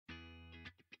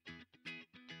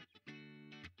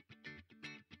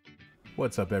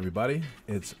What's up, everybody?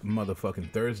 It's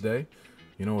motherfucking Thursday.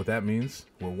 You know what that means?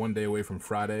 We're one day away from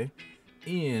Friday,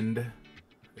 and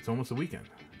it's almost the weekend.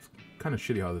 It's kind of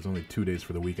shitty how there's only 2 days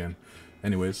for the weekend.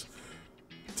 Anyways,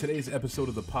 today's episode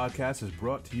of the podcast is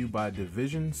brought to you by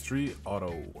Division Street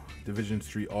Auto. Division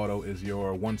Street Auto is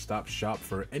your one-stop shop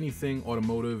for anything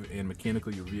automotive and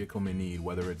mechanical your vehicle may need,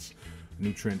 whether it's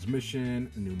new transmission,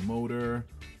 new motor,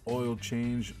 oil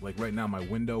change. Like right now, my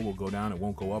window will go down, it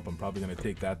won't go up. I'm probably going to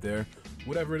take that there.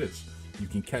 Whatever it is, you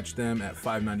can catch them at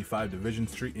 595 Division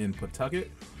Street in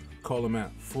Pawtucket. Call them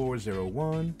at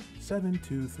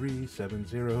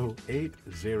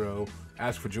 401-723-7080.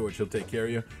 Ask for George, he'll take care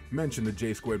of you. Mention the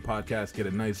J Squared podcast, get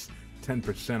a nice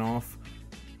 10% off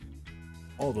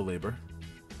all the labor.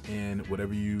 And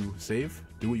whatever you save,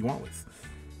 do what you want with.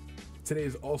 Today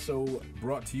is also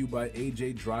brought to you by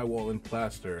AJ Drywall and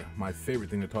Plaster, my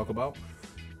favorite thing to talk about.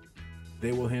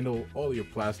 They will handle all your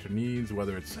plaster needs,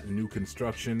 whether it's new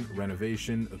construction,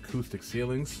 renovation, acoustic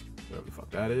ceilings, whatever the fuck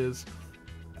that is,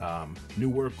 new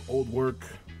work, old work,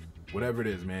 whatever it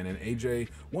is, man. And AJ,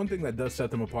 one thing that does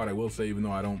set them apart, I will say, even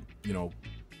though I don't,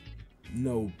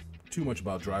 know too much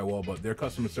about drywall, but their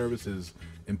customer service is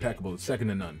impeccable. It's second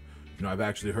to none. I've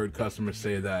actually heard customers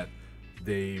say that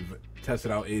they've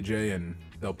tested out AJ and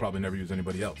they'll probably never use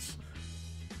anybody else.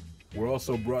 We're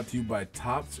also brought to you by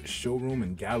Tops Showroom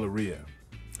and Galleria.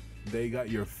 They got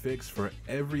your fix for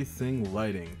everything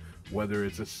lighting, whether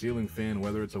it's a ceiling fan,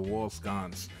 whether it's a wall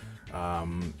sconce,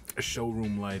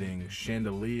 showroom lighting,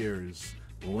 chandeliers,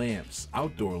 lamps,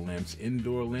 outdoor lamps,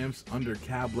 indoor lamps, under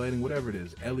cab lighting, whatever it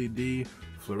is, LED,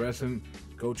 fluorescent.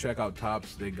 Go check out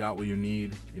Tops. They got what you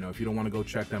need. If you don't want to go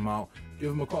check them out, give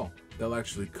them a call. They'll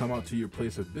actually come out to your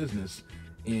place of business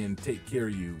and take care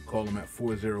of you. Call them at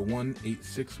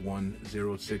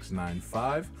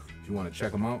 401-861-0695. If you want to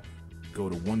check them out, go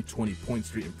to 120 Point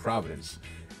Street in Providence.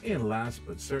 And last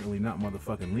but certainly not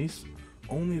motherfucking least,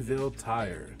 Onlyville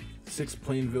Tire, 6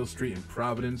 Plainville Street in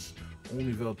Providence.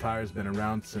 Onlyville Tire's been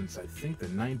around since I think the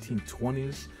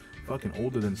 1920s. Fucking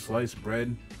older than sliced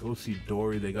bread. Go see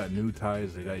Dory. They got new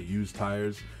tires. They got used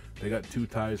tires. They got 2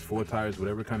 tires, 4 tires,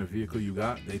 whatever kind of vehicle you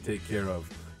got, they take care of.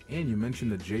 And you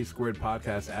mentioned the J Squared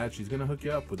podcast ad. She's going to hook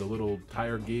you up with a little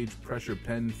tire gauge pressure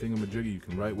pen thingamajiggy. You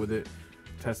can write with it,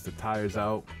 test the tires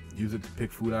out, use it to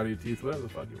pick food out of your teeth, whatever the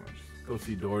fuck you want. Just go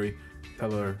see Dory.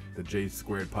 Tell her the J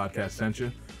Squared podcast sent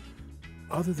you.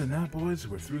 Other than that, boys,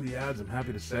 we're through the ads. I'm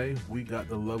happy to say we got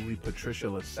the lovely Patricia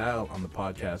LaSalle on the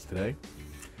podcast today.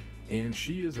 And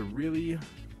she is a really,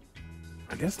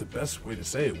 I guess the best way to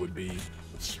say it would be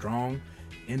a strong,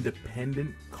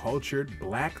 independent, cultured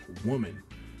black woman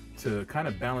to kind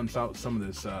of balance out some of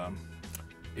this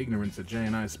ignorance that Jay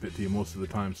and I spit to you most of the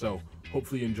time. So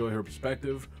hopefully you enjoy her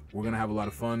perspective. We're going to have a lot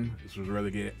of fun. This was a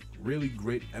really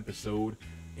great episode,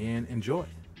 and enjoy.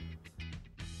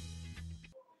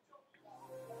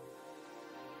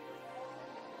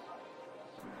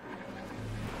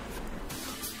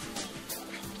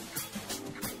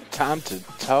 Time to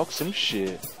talk some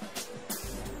shit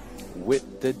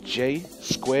with the J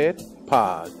Squared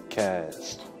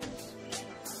podcast.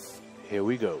 Here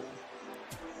we go.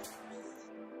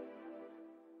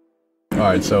 All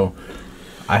right, so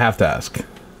I have to ask,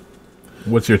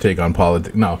 what's your take on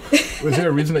politics? No, is there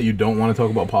a reason that you don't want to talk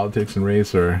about politics and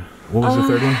race, or what was the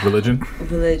third one? Religion.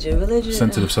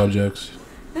 Sensitive subjects.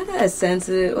 Not that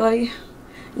sensitive. Well,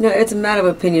 it's a matter of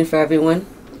opinion for everyone.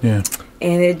 Yeah.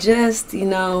 And it just, You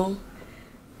don't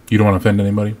want to offend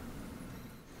anybody?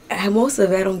 And most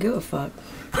of it, I don't give a fuck.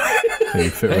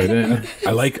 You fit right in.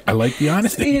 I like the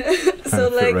honesty. So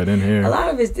fit right in here. A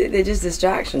lot of it, they're just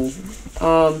distractions.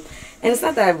 And it's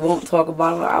not that I won't talk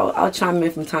about it. I'll chime in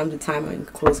from time to time in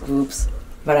close groups,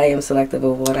 but I am selective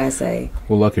of what I say.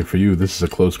 Well, lucky for you, this is a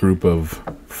close group of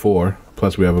 4.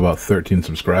 Plus, we have about 13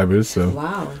 subscribers. So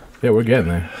wow. Yeah, we're getting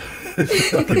there.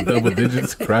 Fucking double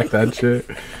digits, crack that shit.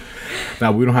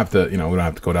 Now we don't have to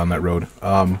go down that road.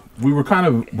 We were kind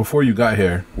of, before you got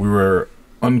here, we were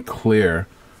unclear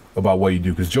about what you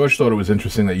do, because George thought it was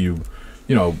interesting that you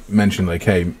mentioned like,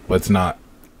 hey, let's not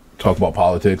talk about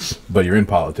politics, but you're in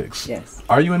politics. Yes.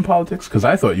 Are you in politics? Because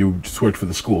I thought you just worked for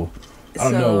the school. I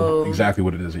don't know exactly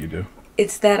what it is that you do.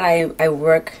 It's that I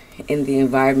work in the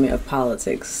environment of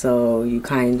politics, so you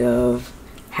kind of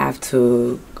have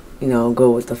to,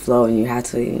 go with the flow, and you have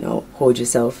to, hold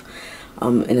yourself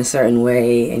in a certain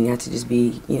way, and you have to just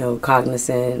be,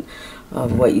 cognizant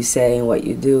of what you say and what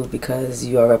you do, because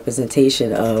you're a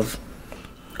representation of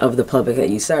the public that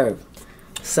you serve.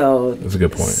 So that's a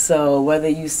good point. So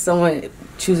whether someone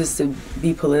chooses to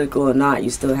be political or not, you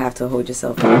still have to hold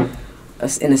yourself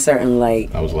in a certain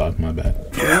light. That was loud. My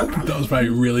bad. That was probably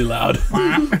really loud.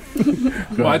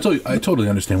 Well, I totally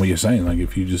understand what you're saying. Like,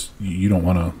 if you don't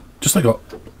want to, just like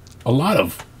a lot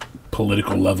of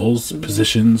political levels,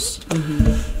 positions,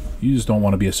 you just don't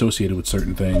want to be associated with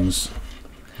certain things.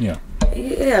 Yeah.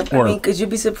 Yeah, I mean, because you'd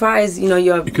be surprised,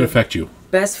 It could affect you.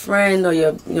 best friend or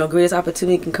your greatest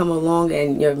opportunity can come along,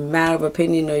 and your matter of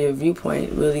opinion or your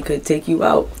viewpoint really could take you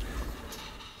out.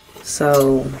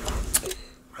 So,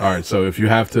 all right. So if you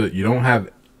don't have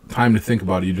time to think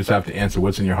about it. You just have to answer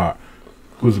what's in your heart.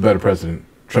 Who's the better president,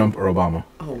 Trump or Obama?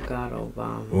 oh God,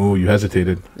 Obama. Oh, you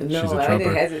hesitated. No, She's a I Trumper.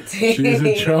 didn't hesitate. She's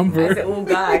a Trumper. I said, oh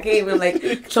God, I can't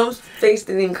even Trump's face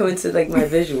didn't even come into my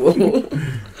visual.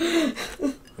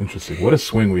 Interesting. What a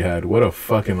swing we had. What a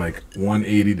fucking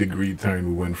 180-degree turn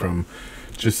we went from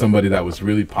just somebody that was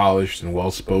really polished and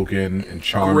well-spoken and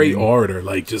charming. Great orator.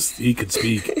 Just, he could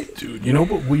speak. Dude, you know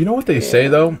what they say,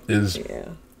 though, is Yeah.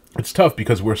 it's tough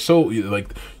because we're so,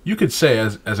 you could say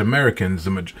as Americans,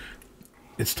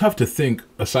 it's tough to think,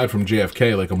 aside from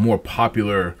JFK, a more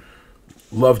popular,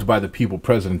 loved by the people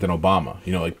president than Obama.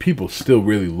 People still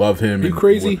really love him. Are you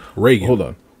crazy? Reagan. Hold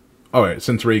on. All right,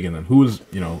 since Reagan, then who is?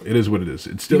 It is what it is.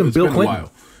 It's still Bill been Clinton. a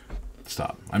while.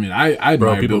 Stop. I mean, I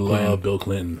admire people Bill Clinton. love Bill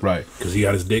Clinton, Right. Because he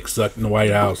got his dick sucked in the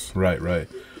White House. Right.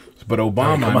 But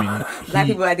Obama, come Black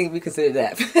people, I think we consider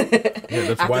that. yeah,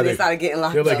 that's After why they started getting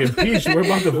locked they're up. impeached. We're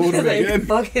about to vote him again.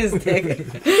 Fuck his dick.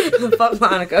 Fuck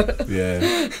Monica.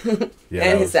 Yeah.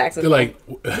 And his saxophone.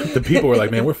 The people were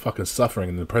like, man, we're fucking suffering,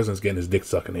 and the president's getting his dick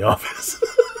sucked in the office.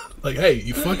 Hey,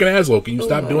 you fucking asshole, can you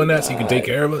stop doing that so you can take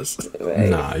care of us? Right.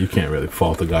 Nah, you can't really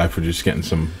fault the guy for just getting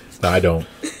some No, I don't.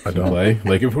 play.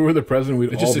 If we were the president, we'd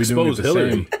just all be doing it exposed the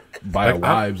Hillary. same by our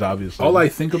wives, obviously. All I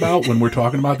think about when we're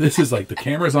talking about this is the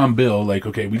camera's on Bill.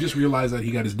 Okay, we just realized that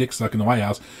he got his dick sucked in the White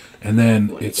House, and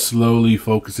then it slowly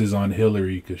focuses on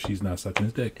Hillary because she's not sucking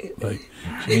his dick.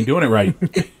 She ain't doing it right.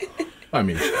 I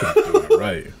mean, she's doing it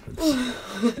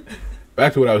right.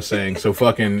 Back to what I was saying. So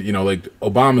fucking,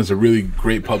 Obama's a really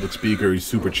great public speaker. He's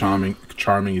super charming.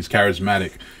 He's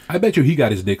charismatic. I bet you he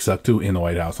got his dick sucked too in the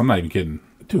White House. I'm not even kidding.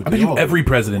 Dude, I bet they you all every do.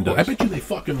 president does. I bet you they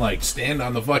fucking stand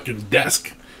on the fucking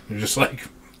desk. They're just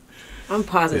I'm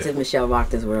positive Michelle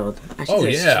rocked this world. She's Oh, a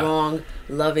yeah. strong,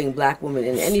 loving black woman.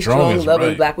 And any Strong strong, is loving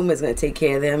right. black woman is going to take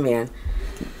care of their man.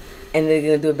 And they're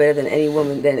going to do it better than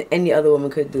any other woman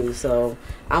could do. So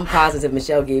I'm positive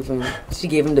Michelle gave him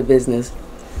the business.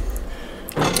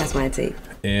 That's my take.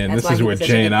 And That's this why is he where was such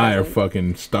a Jay good and I are president.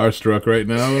 fucking starstruck right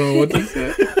now. I don't know what to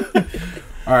say.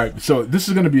 All right, so this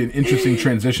is going to be an interesting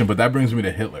transition, but that brings me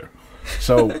to Hitler.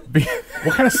 So,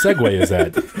 what kind of segue is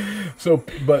that?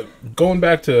 but going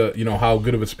back to how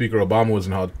good of a speaker Obama was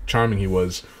and how charming he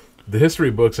was, the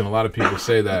history books and a lot of people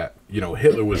say that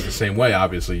Hitler was the same way.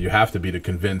 Obviously, you have to be to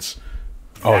convince.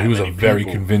 Oh, that he was a many very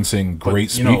people. convincing, But,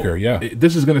 great speaker.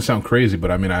 this is going to sound crazy,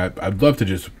 but I mean, I'd love to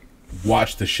just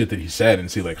watch the shit that he said and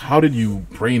see how did you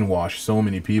brainwash so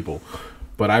many people.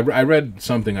 But I read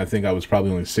something, I think I was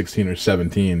probably only 16 or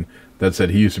 17, that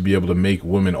said he used to be able to make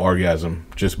women orgasm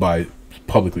just by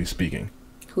publicly speaking.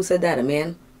 Who said that? A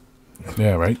man?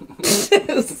 Yeah, right.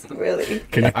 Really?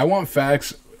 I want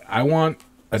facts. I want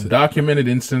a documented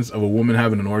instance of a woman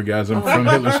having an orgasm from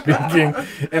Hitler speaking.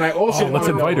 And I also let's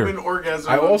invite her.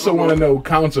 I also want to know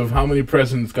counts of how many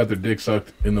presidents got their dick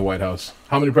sucked in the White House.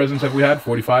 How many presidents have we had?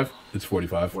 45? It's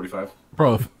 45. 45.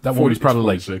 Bro, that woman's probably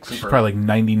 46. she's probably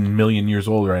 90 million years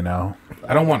old right now.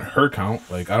 I don't want her count.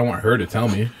 I don't want her to tell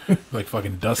me.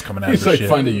 Fucking dust coming out of It's her like, shit.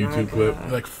 find a YouTube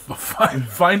clip.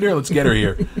 Find her. Let's get her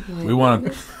here. We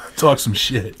want to talk some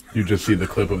shit. You just see the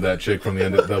clip of that chick from the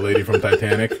end of the lady from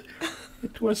Titanic.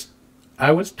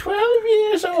 I was 12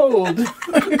 years old.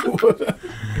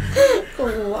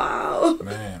 Wow.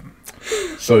 Man.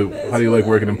 So, how do you like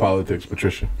working in politics,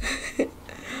 Patricia?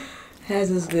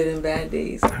 Has its good and bad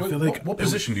days. I feel like What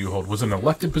position do you hold? Was it an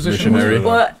elected position? Missionary.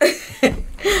 Was it Well,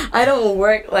 I don't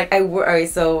work I work. All right,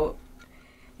 so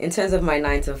in terms of my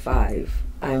 9 to 5,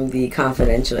 I'm the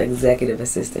confidential executive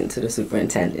assistant to the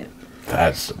superintendent.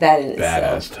 That's That in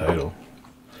badass itself. title.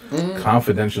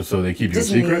 Confidential, so they keep you a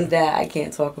Just means secret. that I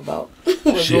can't talk about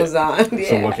what Shit. goes on. Yeah.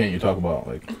 So what can't you talk about?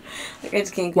 I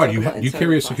just can't. Why talk you about you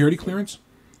carry a internal security processes. clearance?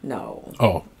 No.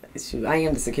 Oh, Shoot, I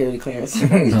am the security clearance.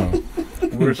 no.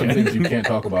 What are some things you can't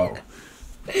talk about?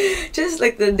 Just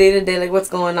the day to day, what's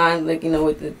going on, with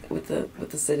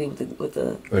the city, with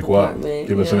the Like what? department,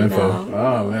 Give us some you info. know.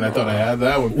 Oh man, I thought I had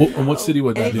that one. And what city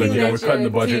would that be? Anything Yeah, that we're cutting the you're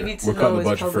budget. TV to We're cutting know the is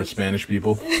budget for public. Spanish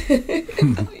people.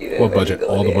 You What already budget? go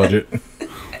All the there. budget.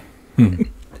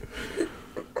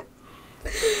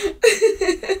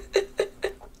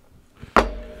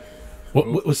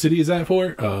 What city is that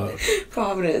for?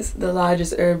 Providence, the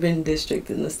largest urban district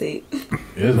in the state.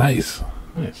 Is it? Nice.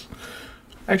 Nice.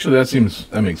 Actually,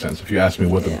 that makes sense. If you ask me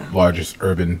what the largest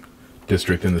urban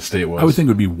district in the state was, I would think it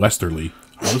would be Westerly.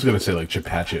 I was gonna say like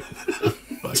Chepachet.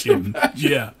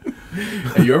 Yeah.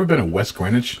 Have you ever been to West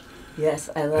Greenwich? Yes,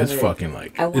 I love it. It's fucking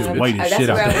like It's white as shit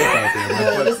out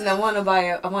there. No, listen, I want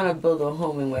to build a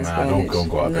home in West Greenwich. Don't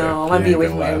go out there. No, I want to be away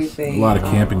from last. everything. A lot of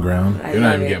camping ground. I You're not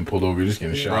love even it. getting pulled over. You're just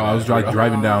getting shot. Bro, I was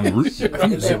driving down Route. I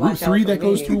think is it Route 3 that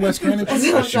goes through West Greenwich? That's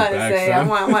what I'm Shoot trying to back, say. I son.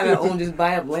 want to own, just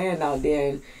buy up land out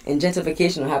there, and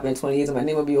gentrification will happen in 20 years, and my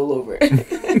name will be all over it.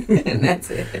 And that's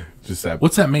it. Just that.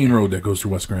 What's that main road that goes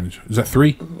through West Greenwich? Is that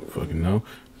 3? Fucking no.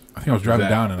 I think I was driving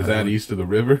down. Is that east of the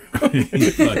river? You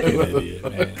fucking idiot,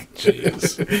 man.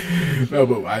 Jeez. No,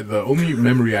 but the only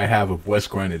memory I have of West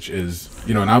Greenwich is,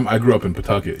 and I grew up in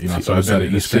Pawtucket, so I've been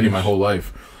in the city my whole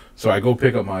life. So I go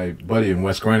pick up my buddy in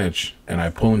West Greenwich, and I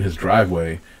pull in his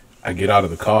driveway. I get out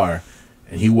of the car,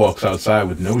 and he walks outside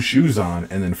with no shoes on,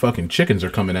 and then fucking chickens are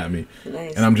coming at me.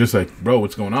 Nice. And I'm just like, bro,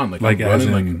 what's going on? Like I'm as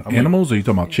in running, I'm animals, or are you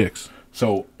talking about chicks?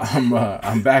 So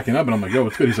I'm backing up, and I'm like, yo,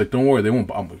 what's good? He's like, don't worry, they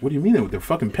won't. I'm like, what do you mean? They're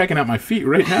fucking pecking at my feet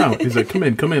right now. He's like, come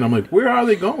in. I'm like, where are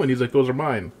they going? He's like, those are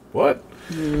mine. What?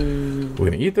 We're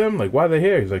gonna eat them? Like, why are they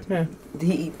here? He's like, man. Did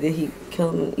he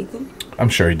kill them and eat them? I'm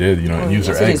sure he did, and use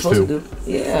that's their what eggs you're too. supposed to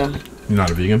do. Yeah. You're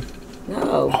not a vegan? No.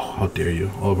 Oh, how dare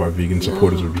you! All of our vegan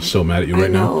supporters would be so mad at you right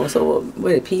now. So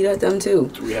what? Pete at them too.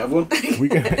 Do we have one? now. We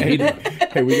got we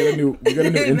got a new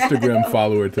Instagram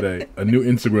follower today. A new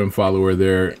Instagram follower.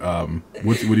 Their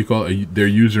what do you call it? Their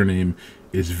username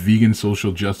is Vegan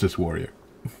Social Justice Warrior.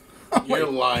 You're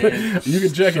lying. You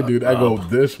can check it, dude. I go,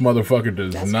 this motherfucker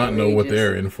does That's not know what outrageous.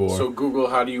 they're in for. So Google,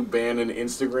 how do you ban an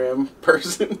Instagram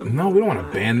person? No, we don't want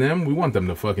to ban them. We want them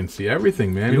to fucking see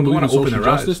everything, man. You We believe want in to open social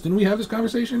their justice? eyes. Didn't we have this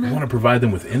conversation, We man? want to provide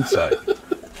them with insight.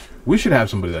 We should have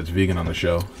somebody that's vegan on the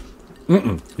show.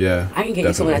 Yeah. I can get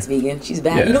you someone that's vegan. She's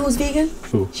bad. Yeah. You know who's vegan?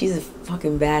 Who? She's a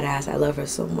fucking badass. I love her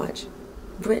so much.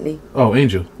 Brittany. Oh,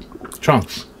 Angel.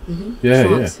 Trunks. Yeah,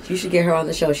 Trunks. You should get her on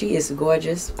the show. She is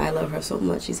gorgeous. I love her so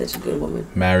much. She's such a good woman.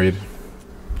 Married.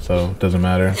 So, doesn't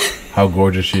matter how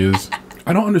gorgeous she is.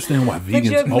 I don't understand why But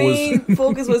your vegans always. main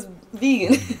focus was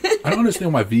vegan. I don't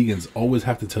understand why vegans always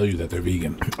have to tell you that they're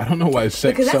vegan. I don't know why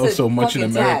sex Because that's sells a so much in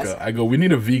fucking America. task. I go, we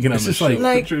need a vegan on It's the just show.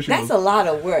 Like, Patricia that's goes, a lot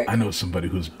of work. I know somebody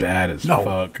who's bad as No,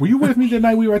 fuck. were you with me the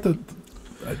night we were at the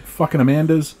at fucking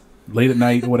Amanda's late at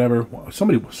night or whatever?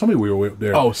 Somebody we were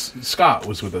there. Oh, Scott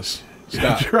was with us. Scott.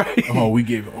 That's right. Oh, we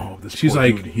gave. Oh, this. She's poor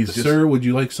like, dude, he's just. sir, would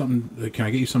you like something? Can I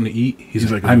get you something to eat?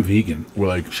 He's like, like, I'm vegan. We're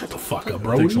like, Shut the fuck up,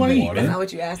 bro. Take What do you some want to eat, water. That's man? not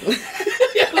what you asked me.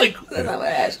 Yeah, like, That's not what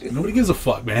I asked you. nobody gives a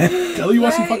fuck, man. Tell you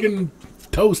want some Right. fucking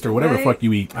toast or whatever the Right. fuck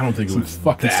you eat. I don't think it Some was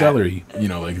fucking that, celery.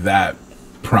 like that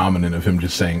prominent of him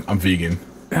just saying, I'm vegan.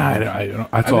 That's all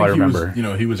I think he was-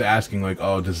 remember. he was asking like,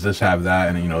 oh, does this have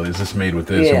that? And is this made with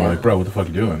this? And Yeah. we're like, bro, what the fuck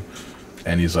you doing?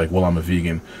 And he's like, well, I'm a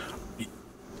vegan.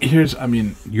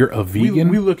 You're a vegan?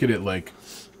 We look at it like,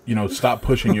 stop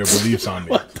pushing your beliefs on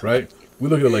me, right? We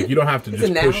look at it like you don't have to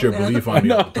just a push your noun now. belief on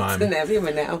me all the It's an time.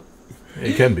 adjective now.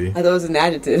 It can be. I thought it was an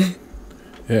adjective.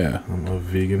 yeah. I'm a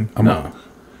vegan. I'm No.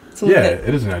 Someone Yeah, that-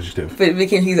 it is an adjective. But it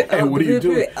became, he's like, Hey, what are you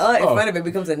doing? in Oh. front of it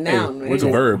becomes a noun. right? It's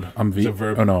a verb. I'm It's vegan. a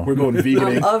verb. Oh, no. We're going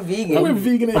veganing. I'm a vegan. We're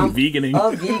veganing. I'm veganing.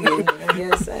 A vegan. I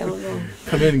guess. I don't know.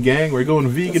 Come in, gang. We're going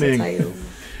That's the veganing.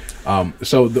 title.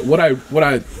 So what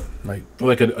I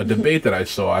like a debate that I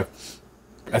saw,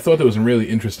 I thought there was a really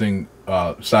interesting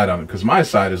side on it, because my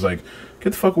side is like,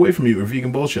 get the fuck away from me with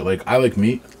vegan bullshit. Like, I like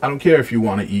meat. I don't care if you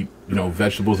want to eat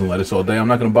vegetables and lettuce all day. I'm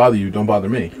not gonna bother you. Don't bother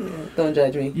me. Don't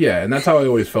judge me. Yeah, and that's how I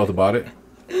always felt about it.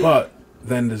 But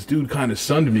then this dude kind of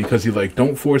sunned me because he like,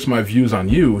 don't force my views on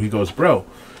you. He goes, bro,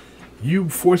 you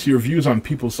force your views on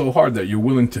people so hard that you're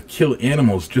willing to kill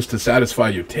animals just to satisfy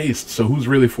your taste. So who's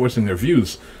really forcing their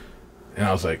views? And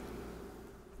I was like,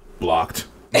 blocked.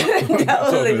 I'm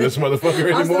not talking to this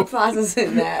motherfucker I'm still anymore.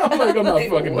 processing that. I'm like, I'm not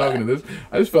fucking what? talking to this.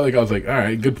 I just felt like I was like, all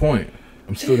right, good point.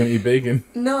 I'm still gonna eat bacon.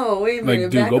 No, wait a Like,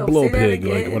 minute. dude, back go up. blow Say a that pig,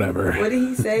 like, again. whatever. What did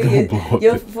he say? Go blow a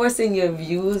You're pig. forcing your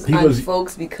views He on was-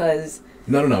 folks because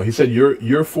No. He said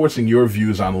you're forcing your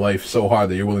views on life so hard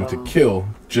that you're willing to kill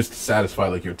just to satisfy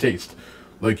like your taste.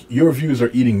 Like, your views are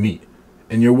eating meat,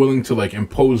 and you're willing to like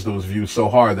impose those views so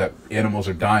hard that animals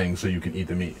are dying so you can eat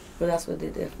the meat. well, that's what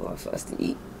they're there for us to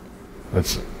eat.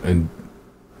 That's a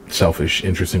selfish,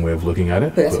 interesting way of looking at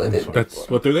it. But that's but what it's they're fine. That's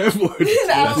what they're there for.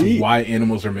 That's why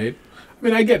animals are made. I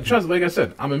mean, I get trust. Like I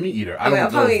said, I'm a meat eater. I I mean, don't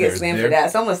I'll know probably if get they're slammed there. for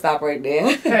that, so I'm gonna stop right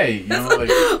there. Hey, like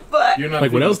But you're not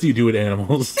Like, what vegan. else do you do with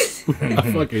animals?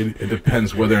 Fucking, It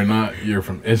depends whether or not you're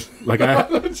from. like, I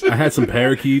had some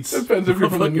parakeets. Depends if you're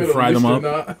from the Fucking Middle fry them East or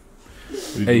up. not.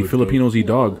 Hey, Filipinos eat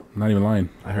dog. I'm not even lying.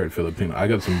 I heard Filipino. I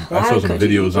got some. A lot I saw of some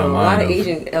countries eat videos dog. online. A lot of of-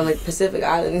 Asian, like Pacific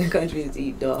Island countries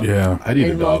eat dog. Yeah. I'd eat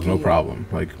a And dog, no monkey. problem.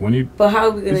 Like when you. But how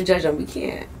are we gonna judge them? We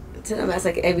can't. To them, that's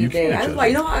like every You day. can't I was judge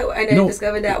like, you them. know how I No.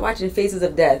 discovered that watching Faces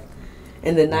of Death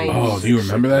in the 90s. Oh, do you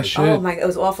remember that shit? Oh my, it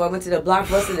was awful. I went to the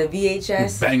Blockbuster, the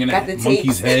VHS, Banging got that the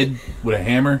monkey's tapes. head with a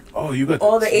hammer. Oh, you got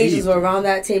All the tape. Asians were around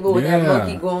that table with that Yeah.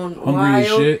 monkey going Hungry as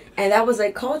wild, shit. and that was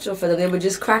like culture for them. They were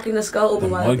just cracking the skull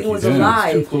open while the thing was monkeys, yeah,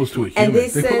 It's too alive. close to a And human. they They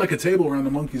said, put like a table around the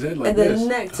monkey's head like and the this.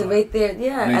 neck to right there,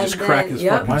 yeah. And they just crack his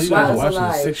fucking Why are you skull. guys was watching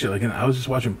alive. this sick shit? Like, I was just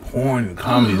watching porn and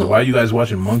comedies. Why are you guys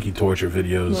watching monkey torture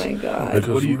videos? Oh my God. Like,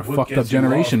 Because we're a what fucked gets up you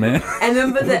generation, off? man. And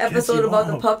remember the gets episode you about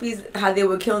the off? puppies, how they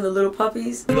were killing the little puppies?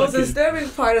 The most disturbing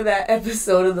part of that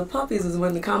episode of the puppies was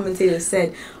when the commentator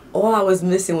said, all I was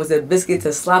missing was a biscuit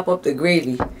to slop up the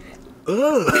gravy. Ugh.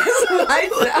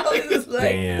 I was like,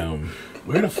 Damn.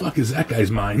 Where the fuck is that guy's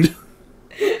mind?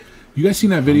 You guys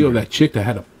seen that video of that chick that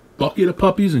had a bucket of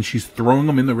puppies and she's throwing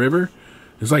them in the river?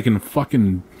 It's like in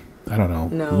fucking, I don't know,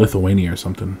 No. Lithuania or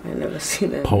something. I never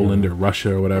seen that. Poland or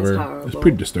Russia or whatever. That's horrible. It's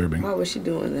pretty disturbing. Why was she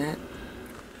doing that?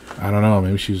 I don't know.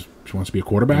 Maybe she wants to be a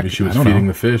quarterback. Maybe she was I don't feeding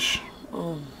know. the fish.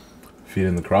 Oh.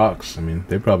 Feeding the crocs. I mean,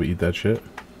 they probably eat that shit.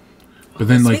 But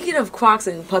then, like, Speaking of crocs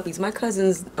and puppies, my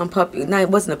cousin's puppy, no, it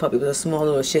wasn't a puppy, it was a small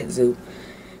little Shih Tzu,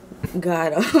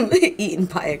 got eaten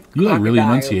by a you like really crocodile.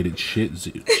 enunciated shit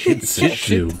zoo. Shit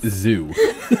zoo. Zoo.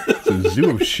 It's a zoo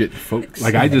of shit, folks.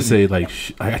 Like I just say, like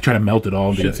I try to melt it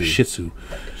all into Shih Tzu. shih tzu.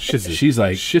 Shih Tzu. She's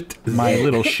like Shit. my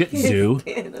little shit zoo.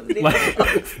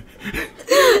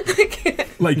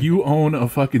 Like you own a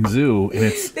fucking zoo and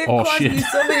it's They've all caused shit. me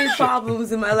so many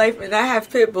problems in my life, and I have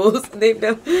pit bulls. They've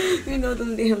done, you know,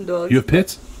 them damn dogs. You have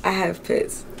pits? I have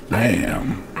pits.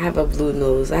 Damn. I have a blue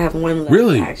nose. I have one left,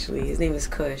 Really? actually. His name is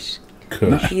Kush.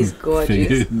 Kush. He's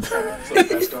gorgeous.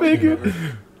 Figured.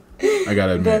 I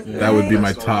gotta admit, But- that would be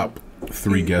my top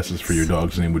 3 guesses for your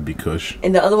dog's name would be Kush.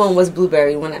 And the other one was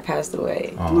Blueberry, the one that passed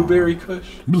away. Blueberry Kush.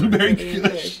 Blueberry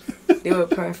Kush. They were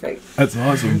perfect. That's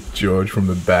awesome. George from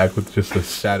the back with just a So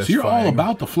satisfying. you're all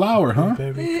about the flower, huh?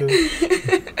 Baby Kush.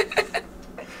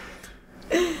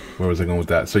 Where was I going with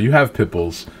that? So you have pit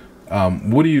bulls.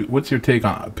 What's your take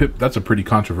on pit? That's a pretty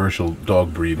controversial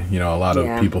dog breed. You know, a lot of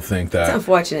Yeah. people think It's that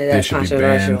unfortunate they that's should be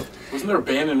controversial. banned. Wasn't there a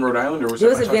ban in Rhode Island, or was There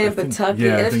it was a ban in Pawtucket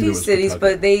yeah, I and a think it few was cities,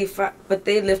 Pawtucket. but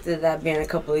they lifted that ban a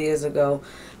couple of years ago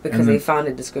because And they then- found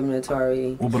it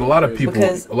discriminatory. Well, but a lot of people,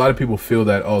 Because- feel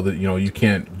that that you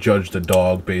can't judge the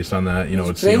dog based on that. You know,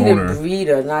 it's the Blame owner. the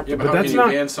breeder, not Yeah, the. but how that's can you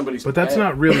not- ban somebody's But that's pet?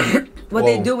 not really. What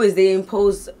they do is they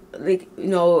impose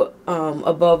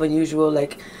above unusual,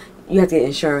 like you have to get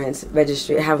insurance,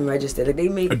 register, have them registered. Like they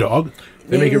make A dog?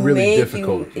 They make it really make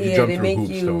difficult. You jump they through make hoops,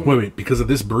 you. though. Wait, because of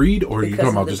this breed, or are you Because talking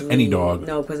of about the just any breed. dog?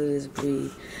 No, because of this breed.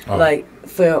 Oh. Like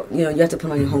for you have to put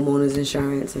on your homeowners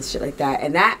insurance and shit like that.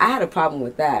 And that I had a problem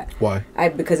with that. Why?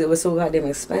 Because it was so goddamn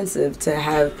expensive to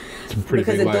have. It's a pretty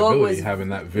because big the dog liability was having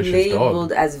that vicious labeled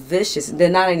dog. as vicious. They're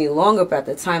not any longer, but at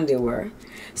the time they were.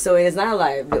 So it is not a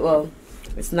liability. Well,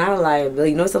 it's not a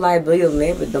liability. You know, it's a liability of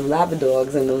them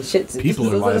Labradogs and those shits.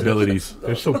 People are liabilities.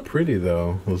 They're so pretty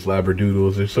though. Those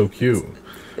labradoodles, they're so cute.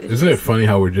 Isn't it funny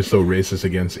how we're just so racist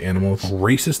against animals?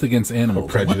 Racist against animals.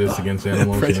 Prejudiced against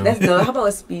animals. You know? That's no. How about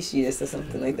a speciesist or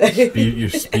something like that? You're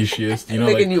specious. You know,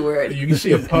 Make a like new word. you can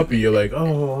see a puppy, you're like,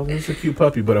 oh, that's a cute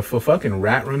puppy. But if a fucking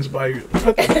rat runs by you,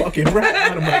 get the fucking rat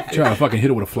out of my face. Trying to fucking hit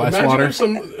it with a fly Imagine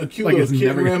swatter. if a cute Like little it's kid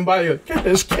never- ran by you. Get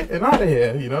this kitten out of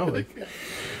here. You know, like.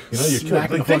 You know, you're Smacking like,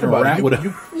 the think fucking about rat it. with a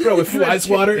Bro, if you fly had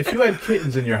swatter. if you had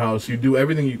kittens in your house, you do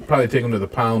everything. You probably take them to the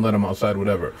pound, let them outside,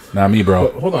 whatever. Not me,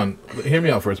 But bro. hold on, hear me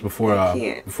out first before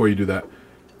can't. before you do that.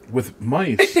 With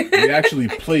mice, we actually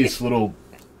place little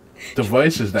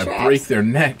devices that Traps. break their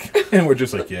neck, and we're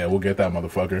just like, yeah, we'll get that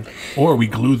motherfucker. Or we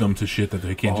glue them to shit that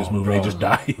they can't just move and Bro, they just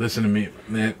die. Listen to me,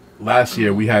 man. Last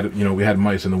year we had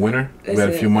mice in the winter. We had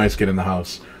a few mice get in the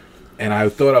house. And I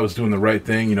thought I was doing the right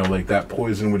thing, like that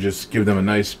poison would just give them a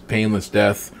nice painless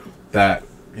death that,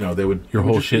 they would... Your would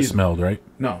whole just shit be- smelled, right?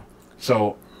 No.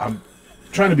 So I'm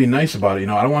trying to be nice about it,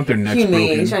 I don't want their necks Humane.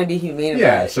 broken. He's trying to be humane.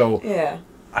 Yeah, about it. so- yeah.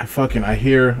 I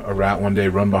hear a rat one day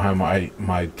run behind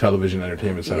my television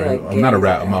entertainment center. You're like, I'm not a get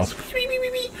rat, a his mouse.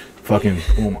 Fucking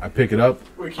boom, I pick it up.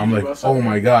 Wait, I'm you like, mouse oh out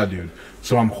my there? god, dude.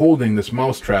 So I'm holding this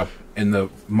mouse trap and the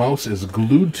mouse is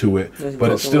glued to it, It's but it's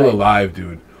broken still leg. alive,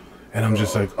 dude. And I'm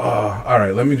just like, oh, all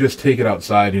right, let me just take it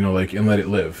outside, and let it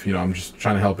live. I'm just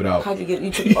trying to help it out. How'd you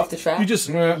took it off the trap? You just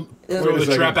Wait throw a the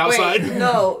second. trap outside. Wait,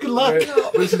 no. Good luck.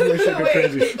 No. This is where shit get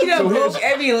crazy. You done So broke here's-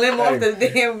 every limb off the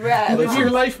damn rat. Live your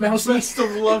life, mouse. Best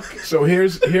of luck. So here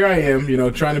I am,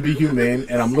 trying to be humane,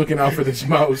 and I'm looking out for this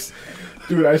mouse.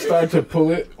 Dude, I started to pull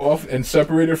it off and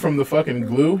separate it from the fucking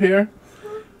glue here.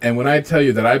 And when I tell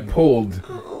you that I pulled,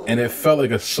 and it felt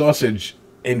like a sausage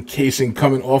encasing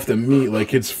coming off the meat,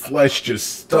 like its flesh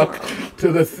just stuck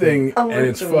to the thing, and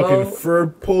its fucking fur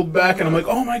pulled back, and I'm like,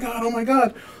 oh my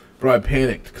god. Bro, I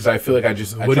panicked because I feel like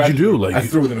What did you do? Like, I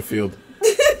threw it in the field.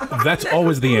 that's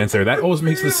always the answer. That always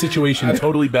makes the situation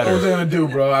totally What was I better. gonna do,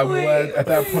 bro? At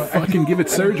that point, Fucking give it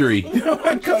surgery.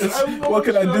 what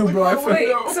could I do, bro? I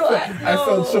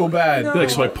felt so bad. Like,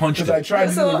 so I punched Because I it. tried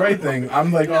to do the right thing.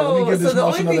 I'm like, oh, let me give this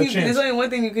mouse another chance. There's only one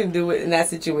thing you can do in that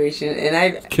situation,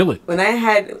 and Kill it. when I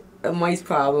had a mice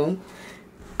problem,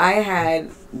 I had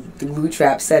the glue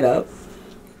trap set up,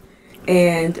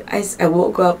 and I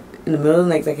woke up in the middle of the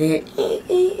night, like I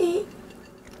hear,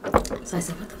 so I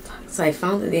said, what the fuck? So I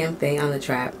found the damn thing on the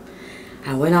trap.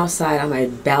 I went outside on my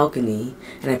balcony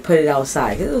and I put it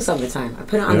outside because it was summertime. I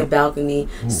put it on the balcony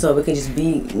so we could just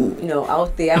be,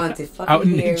 out there. I wanted to fucking Out in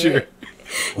hear nature. it.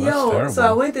 Well, that's So I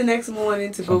terrible. went the next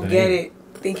morning to go Something get ain't. it,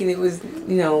 thinking it was,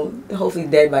 hopefully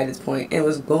dead by this point, and it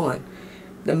was gone.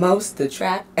 The mouse, the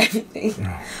trap, everything.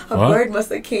 A What? bird must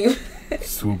have came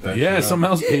Swoop that Yeah, shit up. something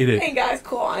else ate it. and got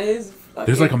caught on his fucking...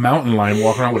 There's like a mountain lion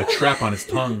walking around with a trap on his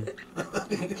tongue.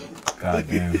 God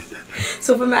damn.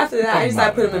 So from after that, I just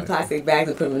started putting them in God. plastic bags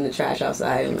and put them in the trash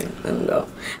outside and let them go.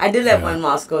 I did that one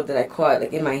mouse goat that I caught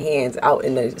like in my hands out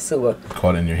in the sewer.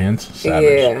 Caught in your hands?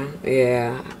 Savage.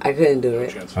 Yeah. I couldn't do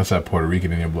it. That's that Puerto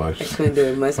Rican in your blood. I couldn't do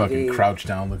it. Must Fucking be. crouch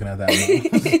down looking at that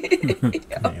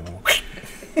mouse.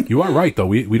 You are right, though.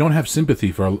 We don't have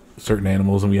sympathy for certain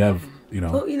animals, and we have,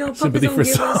 Well, puppies sympathy don't for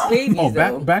give us some. babies. Oh,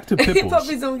 though. back to Pitbulls.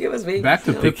 Puppies don't give us babies. Back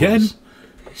to though. They can. Pitbulls.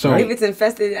 So, If it's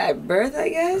infested at birth, I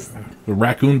guess. The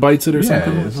raccoon bites it or yeah,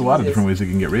 something. there's a lot of different ways they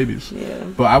can get rabies. Yeah.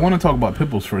 But I want to talk about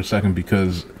Pitbulls for a second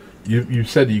because you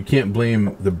said you can't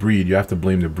blame the breed, you have to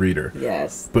blame the breeder.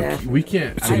 Yes. But definitely. we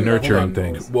can't. It's a nurturing hold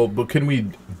on. thing. Well, but can we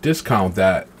discount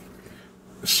that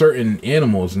certain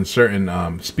animals and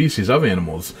certain species of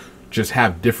animals just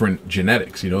have different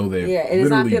genetics? They Yeah, and it's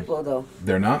not literally- pitbull though.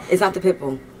 They're not. It's not the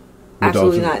pitbull. What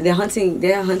Absolutely dogs not.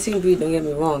 They're a hunting breed. Don't get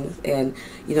me wrong. And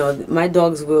my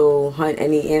dogs will hunt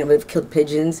any animal. They've killed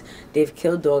pigeons. They've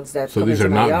killed dogs that. So come these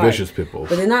into are my not yard. vicious pit bulls.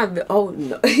 But they're not. Oh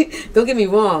no! Don't get me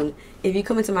wrong. If you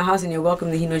come into my house and you're welcome,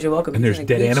 then he knows you're welcome. And He's there's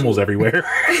gonna dead greet animals you. everywhere.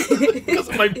 Because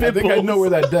of my I pit think I know bulls.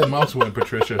 where that dead mouse went,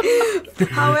 Patricia.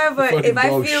 However, Fucking if I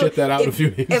dog feel shit that out a few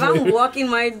days if I'm later. walking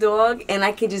my dog and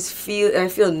I can just I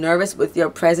feel nervous with your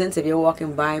presence if you're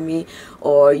walking by me,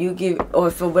 or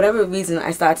for whatever reason I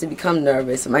start to become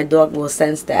nervous, my dog will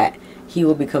sense that he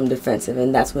will become defensive,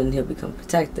 and that's when he'll become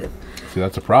protective. See,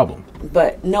 that's a problem.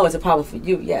 But no, it's a problem for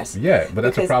you. Yes. Yeah, but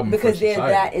that's a problem because for they're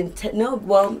society. that no.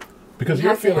 Well, Because you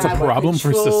you're have to feeling It's a have problem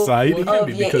for control society? Well, it can of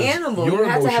be your because animal. your You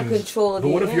have to have emotions- control of But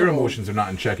your what if your animal. emotions are not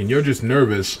in check and you're just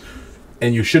nervous,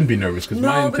 and you shouldn't be nervous? Because my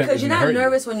No, intent because isn't you're to not hurt you.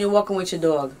 nervous when you're walking with your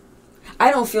dog. I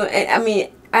don't feel. I mean,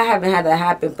 I haven't had that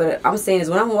happen, but I'm saying is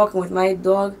when I'm walking with my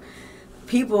dog,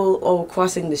 people are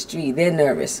crossing the street. They're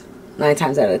nervous 9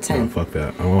 times out of Oh, 10. fuck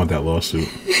that! I want that lawsuit.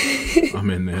 I'm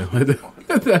in there. Let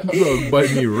that dog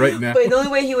bite me right now. But the only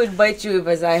way he would bite you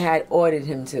is I had ordered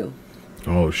him to.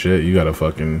 Oh shit! You gotta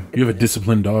fucking. You have a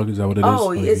disciplined dog? Is that what it is? Oh,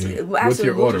 Like, it's yeah. absolutely. What's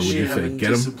your order? Would you Yeah, say get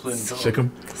him, disciplined dog. sick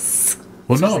him?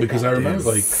 Well, no, because I remember,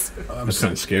 like... That's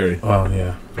kind of scary. Oh,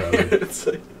 yeah. Probably. It's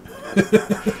like,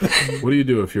 What do you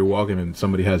do if you're walking and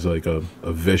somebody has like a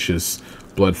vicious,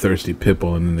 bloodthirsty pit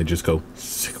bull and then they just go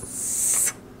sick him?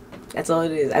 That's all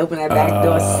it is. I open that back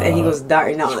door and he goes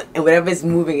darting out, and whatever's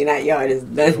moving in that yard is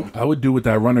done. I would do what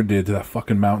that runner did to that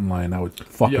fucking mountain lion. I would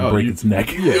fucking break its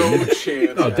neck. no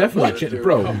chance. No, definitely, Dude,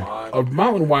 bro. come on. A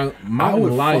mountain would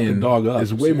mountain lion fucking dog up.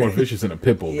 is way more vicious than a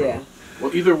pit bull, bro. Yeah.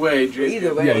 Well, either way, Jason.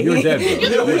 Either way. Yeah, you're dead,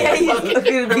 bro. Yeah, he's gonna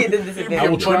be at the disadvantage. I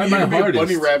will try my hardest.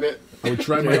 Bunny rabbit. I would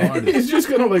try my hardest. He's just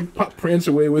gonna like prance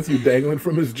away with you, dangling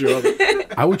from his jaw.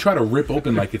 I would try to rip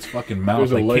open like its fucking mouth,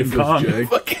 There's a like King lifeless Kong.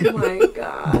 jag. Oh my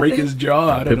god. Break his jaw.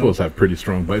 I don't Pit know. bulls have pretty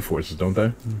strong bite forces, don't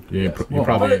they? You Well,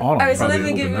 probably. all of them. Alright, so let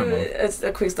Probably me give you open that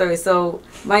a quick story. So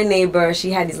my neighbor,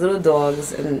 she had these little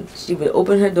dogs, and she would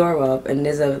open her door up, and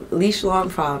there's a leash law in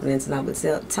Providence, and I would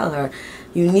tell her,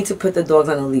 you need to put the dogs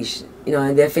on a leash,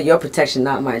 and they're for your protection,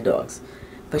 not my dogs.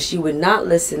 But she would not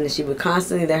listen, and she would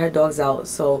constantly let her dogs out.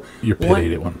 So Your pit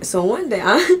ate it one. So one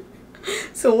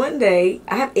day,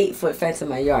 I have 8-foot fence in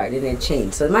my yard, and they're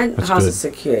chained. So my That's house good. is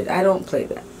secured. I don't play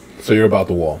that. So you're about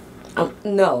the wall.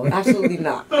 No, absolutely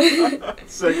not.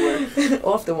 Segue.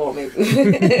 Off the wall,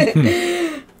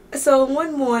 maybe. So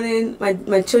one morning,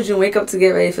 my children wake up to get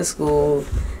ready for school,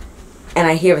 and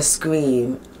I hear a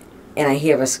scream, and I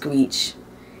hear a screech,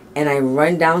 And I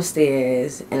run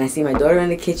downstairs, and I see my daughter in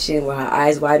the kitchen with her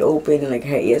eyes wide open and like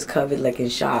her ears covered, like in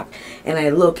shock. And I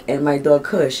look, and my dog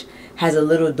Kush has a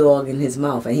little dog in his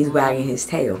mouth, and he's wagging his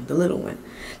tail, the little one.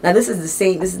 Now this is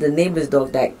the neighbor's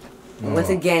dog that once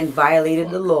again violated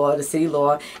the law, the city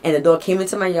law, and the dog came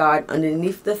into my yard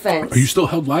underneath the fence. Are you still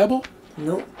held liable?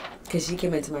 Nope, because she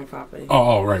came into my property.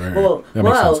 Oh, right. Well, That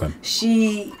makes sense then.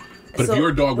 she. But if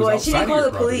your dog was outside she didn't call of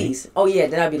your the police. Oh yeah,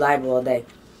 then I'd be liable all day.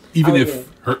 Even Oh,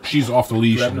 if she's off the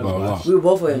leash and blah, blah, We blah.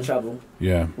 were both in trouble.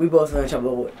 Yeah. We both were in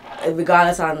trouble.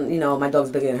 Regardless on, my dog's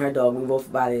bigger than her dog. We both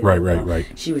violated. Right.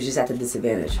 She was just at the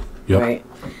disadvantage. Yep. Right.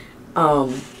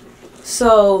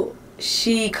 So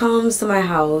she comes to my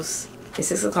house. It's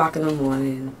 6 o'clock in the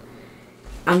morning.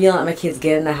 I'm yelling at my kids,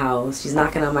 get in the house. She's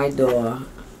knocking on my door.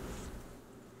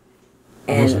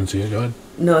 I wasn't see it. Go ahead.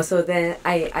 No, so then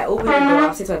I open the door.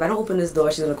 I'm saying to her, if I don't open this door,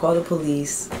 she's going to call the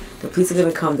police. The police are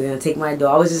going to come. They're going to take my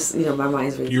dog. I was just, my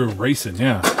mind's racing. You're racing,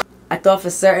 yeah. I thought for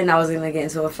certain I was going to get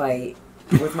into a fight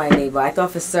with my neighbor. I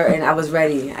thought for certain I was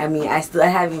ready. I mean, I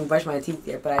haven't even brushed my teeth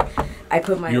yet, but I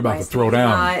put my... You're about my to throw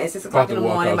down. on. It's 6 o'clock in the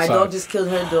morning. My dog just killed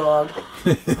her dog.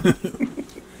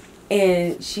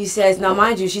 And she says, now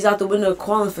mind you, she's out the window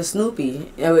calling for Snoopy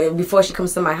before she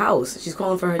comes to my house. She's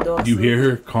calling for her dog. Do you hear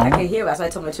her I calling? can hear her. That's why I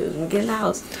told my children, get in the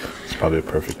house. It's probably a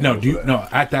perfect. No,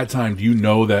 at that time, do you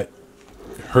know that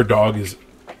her dog is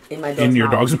In your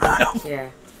dog's mouth? Yeah.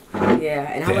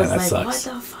 Yeah. And I was that like, sucks.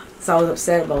 what the fuck? So I was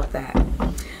upset about that.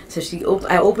 So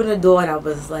I opened the door and I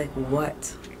was like,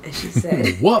 what? And she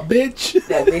said, What, bitch?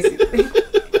 that basically.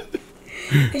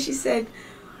 And she said,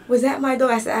 was that my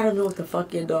dog? I said, I don't know what the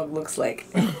fuck your dog looks like.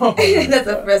 That's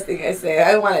the first thing I said.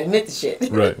 I didn't want to admit the shit.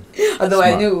 Right. Although Smart.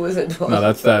 I knew it was a dog. No,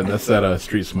 that's that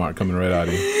street smart coming right out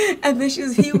of you. And then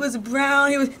he was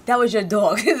brown. That was your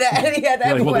dog. that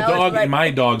Like, well, the dog in my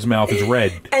dog's mouth is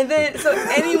red. And then, so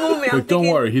any moment I'm But don't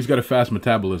thinking, worry, he's got a fast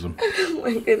metabolism. oh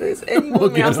my goodness. Any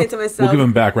moment I'm saying to myself, We'll give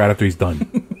him back right after he's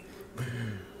done.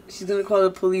 she's gonna call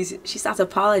the police. She starts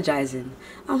apologizing.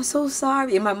 I'm so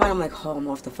sorry. In my mind, I'm like, oh, I'm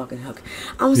off the fucking hook.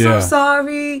 I'm so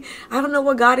sorry. I don't know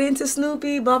what got into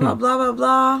Snoopy. Blah blah blah blah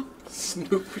blah.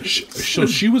 So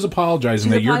she was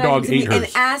apologizing that your dog apologized to me ate hers.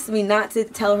 and asked me not to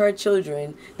tell her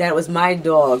children that it was my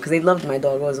dog because they loved my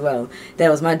dog as well. That it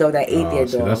was my dog that ate their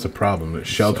See, dog. that's the problem. It's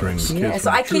sheltering the kids. Yeah, so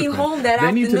from I the truth, came man. home that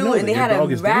They need to know afternoon and they that had your a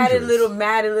dog is ratted dangerous.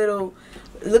 little.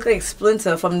 It looked like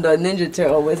Splinter from the Ninja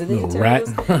Turtle. Was it Ninja Little rat?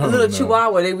 Turtles? A little No.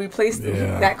 Chihuahua. They replaced him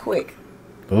Yeah. that quick.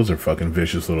 Those are fucking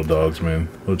vicious little dogs, man.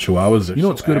 Little chihuahuas. You know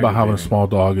what's good about having a aggravating. small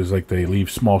dog is like they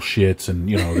leave small shits and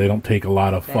they don't take a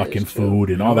lot of That fucking is true. food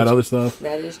and all that other stuff.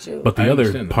 That is true. But I the other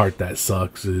understand that. part that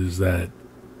sucks is that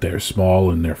they're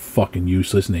small and they're fucking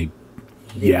useless and they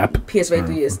yap. pierce right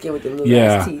through your skin with the little Yeah.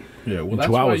 ass teeth. Yeah, well, And that's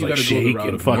why chihuahuas, you like, gotta go the shake route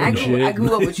and of fucking I no- grew, I shit.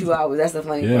 grew up with Chihuahuas. That's the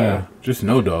funny Yeah. part. Just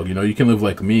no dog. You can live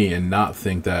like me and not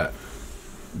think that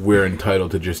we're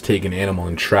entitled to just take an animal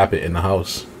and trap it in the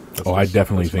house. That's Oh, I just-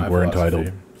 definitely that's think my we're philosophy.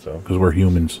 entitled. So Because we're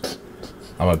humans.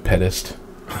 I'm a petist.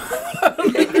 I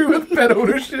don't agree with pet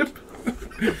ownership.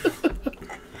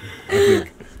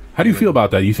 How do you feel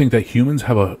about that? You think that humans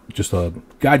have just a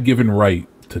God-given right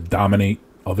to dominate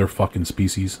other fucking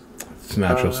species? It's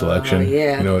natural selection.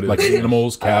 yeah. You know, it is. Like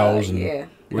animals, cows, and... Yeah.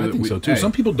 I think so too. Hey,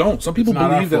 Some people don't. Some people it's not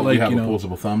our believe that, fault we like, have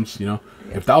opposable thumbs.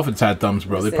 If dolphins had thumbs,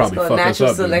 bro, they'd It's probably called fuck us natural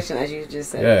up. dude. selection, as you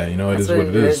just said. Yeah, it That's is what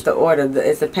it It's is. the order.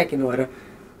 It's the pecking order.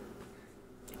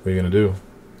 What are you gonna do?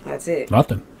 That's it.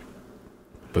 nothing.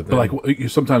 But But like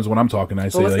sometimes when I'm talking, I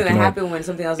But say what's like gonna happen when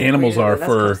something else? is animals greater are than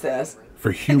for- us comes to us?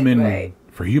 for human Right.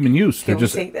 for human use. They're Can we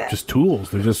just take that? just tools.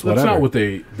 They're just that's whatever. not what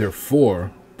they're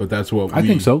for. But that's what I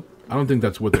think so. I don't think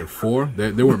that's what they're for.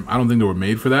 They were. I don't think they were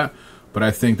made for that. But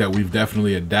I think that we've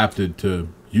definitely adapted to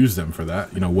use them for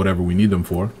that. Whatever we need them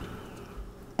for.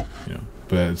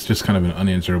 But it's just kind of an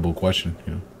unanswerable question.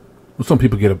 Well, some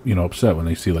people get upset when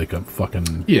they see like a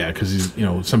fucking Yeah, because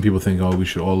some people think, oh, we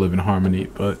should all live in harmony.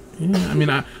 But I mean,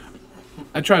 I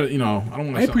try to, I don't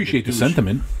want to. I appreciate the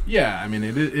sentiment. Yeah, I mean,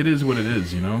 it is what it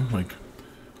is. Like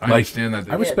I Like, understand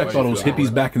that. I respect all those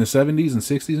hippies back in the 70s and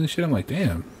 60s and shit. I'm like,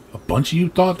 damn, a bunch of you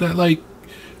thought that, like,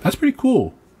 that's pretty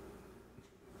cool.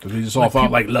 They just all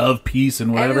thought like love, peace,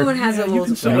 and whatever. Everyone has a role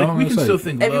to say- play. know what we I'm can saying? still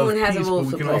think Everyone love, has a peace, role but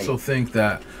we to can play. also think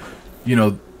that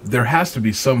there has to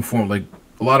be some form. Like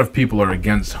a lot of people are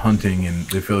against hunting and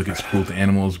they feel like it's cruel to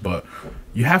animals, but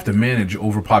you have to manage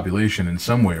overpopulation in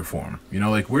some way or form.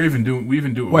 Like we even do it. Well,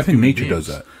 I with think human nature beings. does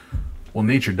that. Well,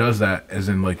 nature does that, as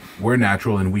in like we're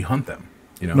natural and we hunt them.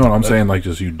 No, I'm saying like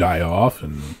just you die off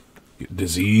and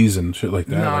disease and shit like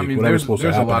that. No, like, I mean, whatever's there's supposed to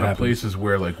a happen, lot of happens. places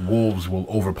where like wolves will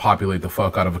overpopulate the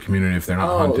fuck out of a community if they're not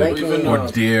Oh, hunted, like in, or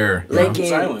deer. you Like know?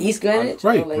 in Island. East Greenwich?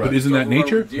 Right, Or like, but isn't that Something wrong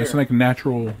nature? with deer. That's like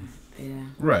natural. yeah.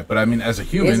 Right, but I mean, as a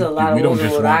human, There's a lot we of don't wolves in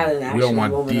just Rhode want Island we actually don't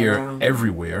want roaming deer around.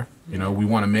 everywhere. You know, we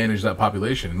want to manage that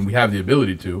population, and we have the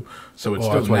ability to. So it's Oh,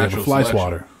 still that's why you have natural a fly selection.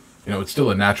 swatter. You know, it's still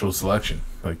a natural selection.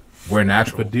 Like we're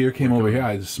natural. If a deer came over here,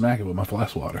 I'd just smack it with my fly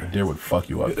swatter. Deer would fuck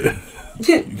you up. Dude.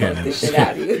 You can't. the shit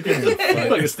out of you.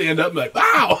 Like stand up and be like,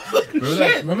 wow!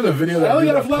 Remember the video that Hell dude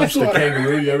yeah, that fly punched the swatter.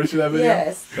 kangaroo? You ever see that video?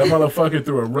 Yes. That motherfucker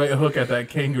threw a right hook at that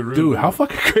kangaroo. Dude, how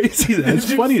fucking crazy that is.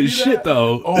 Did you Funny as see shit, that?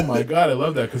 though. Oh my god, I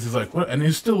love that because he's like, what? And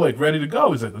he's still like ready to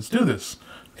go. He's like, let's do this.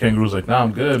 Kangaroo's like, nah,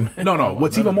 I'm good. No.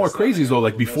 What's even more crazy is though,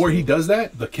 like before he does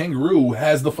that, the kangaroo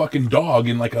has the fucking dog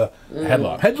in like a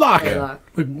Headlock. Headlock.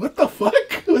 Like what the fuck?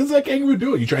 What is that kangaroo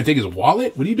doing? You trying to take his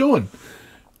wallet? What are you doing?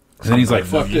 And then he's like,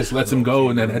 fuck this, lets him go,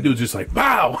 and then that dude's just like,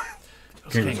 bow.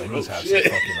 Kangaroos have some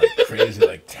fucking like crazy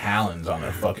like talons on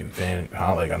their fucking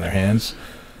like on their hands.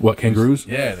 What kangaroos?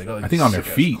 Yeah, they got like I think on their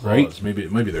sick-ass feet, claws. right? Maybe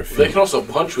their They feet. can also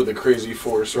punch with a crazy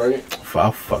force, right?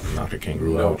 I'll fucking knock a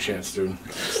kangaroo No out. chance, dude.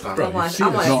 Stop. Bro, I you want- see I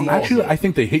this? want to No, see actually, I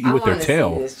think they hit you I with their wanna see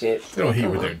tail. this shit. They don't hit you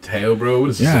with their tail, bro.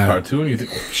 What is this? Yeah. A cartoon? You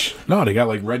think? No, they got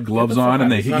like red gloves on,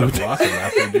 and they It's hit not you a with.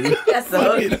 velociraptor, dude. That's the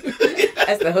hook.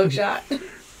 That's the hook shot.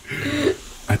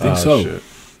 I think Oh, so. shit.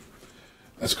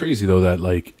 That's crazy though. That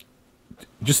like,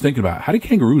 just thinking about it, how did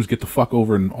kangaroos get the fuck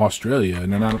over in Australia,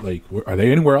 and they're not like, are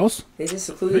they anywhere else? They just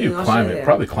secluded Maybe in climate. Australia.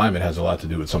 Probably climate has a lot to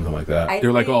do with something like that.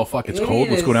 They're like, oh, fuck, it's maybe cold,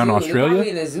 in let's a go down to zoo. They're Australia? Probably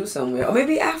in a zoo somewhere, or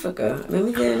maybe Africa.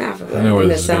 Maybe they're in Africa. I know where in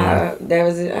this the is going. Sahara. There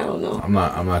was, I don't know. I'm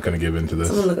not gonna give into this.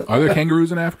 Someone look up. Are there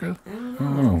kangaroos in Africa? I don't I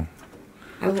know. don't know.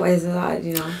 Otherwise, a lot,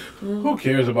 you know. Who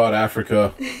cares about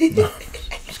Africa?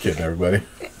 Just kidding, everybody.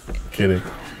 Kidding.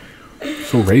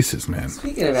 So racist, man.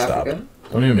 Speaking of Stop. Africa,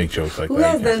 Don't even make jokes like who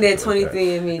that. has You can't done their say jokes like that.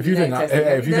 23andMe If you think genetic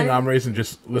testing? if you think Done- I'm racing,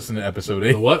 just listen to episode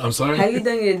 8. What? I'm sorry? Have you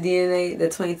done your DNA, the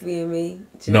 23andMe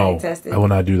genetic No, testing? I will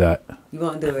not do that. You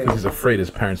won't do it. He's afraid his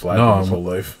parents lied No, to him his I'm- whole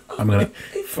life. I'm gonna.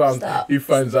 Stop. He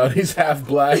finds out he's half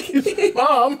black. His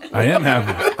mom, I am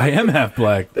half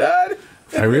black. Dad.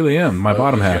 I really am. My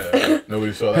bottom half. Yeah,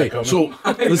 nobody saw that Hey, coming. so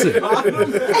listen.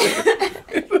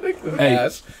 Hey,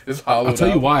 Ass is hollowed I'll tell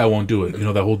you out. why I won't do it. You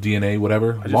know that whole DNA,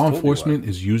 whatever. just Law told you enforcement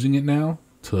is using it now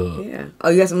to. Yeah. Oh,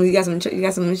 you got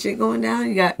some shit going down.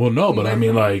 You got. Well, no, but I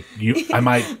mean, like I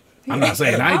might. I'm not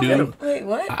saying I do. Wait,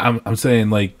 what? I'm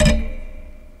saying like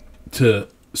to.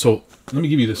 So let me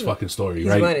give you this fucking story, He's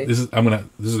right? running.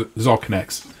 This all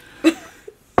connects.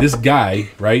 This guy,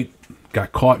 right,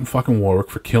 got caught in fucking Warwick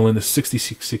for killing this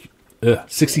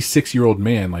 66-year-old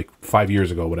man like 5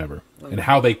 years ago, whatever. And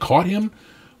how they caught him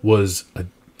was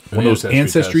one of those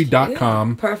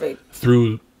Ancestry.com Perfect.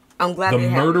 through I'm glad the they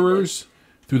have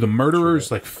it.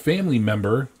 murderer's like family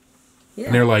member. Yeah.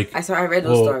 And they're like, I read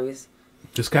those well, stories.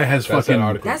 This guy has That's that fucking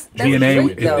article. That's DNA,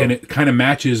 great, though. and it kind of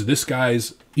matches this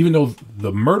guy's. Even though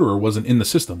the murderer wasn't in the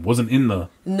system, wasn't in the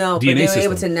No, but DNA they were system.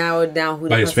 able to narrow it down who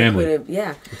By the his person family. could have.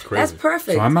 Yeah, crazy. that's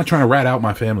perfect. So I'm not trying to rat out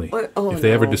my family. Oh, if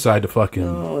they ever no. decide to fucking.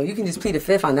 Oh, you can just plead the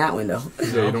fifth on that one though.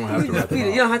 Yeah, you don't have to wrap them You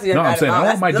up. don't have to. No, I'm saying I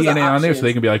want my Those are DNA on there so they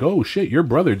options. can be like, oh shit, your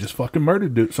brother just fucking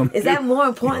murdered dude. Some Is that more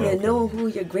important Yeah, than knowing who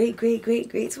your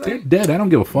greats were? They're dead. I don't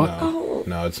give a fuck.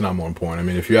 No, it's not more important. I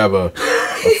mean, if you have a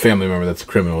family member that's a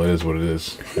criminal, it is what it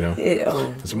is. You know,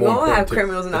 it's We all important have to-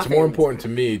 criminals in our It's more families. important to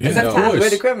me to Yeah, know. Sometimes course. we're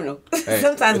the criminal. Hey,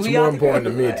 Sometimes it's we more are the important to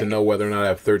criminal. me to know whether or not I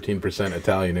have 13%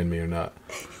 Italian in me or not.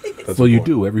 That's Well, you important.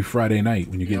 do every Friday night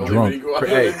when you get drunk.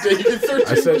 Hey, I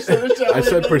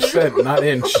said percent, not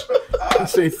inch. I didn't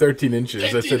say 13 inches.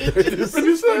 I said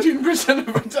 13%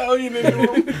 of Italian in you.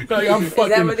 Like, I'm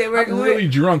fucking. what they're working I'm with? really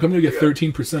drunk. I'm gonna get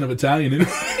 13% of Italian in.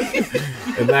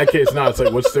 In that case, no. It's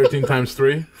like, what's 13 times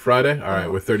 3? Friday? All right,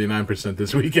 we're 39%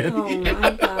 this weekend. Oh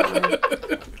my god.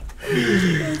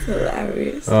 That's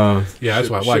hilarious. Yeah, that's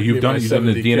why. Ship Why me you've done my it? You've done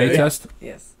the 70K. DNA test?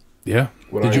 Yes. Yeah.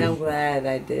 What Did are And you? I'm glad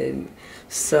I did.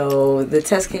 So the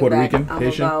test came Puerto back. Rican,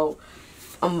 Haitian?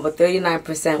 I'm about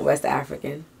 39% West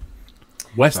African.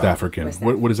 West African. West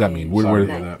What does that mean? Where, Sorry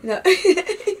where, about No,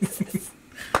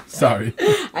 Sorry.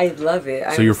 I love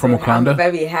it. So you're from Wakanda? I'm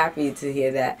very happy to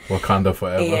hear that. Wakanda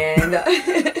forever. And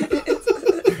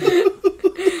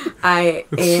I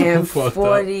am so fucked up.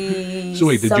 40 So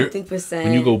wait, did your- something percent.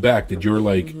 when you go back, did your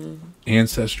like Mm-hmm.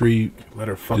 ancestry? Let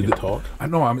her fucking Did the- talk. I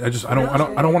know. I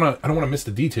don't want to miss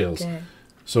the details. Okay.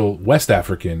 So West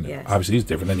African, Yes. obviously, is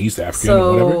different than East African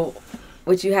or whatever. So,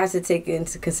 what you have to take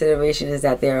into consideration is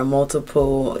that there are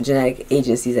multiple genetic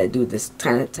agencies that do this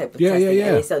type of Yeah, testing. yeah, yeah.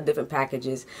 And they sell different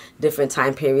packages, different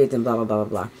time periods, and blah, blah, blah,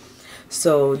 blah, blah.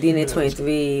 So DNA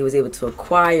 23 was able to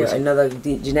acquire another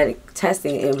genetic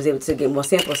testing and was able to get more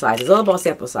sample sizes. It's all about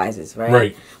sample sizes, right?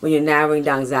 Right. When you're narrowing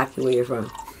down exactly where you're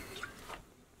from.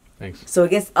 Thanks. So it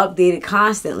gets updated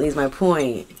constantly is my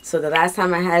point. So the last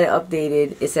time I had it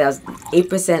updated, it said I was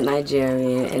 8%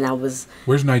 Nigerian and I was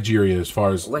Where's Nigeria as far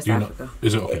as West do you know- Africa.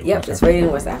 Is it okay? Yep, West it's Africa. right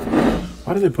in West Africa.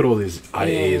 Why do they put all these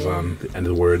IAs on the end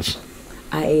of the words?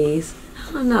 IAs.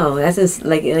 I don't know. That's just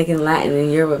like in Latin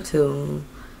and Europe too.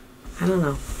 I don't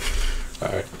know.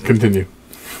 All right, continue.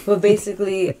 But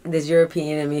basically, there's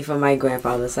European in me from my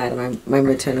grandfather's side of my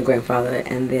maternal grandfather,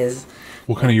 and there's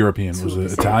What kind of European? Was it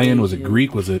 2% Italian? Was it Asian.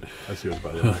 Greek? Was it That's yours,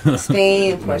 by the way.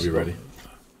 Spain, Might be Portugal. ready.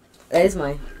 That is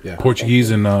mine. Yeah. Portuguese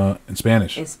and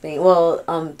Spanish? In Spain. Well,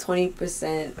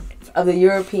 20% of the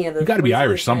European. You got to be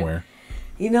Irish somewhere.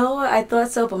 You know what? I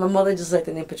thought so, but my mother just liked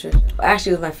the name Patricia.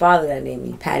 Actually, it was my father that named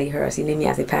me Patty Hearst. He named me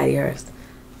after Patty Hearst.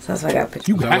 So that's why I got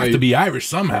Patricia. You that have why to you- be Irish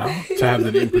somehow. To have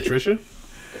the name Patricia?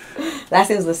 Last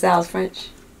name was LaSalle's French.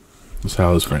 That's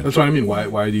how it's French. That's what I mean.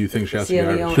 Why do you think she has to be Sierra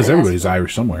Irish? Leone. Because everybody's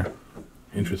Irish somewhere.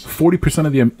 Interesting. 40%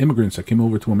 of the immigrants that came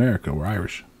over to America were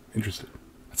Irish. Interesting.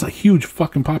 That's a huge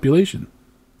fucking population.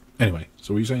 Anyway,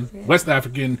 so what are you saying? West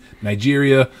African,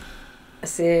 Nigeria, I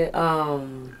said,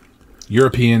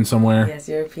 European somewhere. yes,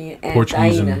 European and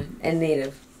Portuguese Taína and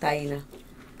native. Taína.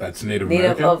 That's Native Native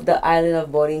American? of the island of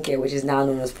Borinque, which is now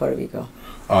known as Puerto Rico.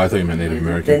 Oh, I thought you meant Native The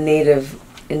American. native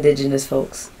indigenous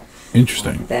folks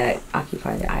Interesting. that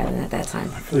occupied the island at that time.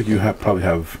 I feel like you probably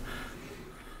have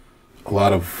a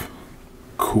lot of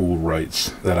cool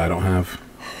rights that I don't have.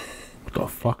 What the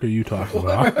fuck are you talking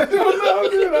about? I don't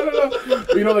know.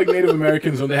 You know, like Native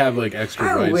Americans, when they have like extra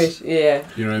I rights. wish, yeah.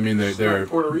 You know what I mean? They're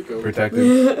Puerto Rico.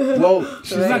 protected. Well,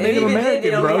 she's Right. not And Native even then, American,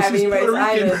 they don't bro. have She's any rights Puerto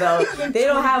Rican. either, though. They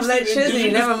don't have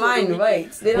electricity. Never mind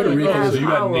rights. They don't Puerto even Rican have is you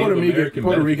got power. Native American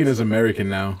Puerto Rican benefits. is American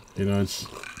now. You know, it's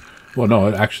Well,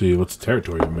 no, actually, it's a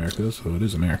territory of America, so it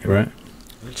is American. right.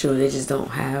 True, they just don't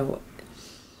have.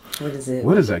 What is it?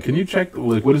 What is that? Can you check?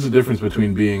 Like, what is the difference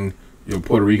between being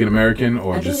Puerto Rican American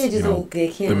or I think just they just don't. They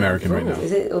can't the American vote. right now?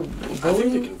 Is it I think they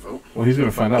voting? can vote. Well, he's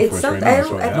gonna find out It's for us right something- I now. don't-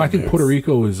 So I yeah. don't- No, I think Puerto It's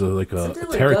Rico is like a something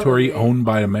with territory government. owned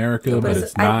by America, but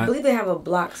it's I not. believe they have a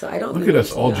block, so I don't. Look know at us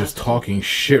what's all going just on. talking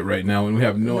shit right now, and we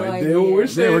have no No idea idea. what we're They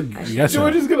saying. were guessing.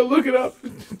 George is gonna look it up.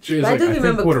 Jay's But I like, do I think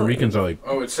remember Puerto Clinton. Ricans are like,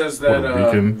 Oh, it says that Puerto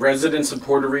Rican. residents of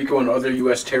Puerto Rico and other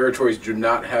U.S. territories do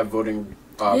not have voting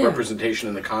Yeah. representation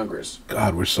in the Congress,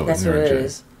 God, we're so That's what ignorant. it Jay.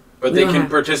 is. but We they don't can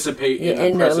have- participate Yeah, in the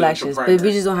in the presidential elections, but primary.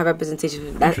 we just don't have representation.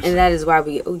 That, Interesting. and that is why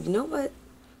we. Oh, you know what?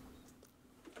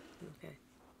 Okay,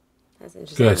 that's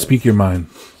interesting. Good, speak your mind.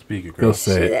 Speak it, Go girl.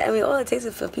 say it. Shit, I mean, all it takes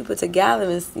is for people to gather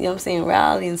and, you know what I'm saying,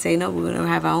 rally and say, no, we're going to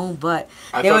have our own, but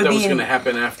I they thought would that be was in- going to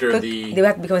happen after but the. they would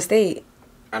have to become a state.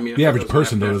 I mean, I The thought average that was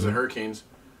person gonna happen after doesn't. the hurricanes.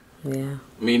 Yeah.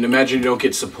 I mean, imagine you don't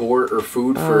get support or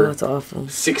food Oh, for it's awful.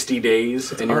 60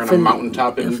 days, and you're on a Often-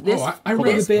 mountaintop in. if this- Oh, I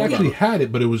remember this- they hold actually on. had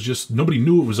it, but it was just nobody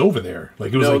knew it was over there.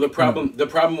 Like it was No, like the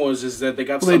problem was is that they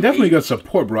got. Well, they some definitely aid- got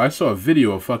support, bro. I saw a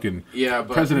video of fucking Yeah,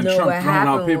 but President No, Trump what throwing out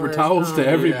happened paper was, towels to Yeah,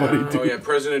 everybody, oh dude. yeah,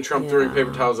 President Trump Yeah. throwing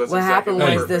paper towels. That's What exactly happened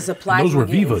Hey, was the supply. those were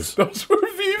chain- Vivas. Those were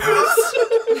Vivas.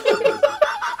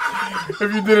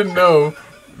 If you didn't know,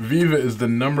 Viva is the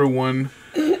 #1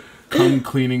 cum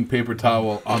cleaning paper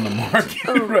towel on the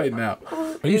market right now.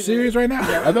 Are you serious right now?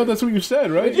 I thought that's what you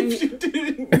said, right? In case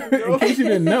you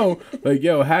didn't know, like,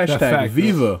 yo, hashtag fact,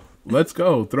 Viva. Let's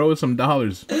go. Throw us some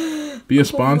dollars. Be a Oh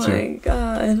sponsor. my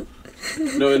God.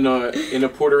 No, in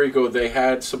Puerto Rico, they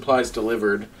had supplies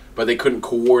delivered, but they couldn't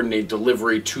coordinate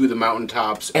delivery to the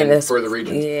mountaintops and that's- further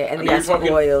regions. Yeah, and I it mean, got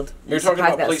spoiled. You're The talking supplies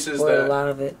about got places spoiled, that a lot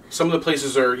of it. some of the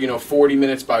places are 40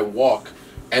 minutes by walk,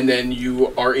 and then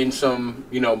you are in some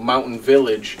mountain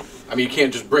village. I mean, you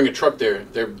can't just bring a truck there.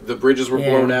 The bridges were Yeah.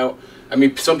 blown out. I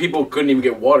mean, some people couldn't even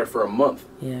get water for a month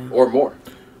Yeah. or more.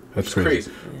 That's It's crazy.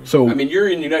 crazy. So I mean, you're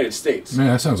in the United States. Man,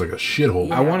 that sounds like a shithole.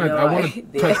 Yeah. I want to no, I-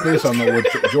 touch base on that with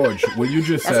George. What you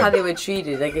just That's how said. they were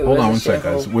treated. Like it Hold was on a one sec,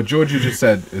 guys. shithole. What George you just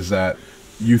said is that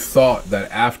you thought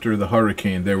that after the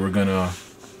hurricane they were gonna.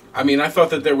 I mean, I thought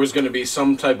that there was going to be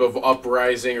some type of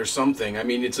uprising or something. I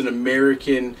mean, it's an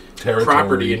American Territory.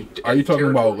 property. And, Are you talking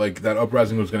territory. about like that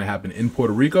uprising was gonna happen in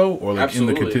Puerto Rico or like in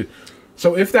Absolutely. the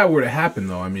So if that were to happen,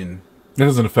 though, I mean, That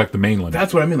doesn't affect the mainland.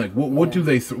 that's what I mean. Like, what do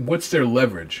they? What's their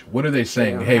leverage? What are they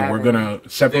saying? don't Hey, have we're it. gonna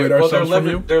separate ourselves from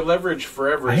you. Their leverage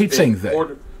forever. I has hate been saying that.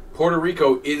 Puerto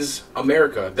Rico is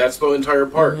America. That's the entire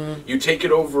part. Mm-hmm. You take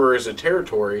it over as a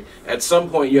territory. At some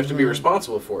point, you have to be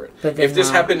responsible for it. But they're If this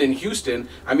not. happened in Houston,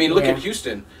 I mean, look Yeah. at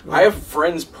Houston. I have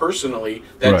friends personally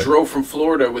that Right. drove from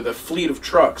Florida with a fleet of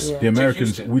trucks. Yeah. The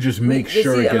Americans, Houston. we just make But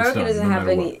sure see, it gets America done, doesn't no have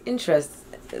matter any what. interest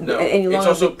No, any it's longer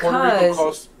also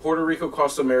because Puerto Rico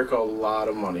costs America a lot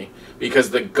of money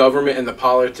because the government and the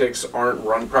politics aren't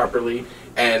run properly,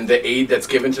 and the aid that's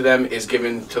given to them is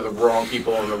given to the wrong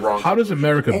people and the wrong. How does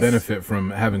America benefit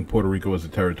from having Puerto Rico as a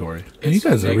territory? You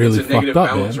guys are really it's a negative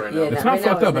fucked up, balance man. right now. Yeah, It's right not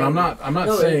fucked now up, and it's I'm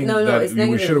not saying that it's we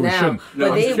negative should or we now. shouldn't. No, But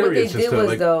I'm they, just what they curious as did to, was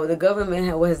like- though the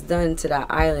government was done to that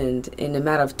island in a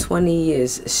matter of 20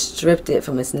 years, stripped it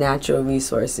from its natural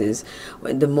resources.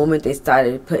 The moment they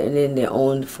started putting in their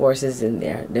own forces in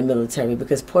there, the military,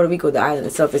 because Puerto Rico, the island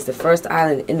itself, is the first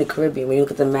island in the Caribbean. When you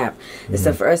look at the map, it's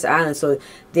the first island, so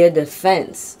their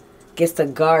defense gets to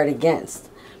guard against.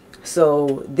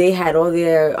 So they had all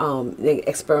their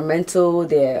experimental,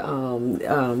 their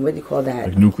what do you call that?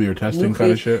 Like nuclear testing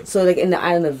kind of shit. So like in the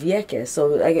island of Vieques. So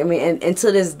like I mean, and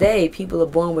to this day, people are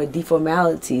born with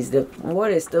deformalities. The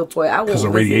water is still poor. Because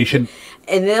of radiation?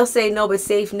 And they'll say no, but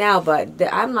safe now. But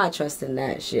I'm not trusting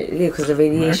that shit because of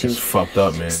radiation. It's fucked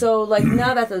up, man. So like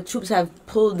now that the troops have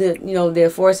pulled their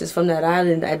forces from that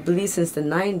island, I believe since the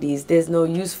 90s, there's no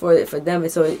use for it for them.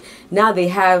 And so now they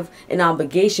have an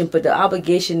obligation, but the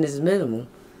obligation is minimal.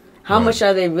 How Right. much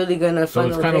are they really gonna So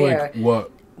funnel it's kind of there? like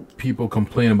what people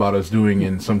complain about us doing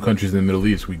in some countries in the Middle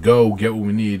East. We go, get what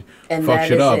we need, And fuck that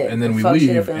shit is up, it. and then we Fuck shit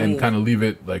leave up and and leave. kind of leave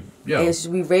it like, yo, And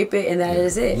we rape it, and that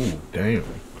is it. damn.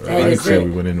 That I is didn't say it.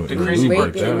 we went in with The we crazy We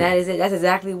burnt rape it, down. and that is it. That's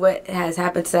exactly what has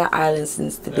happened to that island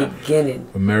since the beginning.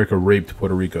 America raped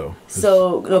Puerto Rico.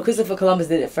 So no, Christopher Columbus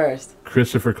did it first.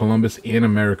 Christopher Columbus and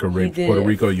America He raped did Puerto it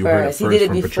Rico. You heard it first. first He did it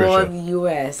from before Patricia. the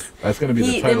U.S. That's going to be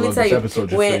the Let title me of tell this you, episode,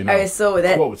 just when- so you know. alright, so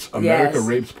that- Quotes, America yes.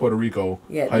 rapes Puerto Rico,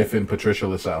 Yeah, hyphen Patricia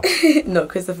LaSalle. No,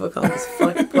 Christopher Columbus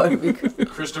fucked Puerto Rico.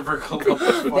 Christopher Columbus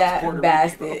fucks Puerto That Rico.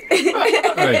 bastard.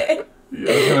 Right.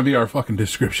 That's going to be our fucking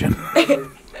description.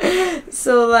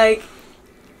 So like,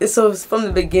 so from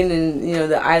the beginning,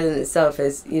 the island itself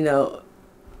is, it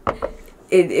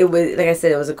was, like I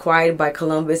said, it was acquired by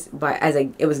Columbus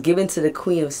it was given to the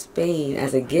Queen of Spain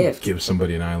as a gift Give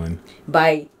somebody an island.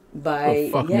 by Who the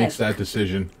fuck makes yes. that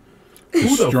decision? Who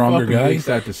the Stronger fuck guy? makes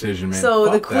that decision, man? So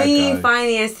the Fuck that Queen guy.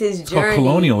 financed his called journey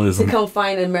colonialism. to come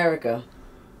find America.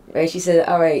 Right? She said,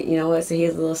 "All right, you know what? So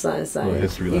here's a little something. Little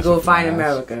history You lesson go for find my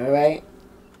ass. America, all right?"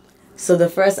 So the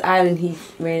first island he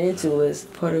ran into was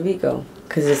Puerto Rico,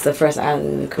 because it's the first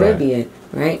island in the Caribbean,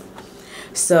 right?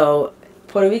 So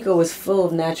Puerto Rico was full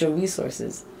of natural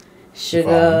resources,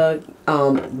 sugar,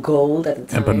 gold at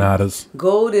the time. Empanadas.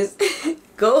 Gold is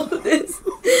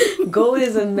gold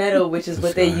is a metal, which is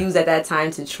what they used at that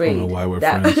time to trade. know why we're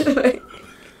That- friends.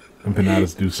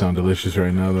 Empanadas do sound delicious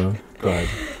right now, though. Go ahead.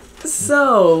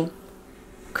 So,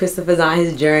 Christopher's on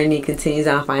his journey, continues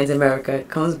on, finds America,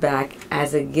 comes back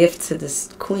as a gift to this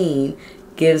queen,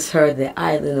 gives her the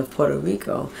island of Puerto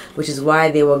Rico, which is why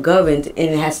they were governed and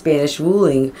it had Spanish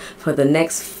ruling for the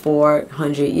next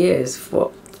 400 years.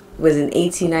 Was in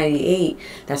 1898.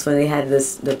 That's when they had the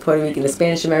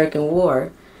Spanish-American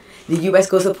War. The U.S.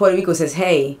 goes to Puerto Rico and says,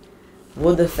 "Hey,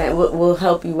 we'll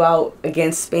help you out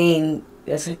against Spain.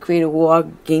 Let's create a war,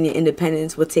 gain your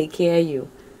independence. We'll take care of you."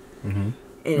 Mm-hmm.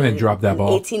 And then drop that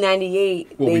ball.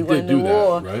 1898, Well, they we won did the do that,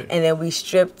 war, right? and then we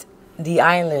stripped the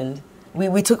island.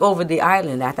 We took over the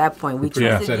island at that point. We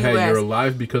Yeah. trusted Said, the hey, U.S. you're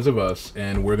alive because of us,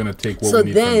 and we're gonna take what So we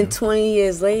need then, from 20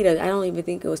 years later, I don't even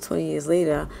think it was 20 years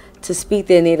later, to speak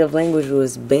their native language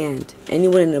was banned.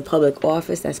 Anyone in a public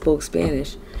office that spoke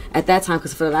Spanish at that time,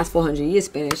 because for the last 400 years,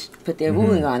 Spanish put their Mm-hmm.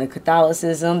 ruling on it: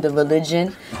 Catholicism, the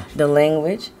religion, the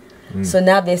language. So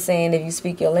now they're saying if you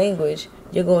speak your language,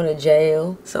 you're going to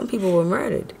jail. Some people were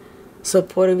murdered. So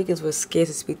Puerto Ricans were scared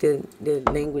to speak their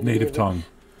language. Native tongue.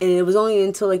 And it was only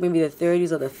until like maybe the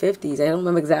 30s or the 50s. I don't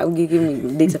remember exactly. You give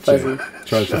me dates are fuzzy. them.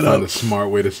 Tries to find a smart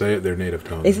way to say it. Their native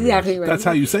tongue. It's exactly right. That's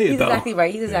how you say it, He's though. exactly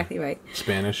right. He's exactly right.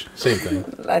 Spanish, same thing.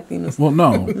 Latinos. Well,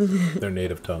 no. Their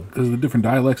native tongue. Because of the different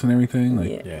dialects and everything. Like,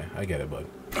 Yeah. Yeah, I get it, bud.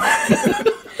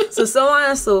 So on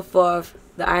and so forth.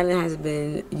 The island has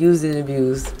been used and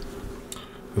abused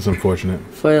It's unfortunate.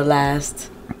 for the last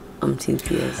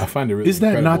umpteenth years. I find it really Is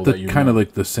that incredible not the that you kind of know.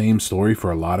 like the same story for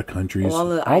a lot of countries? All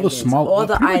the islands, small, all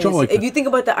the pretty much islands. all, like If the- you think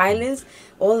about the islands,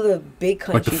 all the big the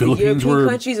countries, the Philippines European were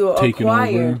countries were taken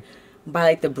acquired over. by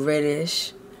like the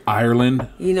British. Ireland.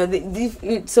 You know,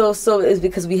 so it's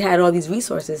because we had all these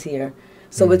resources here.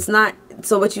 So it's not.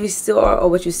 So what you saw or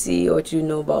what you see or what you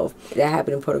know about that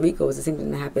happened in Puerto Rico is the same thing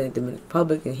that happened in the Dominican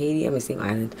Republic and Haiti. I mean, same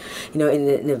island. You know,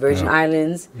 in the Virgin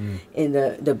Islands, in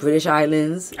the British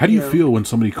Islands. How do you know. feel when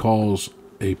somebody calls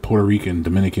a Puerto Rican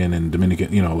Dominican and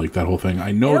Dominican, like that whole thing?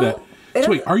 I know It that. don't-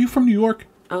 So wait, are you from New York?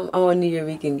 I'm a New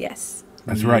Yorker, yes.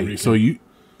 That's New right. York. So Yes.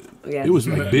 it was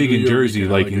like big New in York Jersey.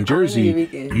 Rican, I Like like in it. Jersey, New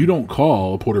York. you don't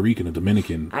call a Puerto Rican a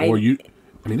Dominican, or you.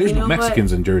 I mean, there's You no know what?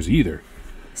 Mexicans in Jersey either.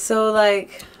 So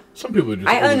like, Some people are just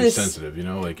I overly underst- sensitive, you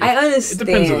know. Like I understand. It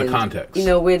depends on the context. You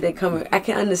know where they come. I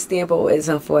can understand, but what is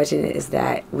unfortunate is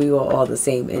that we were all the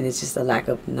same, and it's just a lack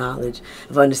of knowledge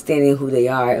of understanding who they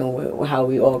are and how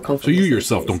we all come from. So you the same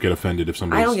yourself place. don't get offended if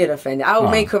somebody. I don't get offended. I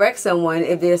may correct someone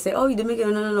if they say, "Oh, you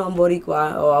Dominican?" No, I'm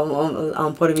Boricua or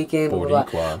I'm Puerto Rican. Blah, blah, blah.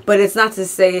 Boricua. But it's not to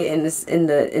say in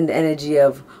the energy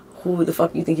of who the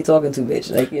fuck you think you're talking to,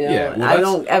 bitch. Like, you know, yeah, well, I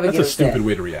don't ever that's get a stupid upset.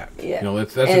 way to react. Yeah. You know,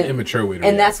 that's an immature way to react.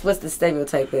 And that's what the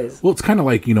stereotype is. Well, it's kind of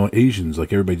like Asians.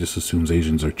 Like everybody just assumes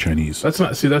Asians are Chinese. that's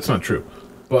not true.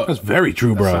 But That's very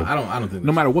true, bro. not- I don't think.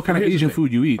 No matter what kind of Here's the Asian thing.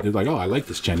 food you eat, they're like, "Oh, I like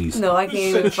this Chinese." No, I can't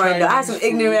even front. I have some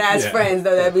ignorant ass Yeah. friends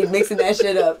though that be mixing that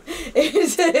shit up.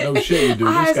 No shit, you do.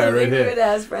 I This have guy some right ignorant here.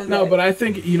 ass friends. No, that- but I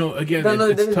think again, Don't know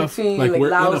the it's difference tough. between Like like we're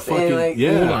in a Laos fucking and like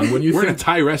yeah. Hold on, when you we're in a think-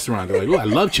 Thai restaurant, they're like, "Oh, I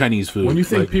love Chinese food." When you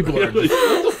think Like, people are, shut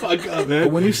the fuck up, man.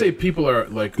 but when you say people are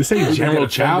like This ain't either General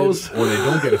get offended Chow's. or they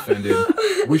don't get offended,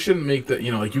 we shouldn't make that.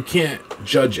 Like you can't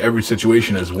judge every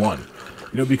situation as one.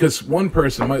 Because one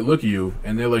person might look at you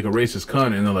and they're like a racist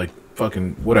cunt and they're like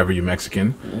fucking whatever, you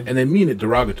Mexican, and they mean it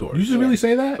derogatory. You just really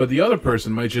say that? But the other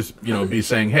person might just be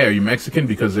saying, "Hey, are you Mexican?"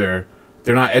 Because they're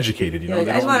not educated. Yeah, They I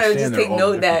just don't want to understand just they're take all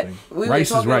note that different things. we were Rice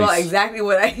is talking about rice. exactly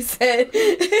what I said.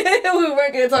 We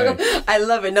weren't going to talk about. I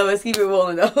love it. No, let's keep it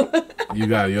rolling though. You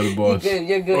got it. You're the boss.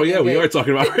 You're good. Oh yeah, you're we good. are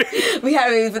talking about We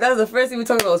haven't, but that was the first thing we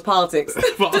talked about was politics.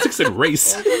 politics and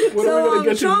race. What are we So gonna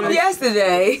get you Trump next?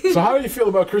 yesterday. So how do you feel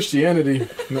about Christianity?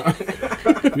 No.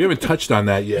 We haven't touched on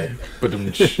that yet. But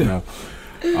no.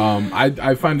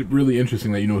 I find it really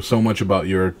interesting that you know so much about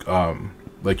your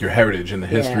like your heritage and the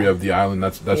history Yeah. of the island.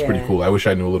 That's pretty Yeah. cool. I wish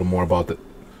I knew a little more about that.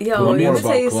 Yo, More let me about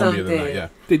tell you Colombia something. than that. Yeah,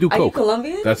 They do Are you coke.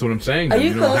 Colombian? that's what I'm saying. Are Dude.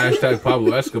 you Colombian? Hashtag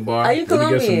Pablo Escobar. Are you Let me get some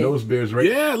Colombian? nose beers right.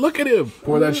 Yeah, look at him.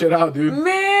 Pour that shit out, dude.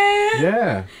 Man.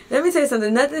 Yeah. Let me tell you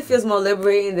something. Nothing feels more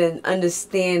liberating than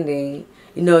understanding,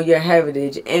 your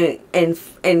heritage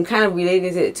and kind of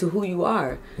relating it to who you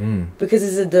are, because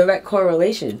it's a direct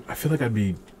correlation. I feel like I'd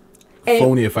be And-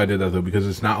 phony if I did that though, because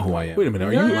it's not who I am. Wait a minute.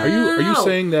 Are No, you no, are you no, are you no.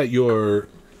 saying that your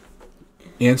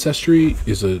ancestry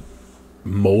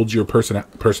molds your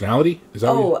personality? Is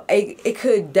that what It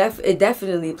could it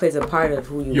definitely plays a part of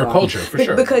who you Your are. culture, for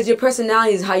sure. Because your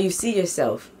personality is how you see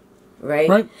yourself, right?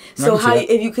 Right. I So can see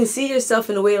that. if you can see yourself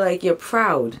in a way like you're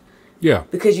proud Yeah.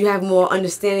 because you have more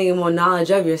understanding and more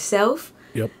knowledge of yourself,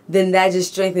 Yep. then that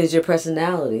just strengthens your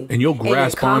personality. And you'll your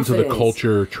grasp onto the confidence.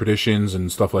 culture, traditions, and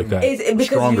stuff like that. Because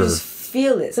stronger. you just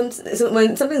feel it. So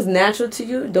when something's natural to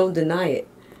you, don't deny it.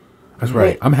 That's right.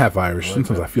 Right. I'm half Irish.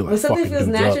 Sometimes I feel like When something fucking feels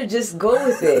dudes natural, up. just go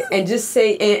with it and just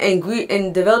say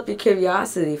and develop your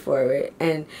curiosity for it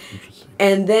and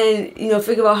then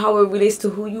figure out how it relates to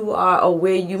who you are or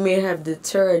where you may have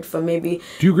deterred from maybe.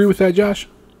 Do you agree with that, Josh?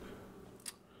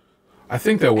 I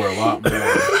think that we're a lot more.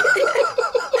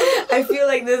 I feel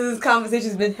like this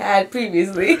conversation's been had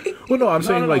previously. Well, no, I'm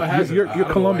saying it like hasn't. you're I don't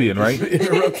know Colombian, why I right? just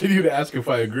interrupted you to ask if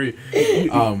I agree.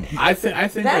 I think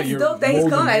that That's you're dope that he's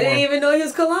molded Colombian. I didn't more- even know he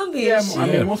was Colombian. Yeah, Shit. I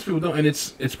mean most people don't, and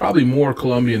it's probably more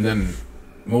Colombian than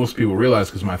most people realize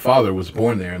because my father was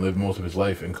born there and lived most of his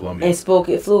life in Colombia. And spoke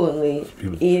it fluently. He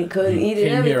was- Could he eat it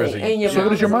came and here as everything. a- And your So mom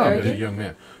what is your was mom? As a American? young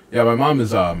man. Yeah, my mom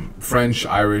is French,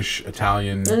 Irish,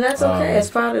 Italian. And that's okay. That's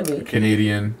proud of me.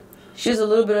 Canadian. She's a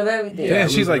little bit of everything. Yeah,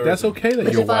 she's like, that's okay that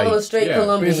But you're your father white. was straight Yeah,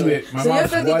 Colombian. basically, my So you're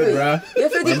mom's 50. white, bruh. You're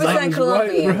My 50% mom's white,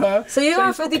 Colombian. bruh. So you So are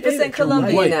it's okay 50% that you're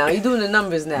Colombian white. now. You're doing the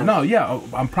numbers now. No, yeah,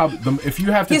 I'm probably. If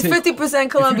you have to He's take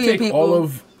 50% Colombian if you take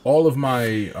people. all of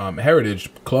my heritage,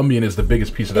 Colombian is the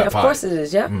biggest piece of Yeah, that of pie. course it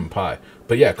is. Yeah. Pie.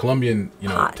 But yeah, Colombian,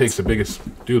 Pot. takes the biggest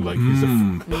dude. Like he's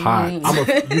Pot.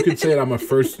 you could say that I'm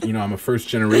a first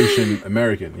generation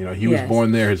American. He was Yes.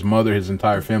 born there. His mother, his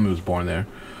entire family was born there.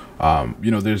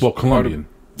 There's Well, part of- Colombian.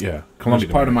 Yeah, There's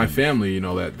Colombian. part of my American. family,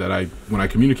 that I when I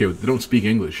communicate with, they don't speak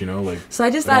English. Like So I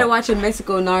just started watching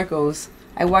Mexico Narcos.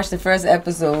 I watched the first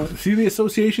episode. See the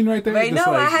association right there? Right, no, Just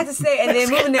like- I had to say, and then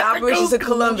moving the operations to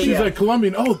Colombia. she's like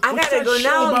Colombian. Oh, I what's gotta that go show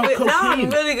now. about Now I'm cocaine?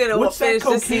 really gonna What's that finish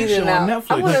this cocaine season show on out.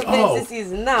 Netflix? I want to Like, finish oh. this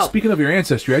season out. Speaking of your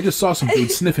ancestry, I just saw some dude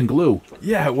sniffing glue.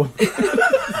 Yeah. Well,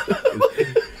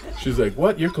 she's like,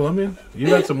 "What? You're Colombian? You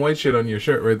got some white shit on your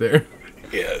shirt right there."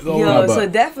 Yeah, Yo, so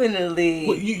definitely,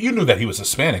 you knew that he was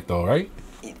Hispanic though, right?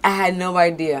 I had no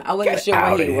idea. I wasn't Get sure what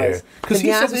outta he here. was. 'Cause To he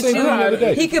be said honest the with same you, thing the other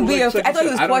day. he could be. I thought he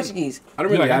was I don't- Portuguese. I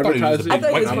don't really Like, I thought he was advertise a it. big I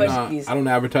thought he was white I'm man. Portuguese. I don't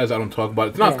advertise. I don't talk about it.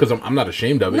 It's not because I'm not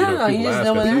ashamed of it. No, no, people you just ask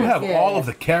don't us. wanna- You have Yeah. all of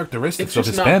the characteristics It's of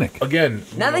just Hispanic. not. Again,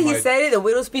 Now that he my- said it, the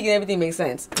widow speaking, everything makes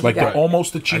sense. Like You got the it.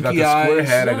 almost the I chinky got the square eyes,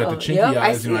 head. I got the No, chinky yep, I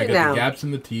eyes. see I it got now. the gaps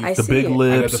in the teeth. I the see big it. I got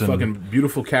lips, the and fucking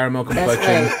beautiful caramel That's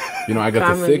complexion. right. I got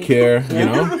Caramel the thick beautiful.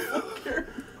 hair.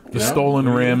 Yeah. The stolen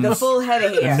rims. The full head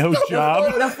of hair. No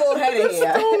job. The full head of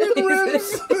hair.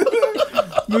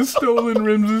 The stolen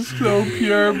rims is so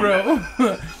pure, bro.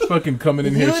 Fucking coming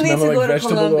in here You need to smelling go like to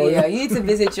vegetable Colombia. oil. You need to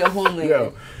visit your homeland.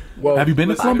 Yo, well, Have you been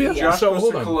to Colombia? Josh So, goes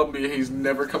hold to on. Colombia. He's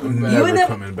never coming back. never never-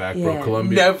 coming back, Yeah. bro.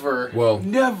 Colombia. Never. Well,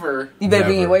 never. You better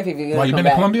bring your Never. wife if you're gonna Well, you come been to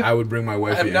back. Colombia? I would bring my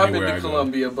wife I've not been anywhere to I go.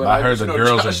 Colombia, but I heard just the know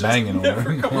girls Josh are is banging never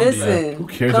over in coming Colombia. Listen. Who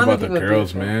cares Colombian about the people are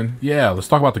girls, beautiful. man? Yeah, let's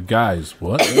talk about the guys.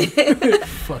 What?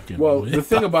 Fucking. Well, what the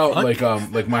thing about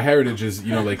like my heritage is,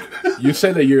 like you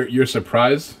say that you're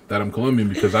surprised that I'm Colombian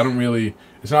because I don't really.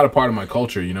 It's not a part of my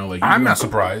culture, Like I'm even not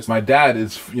surprised. My dad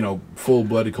is,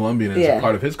 full-blooded Colombian, and it's Yeah. a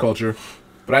part of his culture.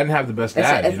 But I didn't have the best That's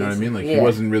dad. what You know what I ethics- mean? Like yeah. he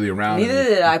wasn't really around. Neither and-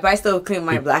 did I, but I still claim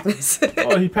my blackness.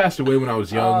 Oh, he passed away when I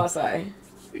was young. Oh, sorry.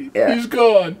 Yeah. He's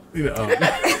gone. He's gone.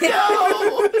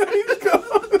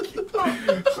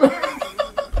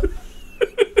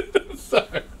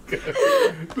 Sorry.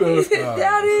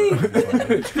 Daddy.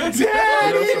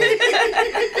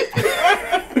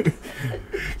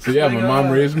 So yeah, my mom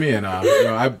raised me, and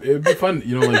it'd be fun,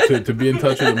 like to be in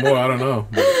touch with her more. I don't know.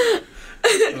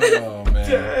 Oh man.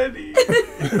 Daddy.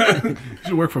 You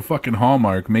should work for fucking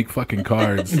Hallmark. Make fucking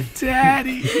cards.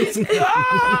 Daddy, he's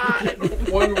gone.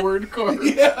 One word card.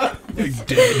 Dead.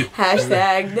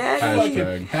 Hashtag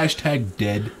daddy. Hashtag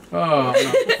dead. Oh,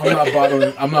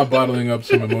 I'm not bottling up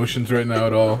some emotions right now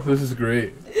at all. This is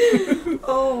great.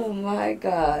 Oh my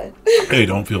God. Hey,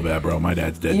 don't feel bad, bro. My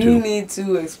dad's dead You too. need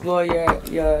to explore your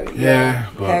Yeah,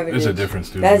 but heritage. there's a difference,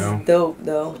 dude. That's dope,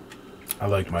 though. I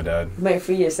liked my dad. You might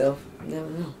free yourself. You never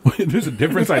know. There's a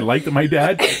difference. I liked my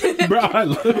dad, bro.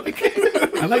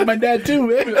 I like my dad too,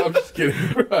 man. I'm just kidding.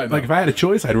 Bro. I know. Like if I had a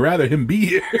choice, I'd rather him be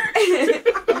here.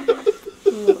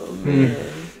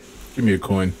 Give me a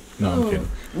coin. No, I'm kidding.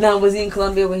 Now, was he in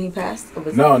Colombia when he passed? Or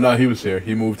was No, he was here.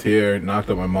 He moved here, knocked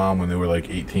up my mom when they were like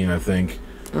 18, I think.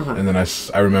 And then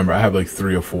I remember I have like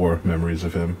 3 or 4 memories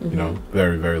of him.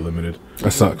 Very, very limited.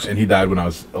 That sucks. And he died when I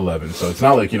was 11, so it's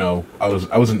not like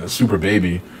I wasn't a super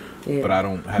baby, Yeah. but I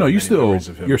don't have No, many you're memories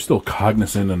of him. still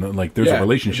cognizant and like there's a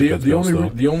relationship that's the built only still.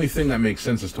 the only thing that makes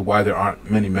sense as to why there aren't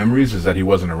many memories is that he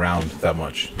wasn't around that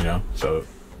much. So it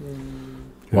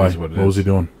Why? is what it What was he is.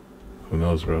 doing? Who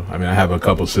knows, bro? I mean, I have a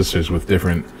couple sisters with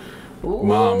different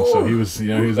moms, so he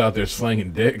was out there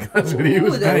slanging dick. That's what he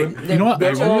was doing. You know what?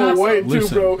 They're I all really- white too,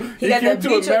 listen. bro. He got came that to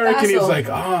bicho America and he's tazo.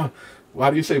 like, why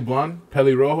do you say blonde?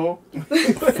 Pelirrojo?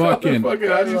 Fucking Fucking,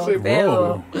 how do you say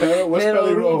Pelo. Pelo? What's Pelo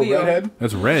Pelirrojo? Rubio. Redhead?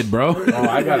 that's red, bro. Oh,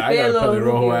 I got a Pelo Pelirrojo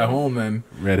Rubio. at home then.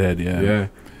 Redhead, yeah.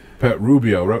 Yeah.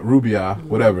 Rubia,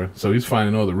 whatever. So he's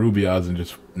finding all the Rubias and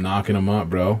just knocking them up,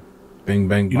 bro. Bing,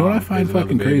 bang, You know what I bong. find Here's another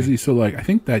fucking baby. crazy? So like, I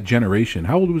think that generation.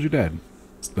 How old was your dad?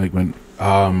 Like when?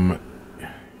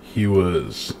 He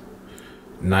was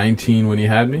 19 when he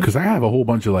had me. Because I have a whole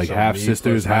bunch of like So half me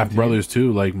sisters, plus half 19. brothers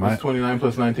too. Like my, What's 29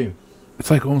 plus 19?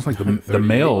 it's like almost like the 38.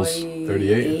 males.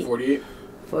 38. 48.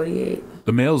 48.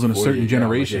 The males in a 40, certain yeah,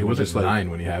 generation. He were was just just like 9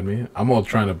 when he had me. I'm all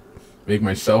trying to make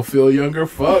myself feel younger.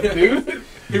 Fuck, dude.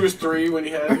 He was 3 when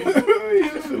he had me.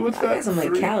 What's I that? got some like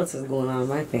 3? calluses going on in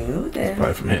my finger. What the hell?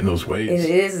 Probably from hitting those It weights.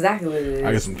 is exactly what it is.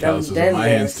 I got some Them calluses on dead my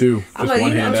hairs. hands too. I'm Just like,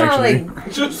 one I'm hand trying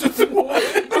actually. to Just one.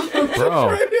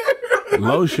 bro,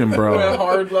 lotion, Went bro.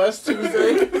 hard last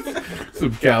Tuesday.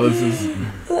 Some calluses.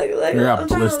 like You got I'm trying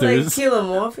to like blisters. peel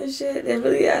them off and shit. They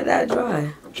really got that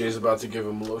dry. Jay's about to give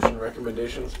him lotion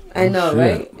recommendations. I know, shit.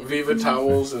 right? Viva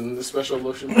towels and the special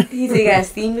lotion. He said, "You gotta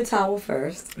steam the towel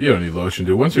first." You don't need lotion,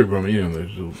 dude. Once you're grown, you don't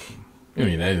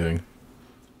need anything.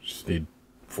 Just need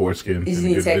foreskin You just and a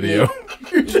need good technique. video.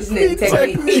 You just need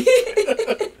technique.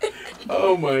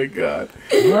 Oh my god.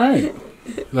 All right.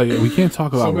 Like we can't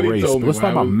talk about race, but let's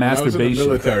talk about masturbation.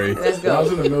 When I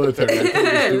was in the military, I told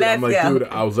this dude, I'm like, Let's go. dude,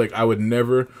 I was like, I would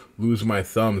never lose my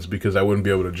thumbs because I wouldn't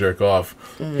be able to jerk off.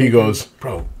 He goes,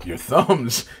 bro, your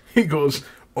thumbs. He goes,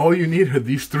 all you need are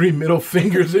these 3 middle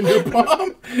fingers in your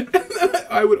palm. And then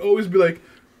I would always be like,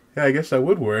 yeah, I guess that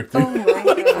would work. Dude. Oh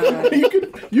my god.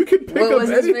 You could pick What up was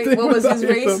his anything. race? What was without his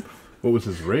your race? thumb. What was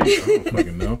his race? I don't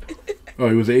fucking know. Oh,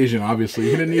 he was Asian, obviously.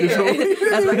 He didn't need his own.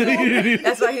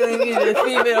 That's why he only needed the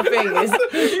 3 middle fingers.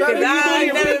 Because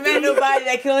I never met nobody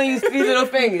that can only use 3 little He's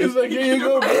fingers. like, here you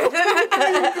go,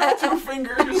 bro. 2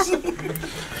 fingers.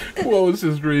 What was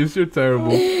his race? You're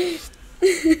terrible.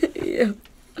 Yeah.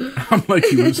 I'm like,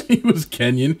 he was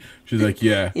Kenyan. She's like,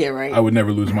 yeah. Yeah, right. I would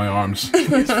never lose my arms.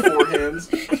 His 4 hands.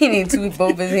 He needs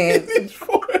both his hands.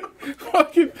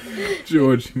 Fucking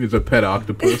George, he needs a pet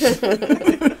octopus.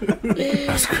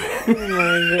 That's great. Oh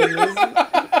my goodness.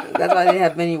 That's why they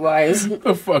have many wives.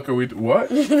 The fuck are we? What?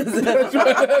 George's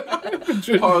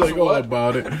like all what?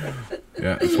 about it.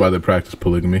 Yeah, that's why they practice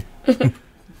polygamy.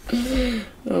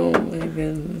 Oh my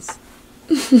goodness.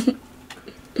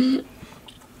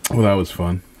 Well, that was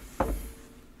fun. A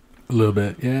little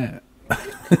bit, yeah.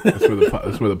 That's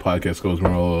where the podcast goes. We're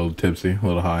all a little tipsy, a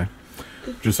little high.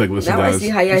 Just like listen, Now guys. I see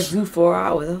how you guys do 4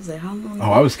 hours. I was like, how long?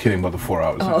 Oh, I was kidding about the 4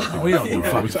 hours. Oh. We don't do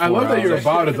fucking I love 4 that you're hours.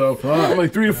 about it though. I'm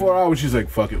like 3 to 4 hours. She's like,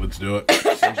 "Fuck it, let's do it."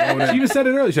 She even said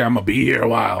it earlier. She said, I'm gonna be here a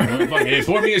while. Fucking, hey,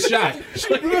 pour me a shot.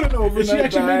 She brought an overnight She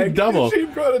actually made a bag. double. She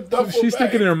brought a double. She's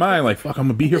thinking in her mind, like, fuck, I'm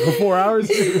gonna be here for 4 hours.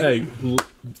 Hey,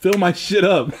 fill my shit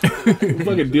up.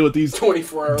 Fucking deal with these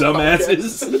 24-hour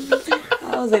dumbasses.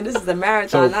 I was like, this is a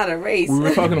marathon, So, not a race. We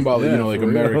were talking about Yeah, like for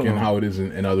American, real. how it is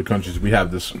in other countries. We have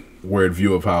this weird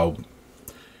view of how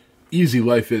easy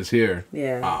life is here.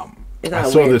 Yeah. It's I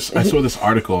not saw weird. this. I saw this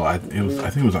article. I think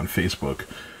it was on Facebook,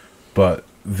 but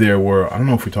there were. I don't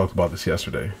know if we talked about this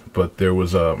yesterday, but there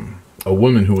was a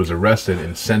woman who was arrested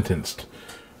and sentenced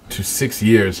to 6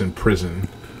 years in prison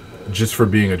just for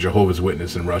being a Jehovah's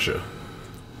Witness in Russia.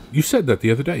 You said that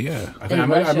the other day, yeah. I think I In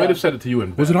might Russia? have said it to you.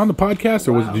 In Was it on the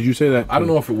podcast, or did you say that? I don't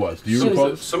know if it was. Do you She was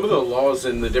recall? Some of the laws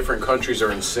in the different countries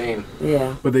are insane.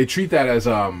 Yeah. But they treat that as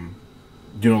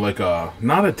like a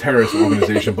not a terrorist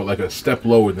organization, but like a step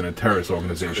lower than a terrorist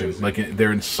organization. Like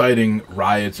they're inciting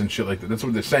riots and shit like that. That's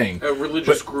what they're saying. A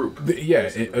religious But group.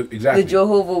 Exactly. The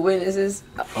Jehovah Witnesses.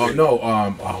 Oh no.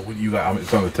 What you got?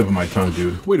 It's on the tip of my tongue,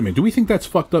 dude. Wait a minute. Do we think that's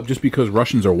fucked up just because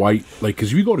Russians are white? Like,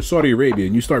 because if you go to Saudi Arabia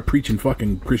and you start preaching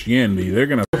fucking Christianity, they're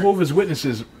gonna. Jehovah's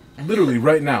Witnesses, literally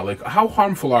right now. Like, how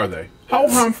harmful are they? How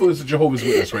harmful is a Jehovah's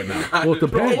Witness right now? Well, it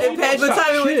depends. It depends what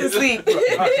time you went to sleep.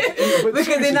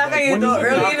 Because they're not going to When go is it?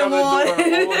 early in the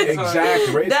morning.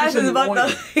 Exactly. Right. That's Especially in just the about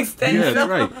morning. the extent. Yeah, that's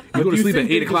right. You But go to do you sleep at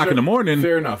think 8 they o'clock in the deserve- morning.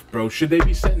 Fair enough, bro. Should they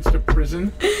be sentenced to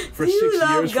prison for Do 6 you love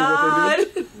years for what they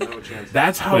God? do? No chance.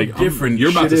 That's how Like, different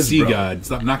you're about shit to is, see bro. God.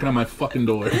 Stop knocking on my fucking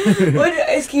door.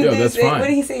 Excuse Yo, me. that's fine. What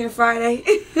did he say on Friday?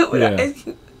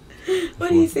 What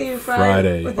did he say on Friday?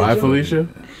 Friday. With the Bye, Jehovah- Felicia.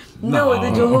 No, with the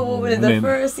Jehovah Witness, I the mean-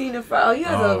 first scene of Friday. He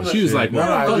has a, She was like, No,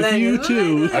 well, I I'm just- with you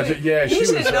too. Yeah, she You was.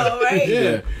 should know, right?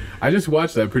 Yeah, I just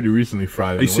watched that pretty recently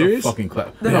Friday. Are you What a serious? fucking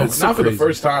clap. Yeah, No, it's not so for the crazy.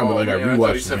 first time, but like I man, I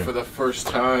thought he rewatched said it. for the first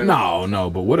time. No,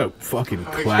 but what a fucking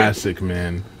classic,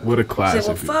 man. What a He said, classic.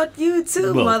 well, fuck you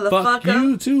too, Well, motherfucker. fuck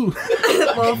you too.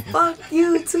 Well, fuck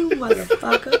you too,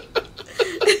 motherfucker.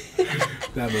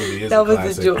 That movie is That a was the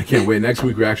classic. joke. I can't wait. Next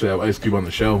week we actually have Ice Cube on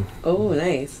the show. Oh,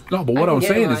 nice. No, but what I was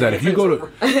can get saying is that one. if you go to,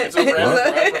 It's a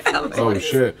rapper from Oh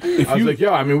shit! I was like,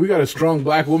 yo, I mean, we got a strong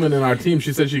black woman in our team.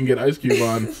 She said she can get Ice Cube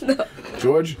on.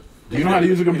 George, do you know how to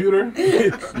use a computer?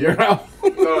 You're out.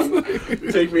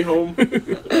 Take me home.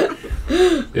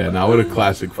 Yeah, now what a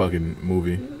classic fucking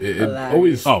movie. It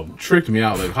Hilarious. always tricked me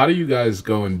out. Like, how do you guys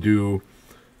go and do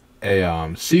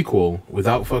a sequel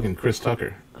without fucking Chris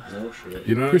Tucker?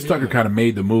 You know, what Chris I mean? Tucker kind of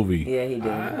made the movie. Yeah, he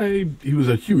did. He was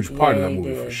a huge part Yeah, of that he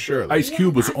movie did. for sure. Like, Ice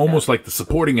Cube was almost like the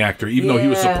supporting actor, even though he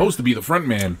was Yeah. supposed to be the front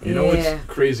man. you know Yeah. what's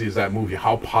crazy is that movie,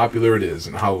 how popular it is,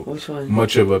 and how Which one?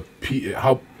 much of a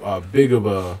how big of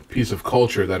a piece of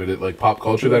culture that it is, like pop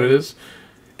culture that it is.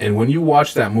 And when you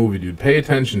watch that movie, dude, pay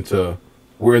attention to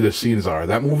where the scenes are.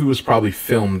 That movie was probably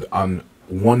filmed on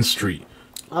one street.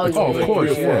 Oh, Like, yeah. like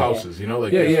course, 3 or 4 yeah. houses, you know,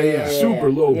 like Yeah. super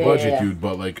low Yeah, budget, yeah. dude.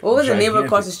 But like, What was the neighbor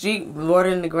across the gigantic. street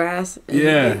watering the grass?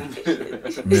 Yeah.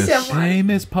 He said, Hey,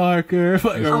 Miss Parker.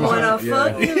 I wanna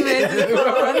fuck you,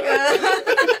 Mr.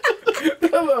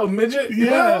 That little midget, yeah,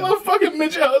 that little fucking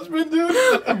midget husband,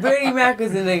 dude. Bernie Mac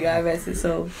was in the guy, rest his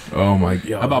soul. Oh my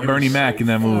god! How about Bernie Mac in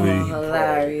that Oh, movie?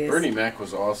 hilarious. Bernie Mac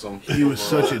was awesome. He was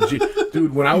such a G.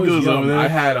 Dude, when I was goes over young, there. I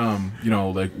had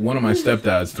like one of my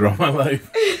stepdads throughout my life.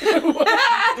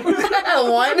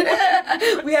 One?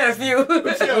 We had a few.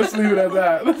 Let's leave it at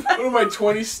that. One of my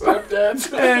 20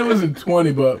 stepdads. It wasn't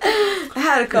 20, but I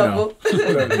had a couple.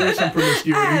 whatever. There's some I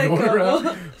promiscuity had a going couple.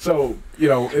 around. So, it is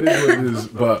what it is.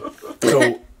 But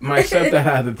so my stepdad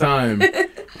at the time,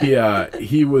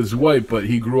 he was white, but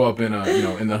he grew up in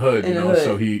in the hood, In the hood.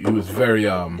 so he was very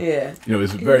Yeah. he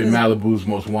was very Malibu's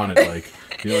Most Wanted, like.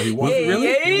 He wanted,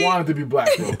 Yeah, he yeah. wanted to be black,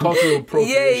 bro. Cultural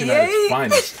appropriation Yeah, at its yeah.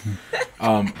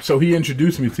 finest. So he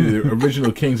introduced me to the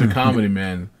original Kings of Comedy,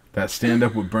 man. That stand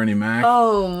up with Bernie Mac.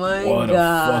 Oh my what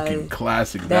god. a fucking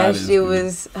classic that is. shit dude.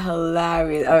 was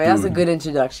hilarious. All right, that was a Dude. good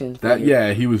introduction. That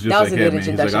he was just That was like, a hey good man, he's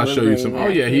like, I'll introduction show with you some. Bernie Oh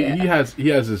Mac, yeah, yeah. he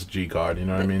has his G card. You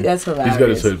know what I mean? That's He's got his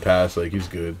hilarious. hood pass. Like he's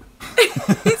good.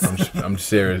 I'm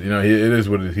serious. It is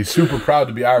what it is. He's super proud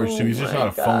to be Irish too. He's just not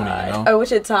a phony. All right,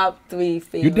 what's your top 3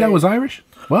 favorite? Your dad was Irish?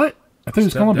 What? I thought he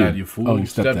was Stepdad, Colombian. you fool. Oh, your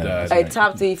Stepdad. stepdad. All right,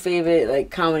 top 3 favorite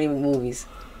like comedy movies.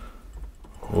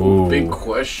 Ooh, Big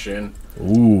question.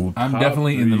 ooh. I'm top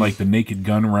definitely in 3. the Naked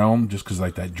Gun realm, just because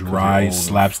like that dry old as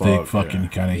slapstick fuck, fucking yeah.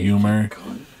 kind of humor.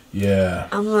 Yeah.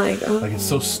 I'm like, oh. Like it's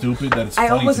so stupid that it's I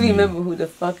funny almost to me. remember who the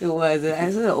fuck it was.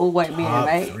 It's an old white man, Top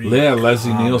right? 3 Yeah,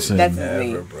 Leslie Nielsen. That's his ever,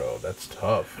 name. bro. That's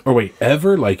tough. Or wait,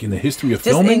 ever? Like in the history of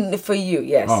Just filming? for you,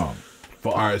 yes. Oh.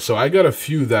 But, all right, so I got a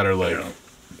few that are like,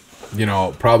 you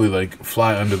know, probably like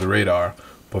fly under the radar.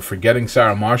 But Forgetting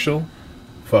Sarah Marshall,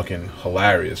 fucking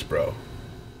hilarious, bro.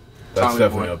 That's Tommy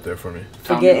definitely Boy. up there for me.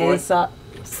 Forgetting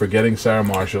Forgetting Sarah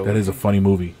Marshall. That is a funny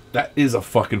movie. That is a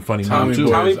fucking funny Tommy movie too.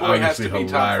 Boy. Tommy is Boy has to obviously be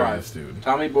top hilarious, 5. dude.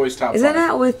 Tommy Boy's top Isn't 5.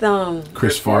 that with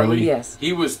Chris Farley. Yes.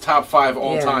 He was top 5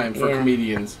 all Yeah, time for yeah.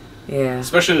 comedians, Yeah.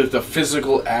 especially the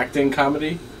physical acting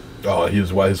comedy. Oh, he's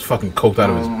fucking coked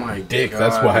out of his Oh my dick. God.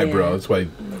 That's why, Yeah. bro. That's why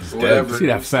he's Whatever. dead. See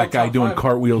that Still fat guy top doing 5.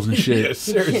 cartwheels and Yeah, shit.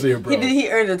 seriously, bro. He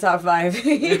earned the top 5.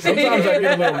 Sometimes I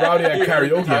get a little rowdy at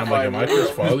karaoke. I'm like, am I Chris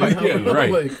Farley? Yeah,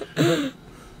 right. Like,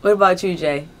 What about you,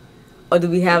 Jay? Or do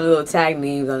we have little tag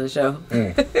names on the show?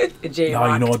 Jay No,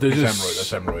 Rock. you know what? There's that's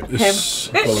just hemorrhoid. That's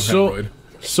hemorrhoid. there's Call him so hemorrhoid.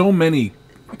 so many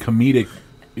comedic,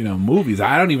 movies.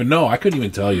 I don't even know. I couldn't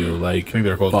even tell you. Like I think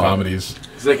they're called fuck. comedies.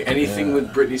 It's like anything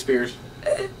with Britney Spears.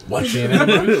 What?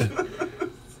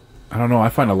 I don't know. I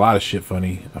find a lot of shit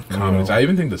funny. You Comedies. know. I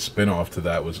even think the spin-off to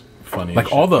that was funny. Like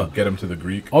as all shit. the- Get him to the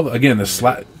Greek. Again, the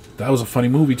slap. That was a funny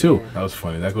movie too. That was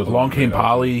funny. That goes Along way Came up.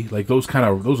 Polly. Like those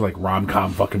are like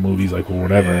rom-com fucking movies. Like or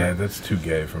whatever. Yeah, that's too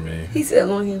gay for me. He said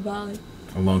Long Hair Polly.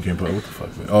 Along Came Polly. What the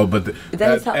fuck? Man? Oh, but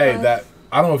that his top hey, 5? that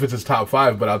I don't know if it's his top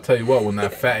 5, but I'll tell you what. When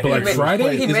that fat But like dude's Friday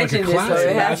playing is like a mentioned this, so classic.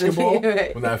 it has to be, basketball,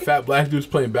 right. when that fat black dude's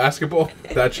playing basketball,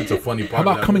 that shit's a funny part. How of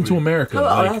about that Coming to movie. America? Oh,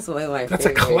 Like, that's one of my that's a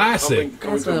favorite. classic.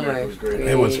 Coming That's to one of America my was great.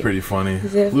 favorite. It was pretty funny.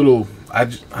 it- Little, I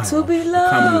don't To know. be The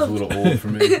comedy was a loved. little old for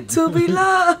me. To be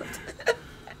loved.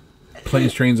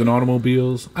 Planes, Trains, and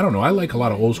Automobiles. I don't know. I like a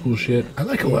lot of old school shit. I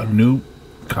like a lot of new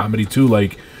comedy too.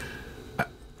 Like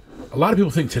a lot of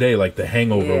people think today, like The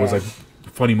Hangover was Yeah. like a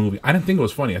funny movie. I didn't think it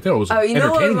was funny. I thought it was an Oh, you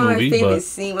know what? entertaining One of my movie. favorite But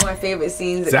scenes. One of my favorite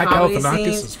scenes. The Zach comedy Galifianakis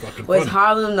scenes is fucking was funny.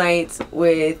 Harlem Nights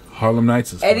with Harlem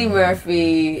Nights is Eddie funny.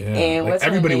 Murphy Yeah. and Like, what's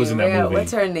everybody her name? was in that Rhea- movie.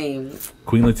 What's her name?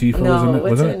 Queen Latifah was in No, it, what's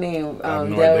wasn't her it? name? I have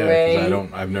no Del idea, 'cause Rey.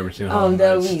 I've never seen Del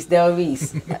Nights. Reese. Del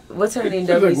Reese. What's her name?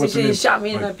 Del Like, Reese. what's her She name? shot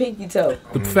me in my pinky toe.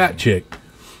 The fat chick,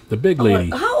 the big lady.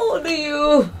 How old are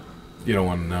you? You don't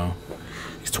want to know.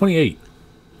 He's 28.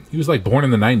 He was like born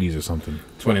in the 90s or something.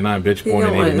 29, bitch, You born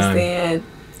in don't 89. understand.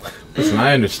 Listen,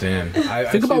 I understand. I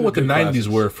Think see about what the good 90s classes.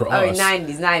 were for Oh, us.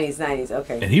 90s.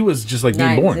 Okay. And he was just like being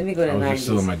 90s. Let born. me go to I was 90s. just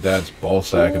still in my dad's ball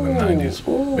sack in the 90s.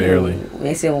 Ooh. Barely.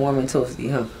 Makes it warm and toasty,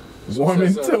 huh? Warm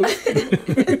and Says,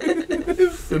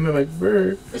 toasty. And they're like,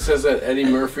 bird. It says that Eddie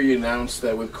Murphy announced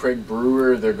that with Craig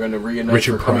Brewer, they're going to reunite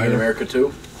Richard for Coming to Pryor. America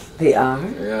 2. They are.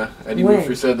 Yeah, Eddie When?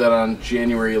 Murphy said that on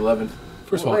January 11th.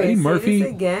 First of all, Wait, Eddie say Murphy.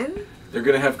 this again? They're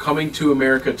going to have Coming to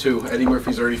America 2. Eddie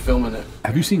Murphy's already filming it.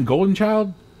 Have you seen Golden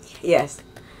Child? Yes.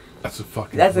 That's a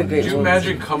fucking. That's a funny great Could you movie.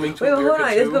 imagine Coming to Wait, hold America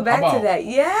on. 2? Let's go back How to about that.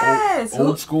 Yes.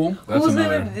 Old School? That's Who's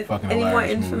another gonna fucking any more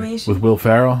hilarious movie. information? with Will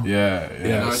Ferrell. Yeah,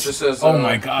 yeah. No, it just says, Oh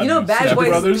my god. You know, Bad Step Boys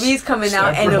Brothers? 3's coming Step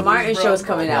out, and the Brothers, Martin bro. show's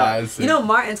coming out. Classic. You know,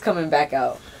 Martin's coming back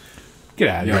out. Get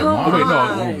out of Yo, here. Come Wait,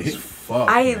 on. no. Old as fuck,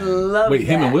 I man. love Wait,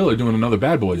 him that. and Will are doing another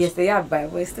Bad Boys. Yes, they are Bad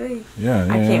Boys 3. Yeah,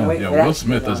 yeah. I can't wait. Yeah, for that Will to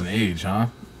Smith come out. doesn't age, huh?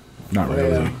 Not really.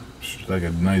 Yeah. She's like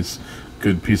a nice,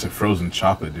 good piece of frozen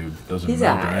chocolate, dude. Doesn't He's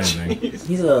melt or alright. anything.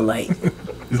 He's a little light.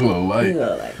 He's a little He's light. a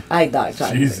little light. I like dark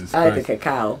chocolate. Jesus I like the Christ.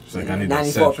 cacao. She's like, I need that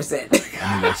 94%.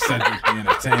 I need that Cedric the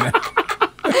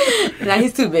Entertainer. Nah,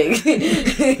 he's too big.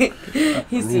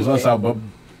 He's Rules too us big. out, bub.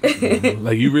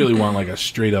 Like you really want like a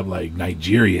straight up like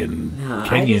Nigerian, No,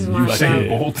 I just Kenyan. want Usain Usain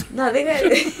Bolt. No, they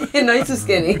got. No, he's too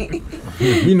skinny.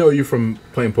 We know you from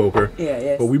playing poker. Yeah,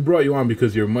 yes. But we brought you on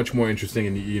because you're much more interesting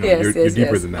and you know Yes, you're yes,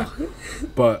 deeper yes. than that.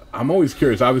 But I'm always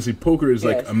curious. Obviously, poker is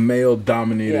like Yes. a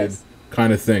male-dominated Yes.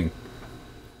 kind of thing.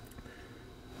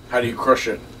 How do you crush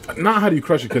it? Not how do you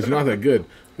crush it because you're not that good.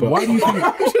 But Why do you think?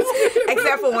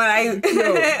 Except for when I hated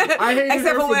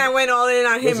except her for when I went all in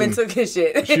on him and Listen, took his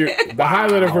shit. the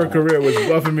highlight of her career was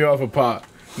bluffing me off a pot.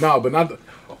 No, but not.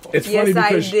 It's funny Yes, I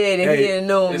because did, and he didn't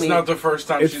know It's me. not the first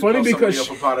time It's she's funny bluffed somebody because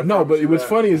up a pot, I no, but promise you what's that.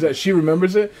 funny is that she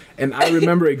remembers it, and I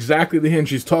remember exactly the hand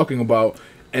she's talking about,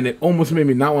 and it almost made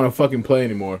me not want to fucking play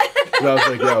anymore. 'Cause I was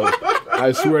like, yo,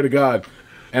 I swear to God,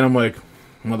 and I'm like,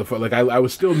 motherfucker, like I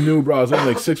was still new, bro. I was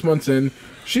only like 6 months in.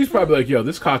 She's probably like, yo,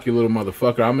 this cocky little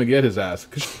motherfucker, I'm gonna get his ass.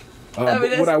 'Cause, I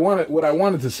mean, but what I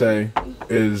wanted to say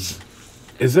is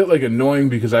it like annoying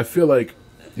because I feel like,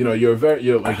 you know, you're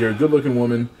a good looking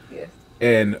woman, Yes.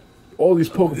 and all these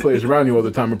poker players around you all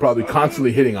the time are probably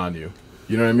constantly hitting on you.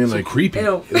 You know what I mean? Like creepy. It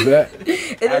don't. Is that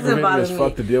It doesn't aggravating bother as me.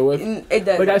 fuck to deal with? It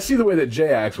doesn't. Like I see the way that Jay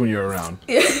acts when you're around.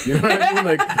 You know what I mean?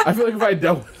 Like I feel like if I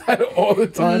dealt with that all the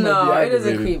time, No, I'd it be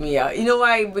doesn't aggravated. creep me out. You know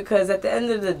why? Because at the end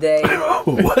of the day,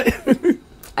 What?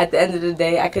 at the end of the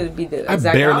day, I could be the I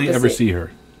exact barely ever opposite. see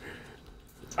her.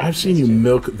 I've seen you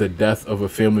milk the death of a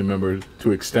family member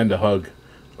to extend a hug.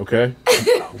 Okay?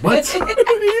 What? He's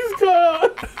gone.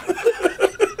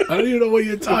 I don't even know what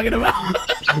you're talking about.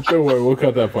 Don't worry, we'll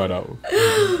cut that part out.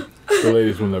 The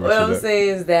ladies will never What see I'm that. saying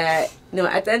is that,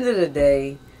 at the end of the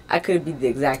day, I could be the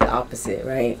exact opposite,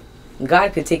 right?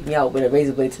 God could take me out with a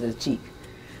razor blade to the cheek.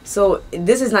 So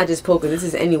this is not just poker. This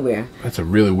is anywhere. That's a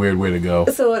really weird way to go.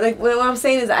 So like what I'm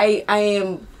saying is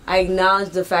I acknowledge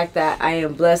the fact that I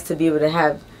am blessed to be able to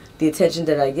have the attention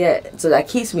that I get. So that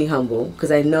keeps me humble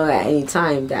because I know at any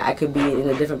time that I could be in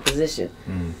a different position.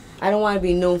 I don't want to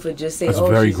be known for just saying, That's "Oh,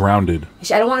 very she's-" grounded.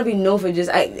 I don't want to be known for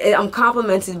just. I'm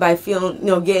complimented by feeling,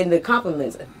 getting the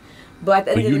compliments. But at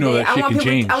the end But of you the know day, that I shit want can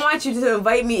people. change. I want you to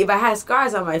invite me if I had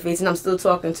scars on my face and I'm still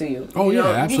talking to you. Oh, You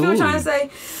yeah, know? You know what I'm trying to absolutely.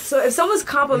 say? So if someone's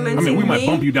complimenting I mean, we might me,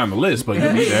 bump you down the list, but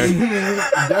you'll be there.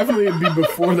 Definitely it'd be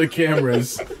before the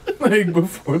cameras. Like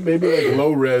before, maybe like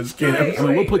low res cams. I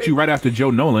mean, we'll put you right after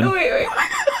Joe Nolan. wait.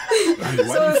 Why do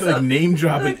you feel like name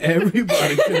dropping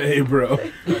everybody today, bro?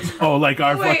 Oh, like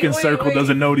our Wait, fucking wait, circle wait.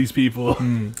 doesn't know these people.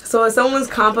 So if someone's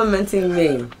complimenting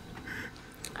me,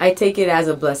 I take it as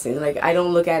a blessing. Like I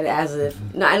don't look at it as if.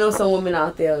 Now I know some women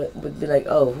out there would be like,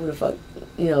 "Oh, who the fuck."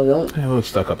 Don't. Hey, little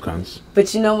stuck up cunts.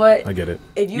 But you know what? I get it.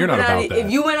 If you You're not went out, about that.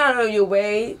 if you went out of your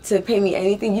way to pay me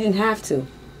anything, you didn't have to.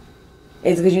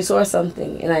 It's because you saw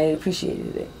something and I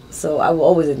appreciated it. So I will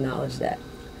always acknowledge that,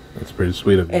 That's pretty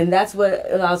sweet of you. and that's what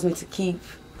allows me to keep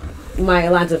my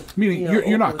lines of. Meaning,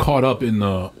 you're not open. caught up in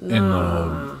the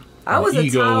I was a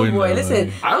ego and, tomboy.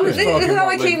 Listen, I I'm was this talking is how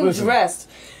I about, like, came listen. dressed.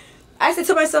 I said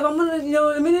to myself, I'm gonna,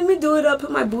 let me do it up,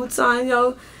 put my boots on,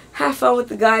 have fun with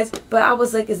the guys. But I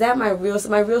was like, is that my real?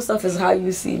 My real stuff is how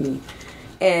you see me,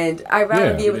 and I'd rather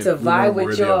Yeah. be able to vibe with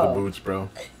Worthy of the y'all. boots, bro.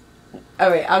 All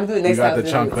right, I'll do it You next got time.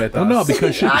 the chancletas. Well, no,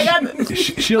 because I got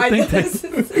she'll think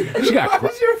that she got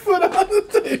What's your foot on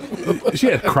the table? she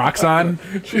had Crocs on.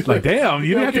 She's like, damn, you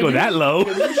didn't have to go that low.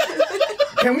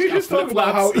 Can we just talk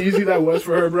about how easy that was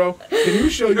for her, bro? Can you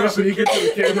show your sneaker to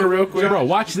the camera real quick? Bro,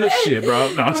 watch this shit,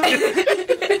 bro. No, I'm just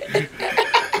kidding.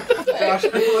 Gosh,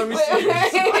 let me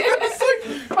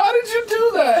see. How did you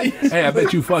do that? Hey, I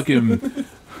bet you fucking.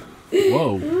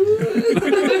 Whoa.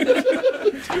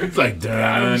 It's like,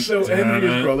 I'm so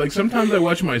envious, bro. Like sometimes I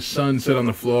watch my son sit on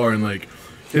the floor and like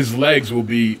his legs will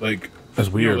be like. That's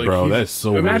weird, like, bro. he's- That's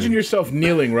so Imagine weird. yourself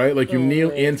kneeling, right? Like you kneel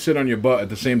man. and sit on your butt at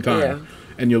the same time, Yeah.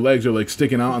 and your legs are like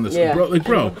sticking out on the Yeah.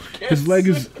 bro. His leg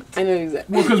is I know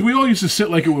exactly. well because we all used to sit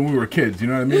like it when we were kids. You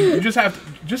know what I mean? You just have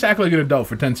to just act like an adult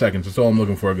for 10 seconds. That's all I'm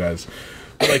looking for, guys.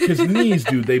 But, like his knees,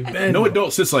 dude, they bend. No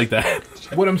adult sits like that.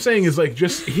 What I'm saying is like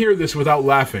just hear this without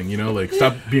laughing. Like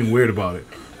stop being weird about it.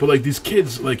 But like these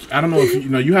kids, like I don't know if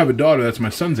you have a daughter that's my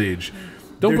son's age.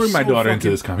 Don't They're bring my so daughter into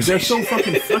fucking- this conversation. They're so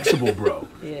fucking flexible, bro.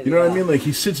 Yeah, You know what I mean? Like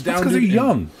he sits down. Because they're dude, and-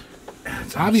 young.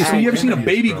 Obviously, you ever seen a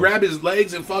envious, baby bro. grab his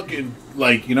legs and fucking,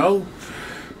 like,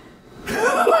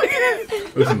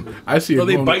 Listen, I see. Bro, a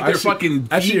they grown, bite I their see- fucking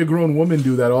I see feet. a grown woman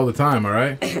do that all the time. All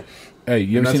right. Hey,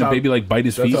 you ever That's seen a how- baby, like, bite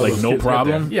his That's feet, how like, those no kids get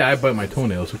problem? there. Yeah, I bite my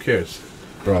toenails. Who cares?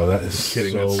 Bro, that is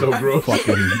Kidding, so, that's so gross.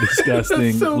 fucking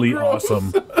disgustingly gross.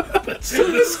 awesome.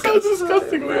 So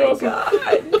disgustingly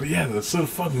awesome. But yeah, that's so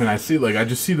fuck, man. I see, like, I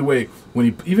just see the way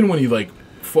when he like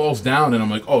falls down, and I'm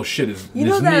like, oh shit, his You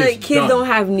know his that knee is like, kids done. don't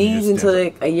have You knees just until stand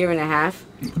like a year and a half.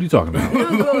 What are you talking about? They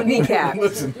don't grow kneecaps.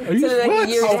 Listen, Are you So they're like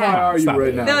a year how and a high half. are you Stop right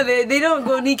it. now? No, they don't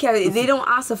grow kneecaps. They don't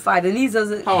ossify. The knees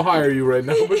doesn't. How high are you right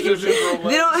now?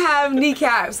 They don't have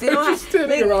kneecaps. They don't Just have.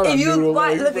 standing around on If you noodle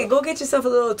watch, legs. look, go get yourself a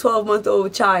little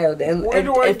 12-month-old child and Where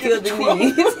do I and feel get the 12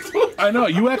 knees. I know,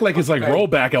 you act like it's like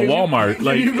rollback at Walmart.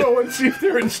 Can you Like, go and see if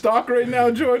they're in stock right now,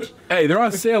 George? hey, they're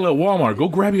on sale at Walmart. Go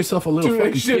grab yourself a little Do they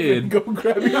fucking ship kid. and go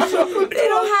grab yourself? They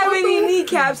don't have any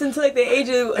kneecaps until like the age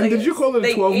of. Like, did you call it a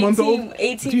like 12-month-old?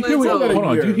 18 Do you hear months what, old. hold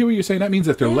on, do you year. hear what you're saying? That means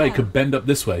that their leg Yeah. could bend up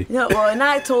this way. No, well, and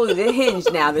I told you they're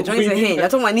hinged now. The joints are hinged. I'm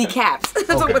talking about kneecaps. I'm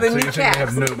talking about the So you're saying they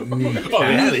have kneecaps. no knee. Oh,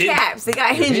 yeah. Kneecaps. They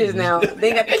got hinges now.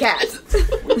 They got the caps.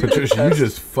 Patricia, you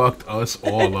just fucked us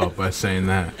all up by saying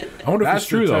that. I wonder if That's it's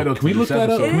true, the though. title Can we to look this that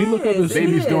up? episode. Can we look up It this? is.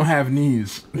 Babies don't have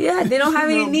knees. Yeah, they don't have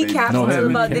any No, kneecaps don't until have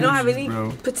about. They don't have hinges, any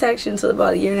bro. protection until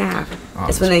about a year and a half. Oh,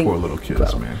 That's those when they. poor little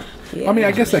kids, man. Yeah. I mean,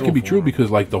 I guess that could be true because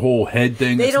like the whole head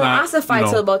thing. They it's don't not, ossify you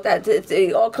know, till about that.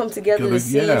 They all come together the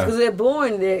seams yeah. because they're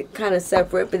born. They're kind of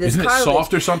separate, but there's Isn't it cartilage.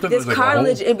 soft or something? There's There's like a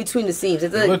cartilage hole? in between the seams.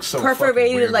 It's looks so fucking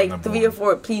perforated weird like when they're 3 or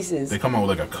born. 4 pieces. They come out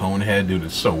with like a cone head, dude.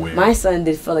 It's so weird. My son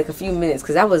did for like a few minutes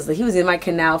because he was in my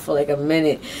canal for like a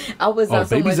minute. I was on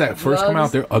so babies much that first come drugs.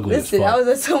 out, they're ugly as Listen, fuck. I was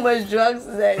on so much drugs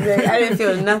that I didn't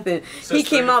feel nothing. He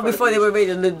came out 35 before they were ready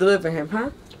to deliver him, huh?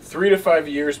 3 to 5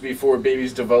 years before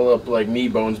babies develop like knee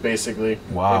bones, basically.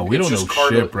 Wow, we It's don't know just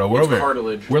shit, bro. We're It's over.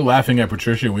 cartilage. We're laughing at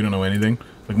Patricia. And we don't know anything.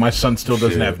 Like my son still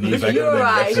doesn't Shit. have knees. I You're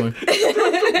got him in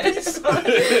right.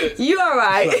 wrestling. You all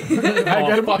right? I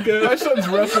got him. My son's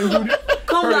wrestling, dude.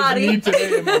 Come, Hurt his knee Lottie.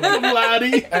 today, and I'm like,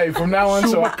 Lottie. Hey, from now on,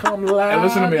 so and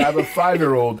listen to me. I have a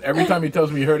 5-year-old. Every time he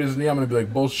tells me he hurt his knee, I'm gonna be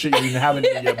like, bullshit. You didn't have a knee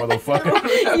yet,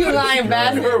 motherfucker. You lying You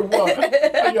bastard. hurt what?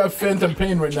 You got phantom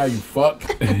pain right now, you fuck.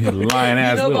 lying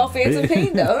ass. You know little about phantom bitch.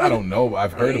 pain though? I don't know.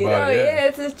 I've heard You about know, it. yeah,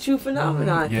 it's a true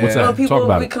phenomenon. Yeah. What's that? When people Talk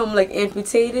about it. become like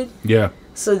amputated, Yeah.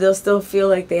 so they'll still feel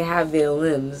like they have their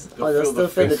limbs, or they'll feel still the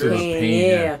feel the physical pain. pain,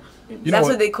 Yeah, yeah. You that's know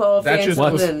what they call That phantom just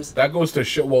limbs. that goes to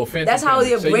show. Well, phantom That's how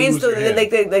pain, your say you brain's lose still your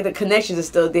hand. like the connections are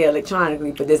still there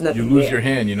electronically, but there's nothing. You lose there. your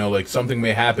hand, you know, like something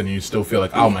may happen and you still feel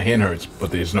like, oh, my hand hurts,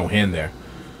 but there's no hand there.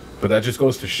 But that just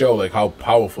goes to show like how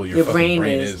powerful your fucking brain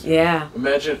brain is. is. Yeah.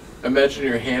 Imagine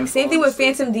your hand. Same thing with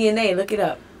falling phantom DNA. Look it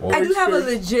up. Well, I do have a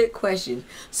legit question.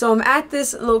 So I'm at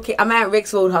this location. I'm at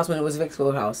Rick's Roadhouse when it was Rick's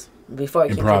Roadhouse before it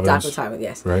In came to Providence. Taco Taco.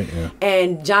 Yes. Right. Yeah.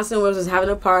 And Johnson Wales was having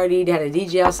a party. They had a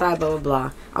DJ outside. Blah blah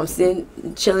blah. I'm sitting,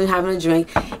 chilling, having a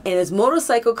drink, and this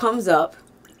motorcycle comes up,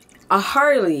 a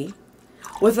Harley,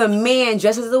 with a man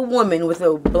dressed as a woman with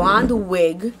a blonde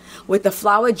wig, with a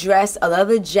flower dress, a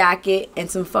leather jacket, and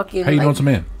some fucking. How you know it's a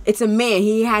man? It's a man.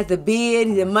 He has the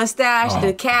beard, the mustache,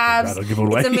 the calves. that'll give it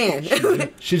away. It's a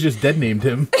man. She just dead named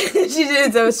him. She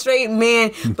is a straight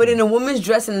man, but in a woman's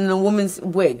dress and in a woman's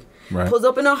wig. Right. Pulls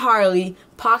up in a Harley,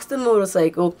 parks the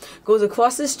motorcycle, goes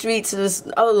across the street to this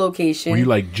other location. Were you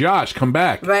like, Josh, come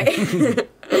back? right?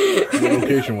 What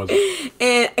location was it?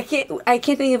 And I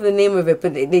can't think of the name of it,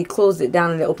 but they closed it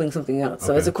down and they're opening something else.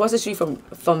 So Okay. it's across the street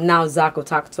from now Zaco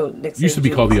Taco next. Used to be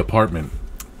called the apartment.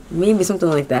 maybe something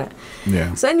like that.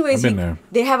 Yeah. So anyways, I've been there.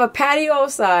 they have a patio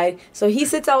outside. So he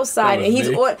sits outside That and was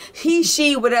he's me. he,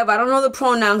 she, whatever. I don't know the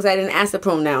pronouns. I didn't ask the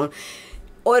pronoun.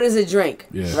 Orders a drink.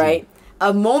 Yeah. Right.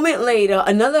 A moment later,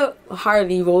 another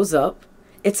Harley rolls up.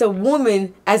 It's a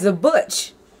woman as a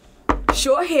butch.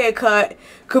 Short haircut,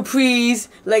 capris,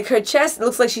 like her chest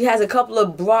looks like she has a couple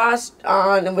of bras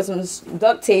on and with some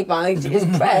duct tape on.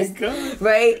 It's pressed, God.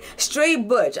 right? Straight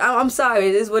butch. I'm sorry,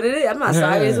 it is what it is. I'm not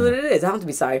sorry, it is what it is. I don't have to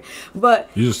be sorry. But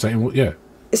You're just saying, well, yeah.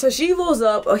 so she rolls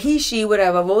up, or he, she,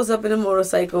 whatever, rolls up in a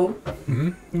motorcycle,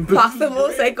 parks the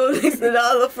motorcycle next to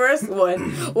the first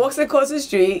one, walks across the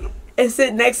street, and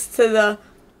sit next to the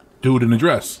Dude in the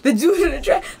dress. dude in the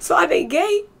dress. So are they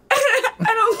gay? I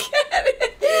don't get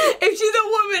it. If she's a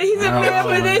woman, he's a man,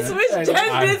 but they switch genders.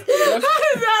 How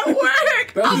does that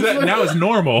work? Is that, now it's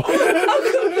normal.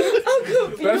 I'm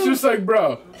confused. That's just like,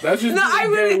 bro. That's just No, I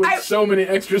being gay really- with so many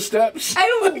extra steps. I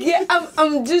don't get.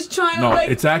 I'm just trying to No, like.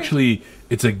 it's actually,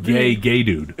 it's a gay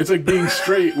dude. It's like being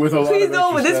straight with a lot Please of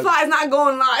no, but extra this steps. pod is not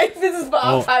going live. This is for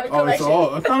our private Oh, it's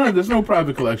collection. all. No, there's no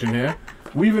private collection here.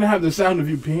 We even have the sound of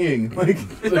you peeing. Like,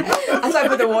 That's why I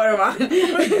put the water on. oh,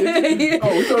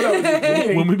 we thought that was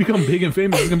you peeing. When we become big and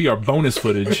famous, it's gonna be our bonus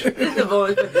footage. This is the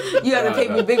bonus. You have to pay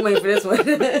me big money for this one.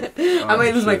 I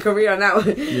might lose my career on that one.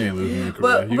 You ain't losing your career.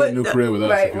 But- You got a new but- career with us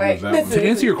right, if you right. lose that one. To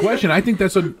answer your question, I think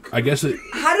that's a. I guess it.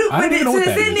 How do I don't but even know so what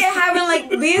they're that sitting is. there having like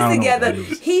beers I don't know what together.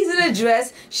 that is. He's in a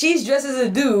dress. She's dressed as a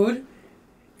dude.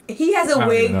 He has a don't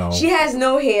wig. know. She has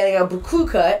no hair, like a crew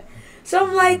cut. So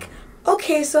I'm like,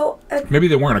 okay, so Maybe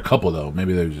they weren't a couple though.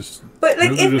 Maybe they were just. but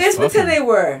like Maybe they're if just let's pretend fucking. they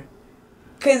were,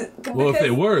 Well, if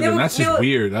they were, then that's just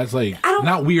weird. That's like I don't-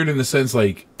 not weird in the sense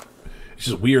like it's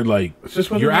just weird. Like It's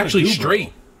just what they you're wanna actually do, bro.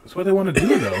 straight. That's what they want to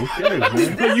do, though. Who cares,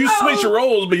 man? But you switch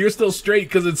roles, but you're still straight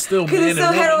because it's still Because man it's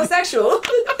still and woman. heterosexual.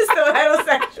 It's still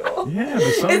heterosexual. Yeah,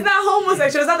 but some, It's not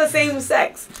homosexual. It's not the same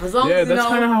sex. As long yeah, as you that's know.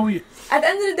 kind of how we. At the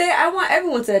end of the day, I want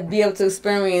everyone to be able to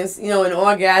experience, an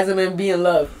orgasm and be in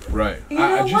love. Right. You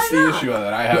know, Just why the not? issue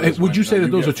that I have. But, is would when, you say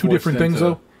that those get are two forced different things into-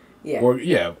 though? Yeah. Or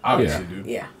yeah, obviously, Yeah. dude.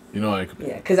 Yeah. You know, like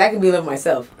Yeah. Because I can be love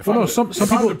myself. Well, no, some if I'm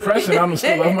people depressed and I'm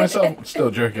still love myself, I'm still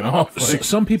jerking off. Like,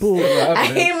 some people I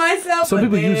hate myself. some but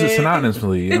people use it man.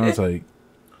 synonymously. You know, it's like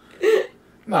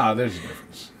nah, there's a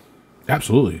difference.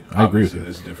 absolutely, I agree with Obviously, you.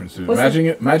 There's a difference too. What's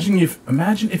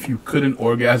Imagine if you couldn't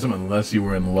orgasm unless you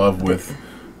were in love with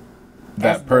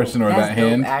that person or That's that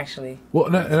hand. dope, actually. Well,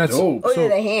 and that's Dope. Oh so, yeah,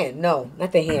 the hand. No,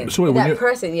 not the hand. So wait, when that you-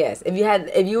 person, yes.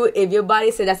 If your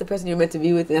body said that's the person you're meant to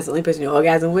be with, and that's the only person you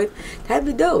orgasm with, that'd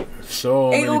be dope. So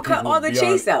Ain't many gonna cut people all would the be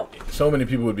chase on, out. So many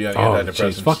people would be on oh, the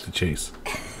chase. antidepressants. Fuck the chase.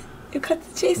 You cut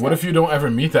the chase What out. if you don't ever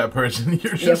meet that person?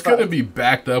 You're just gonna fuck. be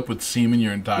backed up with semen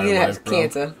your entire You're gonna life, have bro.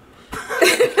 cancer.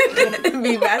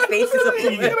 Be mass faces all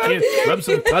over. Rub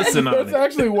some tussin on That's it.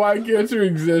 actually why cancer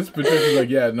exists. Patricia's like,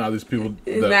 yeah, no, these people.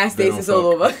 Mass they don't faces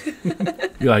all fuck. over.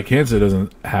 You're like, cancer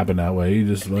doesn't happen that way. You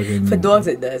just fucking. For dogs,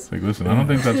 it does. Like, listen, I don't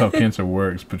think that's how cancer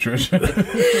works, Patricia.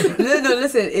 No,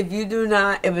 listen. If you do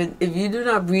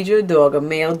not breed your dog, a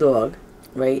male dog,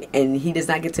 right, and he does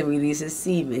not get to release his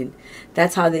semen,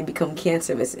 that's how they become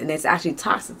cancerous, and it's actually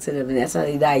toxic to them, and that's how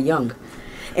they die young.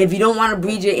 If you don't want to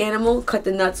breed your animal, cut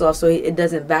the nuts off so it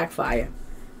doesn't backfire.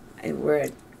 And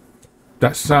word.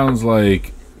 That sounds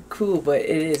like. Cool, but it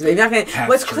is. But you're not gonna,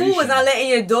 what's cool is not letting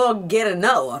your dog get a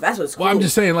nut off. That's what's cool. Well, I'm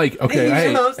just saying, like, okay, You know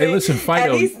hey, what I'm hey, saying? listen,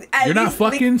 Fido, At you're not least-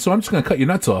 fucking, so I'm just gonna cut your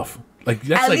nuts off. Like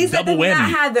that's At like least double that does not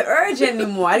whammy. have the urge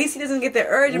anymore. At least he doesn't get the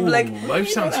urge and be like, life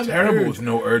sounds terrible with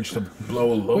no urge to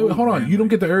blow a load. Wait, hold on, man. you don't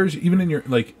get the urge even in your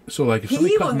like. So like, if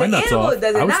somebody cuts my nuts off,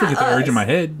 does it, I would still not get the urge us. in my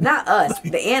head. Not us,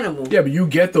 the animal. Yeah, but you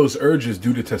get those urges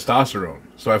due to testosterone.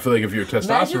 So I feel like if your Imagine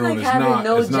testosterone like is having not,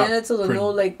 no is not genitals or pro- no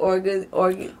like organ.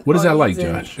 What is that like,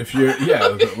 organs Josh? If you're, yeah,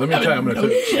 let me tell you, I'm gonna tell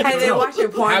you. And then watch your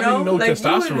porno. Having no like, you would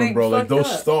testosterone, be bro, like fucked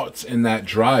those up. thoughts and that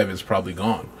drive is probably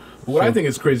gone. But what I think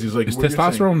is crazy is like Is what you're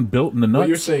saying- testosterone built in the What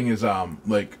you're nuts? saying is,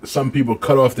 like some people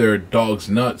cut off their dog's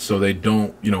nuts so they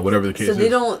don't, whatever the case So is. they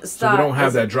don't So stop. they don't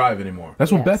have that drive anymore.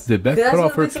 That's what Yes. Beth did. Beth That's cut what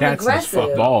off her makes them cat's nuts, fuck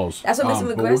aggressive. balls. That's what makes them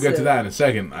But aggressive. we'll get to that in a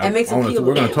second. It makes them feel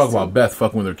We're gonna talk aggressive. about Beth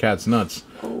fucking with her cat's nuts.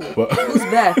 But Who's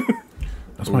Beth?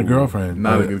 That's my girlfriend.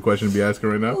 not a But good question to be asking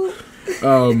right now.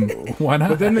 why not?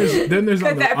 But then there's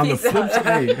on that the piece flip out.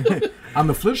 side. On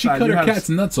the flip she side, cut you her have cat's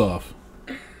nuts off.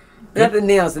 Not the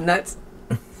nails, the nuts.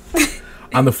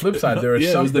 on the flip side there are Yeah,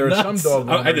 it some was the some nuts. dog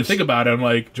I had to owners- think about it. I'm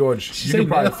like, George, you say can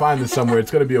probably no. find this somewhere.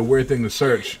 It's gonna be a weird thing to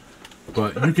search,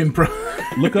 but you can.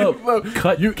 look up,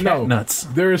 cut You cat no nuts.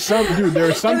 There are some There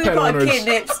are some We pet call it owners. kid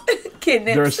nips. Kid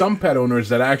nips. There are some pet owners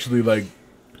that actually like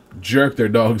jerk their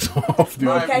dogs off, dude.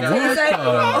 I've Okay, never- so it's like,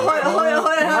 hold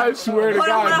on. I swear to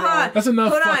God, bro. That's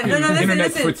enough Hold on. fucking No, listen, internet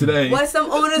listen. for today. What some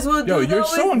owners will do, Yo, you're though,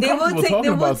 so is they will uncomfortable take, talking they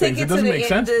will about take things. it It to doesn't the, make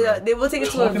sense, bro. they will take it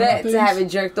to a Talking about vet to have things?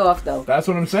 it jerked off, though. That's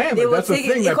what I'm saying. They Like, will that's the take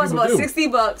thing it. It that costs people about do.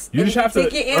 $60. You just have to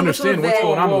Take your animal understand a what's vet.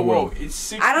 going on in the Whoa, world.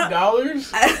 it's I don't-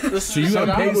 $60. So you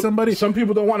gotta pay somebody? Some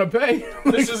people don't want to pay.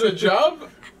 This is a job.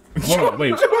 Hold on,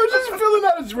 wait. George is filling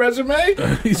out his resume.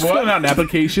 He's filling out an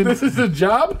application. This is a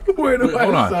job. Where do Wait, I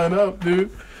hold on. sign up, dude?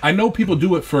 I know people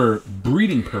do it for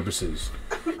breeding purposes,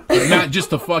 but not just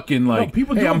to fucking like.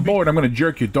 people hey, do it I'm be- bored. I'm gonna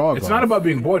jerk your dog. It's off. not about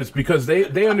being bored. It's because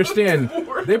they understand.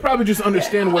 They probably just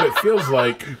understand what it feels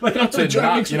like I'm to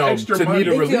charging not, some extra to need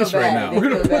a They feel release right bad. now. They We're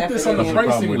gonna feel put bad this for on the you.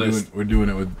 pricing We're doing, list. we're doing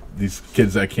it with these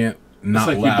kids that can't not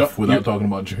like your laugh dog- without your- talking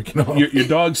about jerking off. Your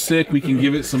dog's sick. We can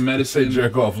give it some Say medicine.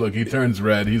 jerk off. Look, he turns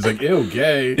red. He's like, ew,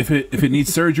 gay. If it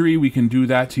needs surgery, we can do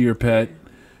that to your pet.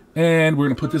 And we're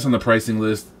gonna put this on the pricing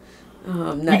list. You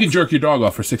Nuts. can jerk your dog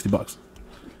off for $60.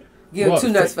 Give him Well, 2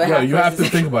 nuts for yeah, half you have to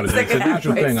price. think about it. It's a Second half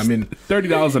neutral thing. I price. mean,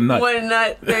 $30 a nut. One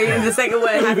nut, the second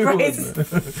one half price.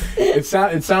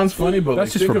 it sounds funny, but That's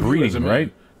like, just think for of you as a breeding, man.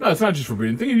 right? No, it's not just for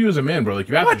breeding. Think of you as a man, bro. Like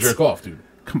you have What? to jerk off, dude.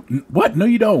 What? No,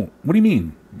 you don't. What do you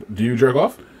mean? Do you jerk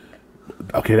off?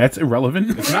 Okay, that's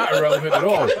irrelevant. It's not irrelevant at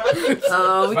all. We It's not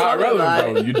talking about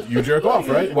irrelevant, bro. You jerk off,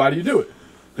 right? Why do you do it?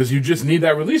 Because you just need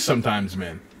that release sometimes,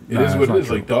 man. It Nah, is that's what it not is.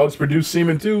 true. Like dogs produce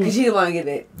semen too. Because you didn't want to get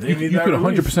it. They need You that could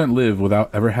release. 100% live without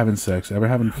ever having sex, ever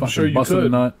having fucking sure you busted a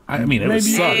could. nut. I mean, it would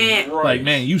Maybe- suck. Like,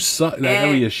 man, you suck. That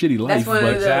would be a shitty life. That's one But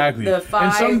of Exactly. the And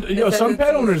five some pet necessities.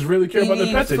 owners really care about their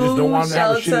You pets. They need just don't want them to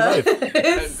have a food, shitty life.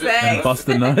 shelter, sex. bust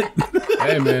a nut,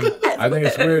 Hey, man, I think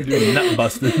it's weird, dude. nut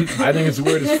busting. I think it's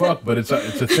weird as fuck, but it's a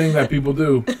thing that people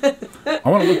do. I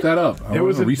want to look that up. I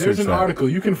want to research There's an that. article.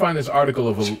 You can find this article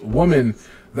of a woman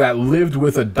that lived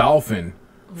with a dolphin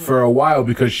for a while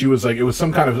because she was like, it was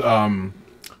some kind of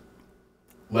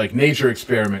like nature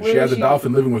experiment. Where She had was the she?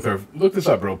 dolphin living with her. Look this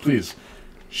up, bro, please.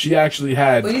 She actually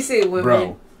had. When you say women,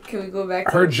 Bro, can we go back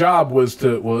to her job was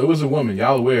to. Well, it was a woman.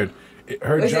 Y'all are weird.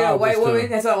 Her Was it a job white was woman? to.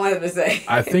 That's what I wanted to say.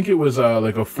 I think it was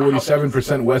like a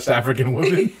 47% West African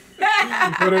woman.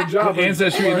 But her job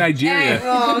Ancestry in Nigeria.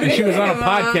 And she was on a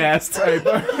podcast.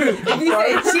 If you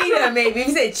said cheetah, maybe. If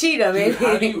you said cheetah,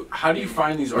 maybe. How do you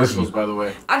find these articles, by the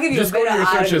way? I'll give you Just a go better to your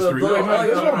search article. history. Wait, no,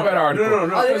 there's no better article. Oh,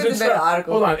 there is a better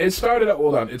article. Hold on.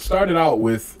 It started out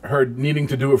with her needing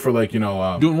to do it for like,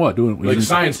 Doing what? like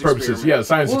science purposes. Yeah,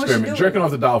 science What was she experiment. doing? Jerking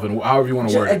off the dolphin, however you want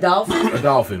to word A it. dolphin? A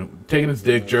dolphin. Taking its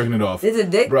dick, jerking it off. There's a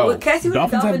dick? Bro. Can I see what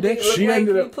Dolphins a have dolphin dick dicks? look She like? ended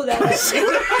Can you up- pull that up?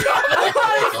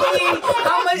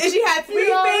 How much? Did she have 3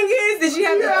 fingers? Did she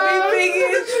have the 3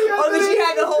 fingers? Or did she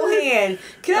have the whole hand?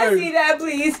 Can I see that,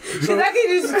 please? Because I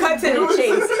can just cut to the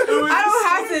chase. I don't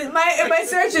have to. My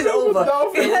search is over.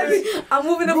 I'm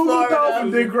moving to Google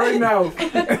dolphin Florida. dick right now.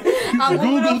 I'm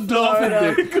moving to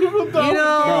Florida. Google dolphin You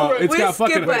know, No, it's where's got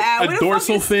fucking Skipper at? a Where the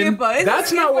dorsal fuck is fin. Skipper? Is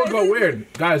That's it not what Skipper? got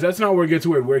weird, guys. That's not where it gets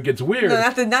weird. Where it gets weird, No,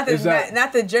 not is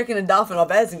that the jerking a dolphin off.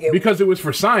 That doesn't get weird. because it was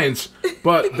for science,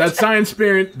 but that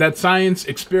science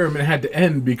experiment had to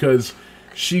end because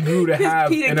she grew to have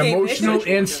Peter an came in. emotional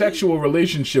and sexual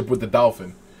relationship with the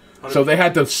dolphin. So they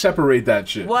had to separate that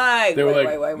shit. Why? They were Wait,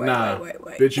 like, wait, wait, nah, wait,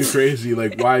 wait. bitch, you crazy.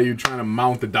 Like, why are you trying to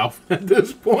mount the dolphin at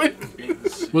this point?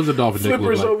 What's a dolphin dick look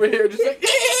Flippers like? over here just like,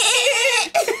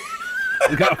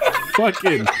 It got a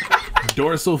fucking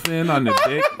dorsal fin on the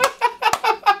dick.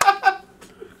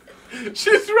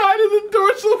 she's riding the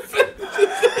dorsal fin.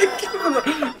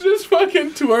 Just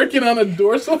fucking twerking on a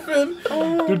dorsal fin.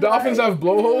 Do dolphins have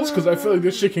blowholes? Because I feel like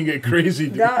this shit can get crazy,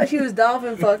 dude. She was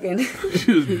dolphin fucking.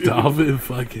 She was dolphin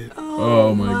fucking.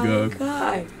 Oh my god.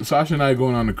 God. Sasha and I are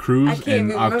going on a I cruise can't in even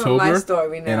remember October. my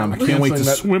story now. And I'm I can't wait to canceling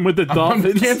that. swim with the I'm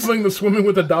dolphins. canceling the swimming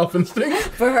with the dolphins thing.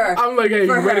 For her. I'm like, hey, you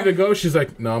For ready her. to go? She's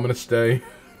like, no, I'm gonna stay.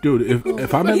 Dude,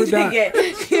 if I'm ever He's down,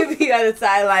 he'll be on the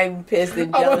sideline pissed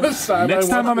and I'm on the jealous. side. Next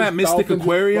time I'm at Mystic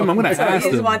Aquarium, I'm gonna You ask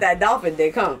just them. want that dolphin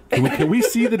dick, huh? Can we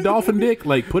see the dolphin dick?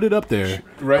 Like, put it up there.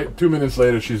 Right, 2 minutes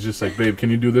later, she's just like, babe,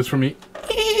 can you do this for me?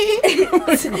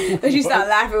 And she start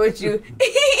laughing with you.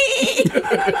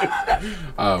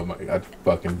 Oh my god,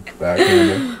 fucking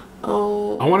backhander.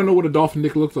 Oh. I want to know what a dolphin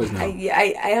dick looks like now.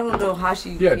 I don't know how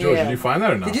she. Yeah, George, did you find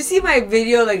that or not? Did you see my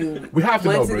video like We have to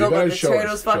know, months bro. You ago gotta about the show us,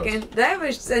 turtles show us. fucking? Did I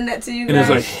ever send that to you And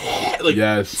guys? it's like,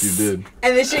 Yes, you did.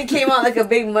 And the shit came out like a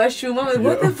big mushroom. I'm like,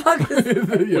 what the fuck is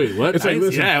wait, what? It's like,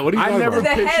 listen, yeah, what are you I talking never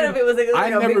about? the head of it was like, I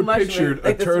a never big mushroom, pictured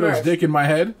like a the turtle's Smurfs. dick in my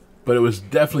head, but it was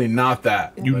definitely not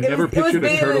that. You never pictured a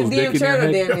bigger turtle's than dick in your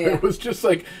turtle head? damn near. It was just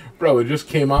like, bro, it just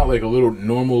came out like a little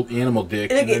normal animal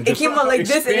dick. And then it just came out like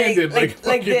this and expanded like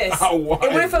fucking this. how wide.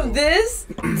 It went from this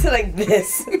to like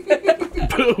this.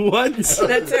 What?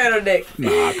 That turtle dick.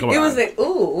 Nah, come on. It was like,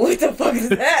 ooh, what the fuck is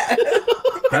that?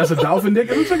 That's a dolphin dick?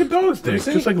 It looks like a dog's dick.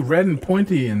 see. Just like red and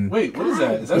pointy and... Wait, what is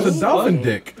that? Is that It's a dolphin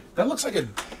dick. That looks like a.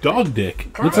 dog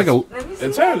dick. Looks like a Let me see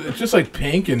It's, that. it's just like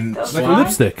pink and That's like a slimy.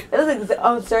 lipstick. It looks like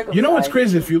uncircumcised. You know what's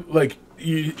crazy? If you like,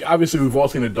 obviously we've all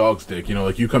seen a dog's dick. You know,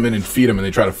 like you come in and feed them and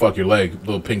they try to fuck your leg,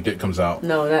 little pink dick comes out.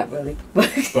 No, not really.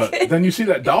 But then you see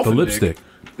that dolphin The dick, lipstick.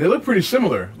 They look pretty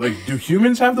similar. Like, do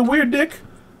humans have the weird dick?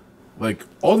 Like,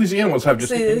 all these animals have just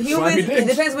So slimy humans, it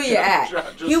dicks. depends where you're at.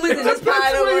 Humans in this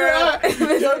part of the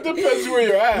world. That depends where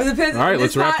you're It at. depends. All right, in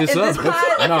let's this wrap part- this in up.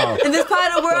 part- No. In this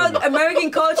part of the world,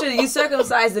 American culture, you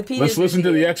circumcise the penis. Let's listen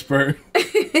to the expert.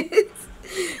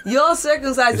 You'll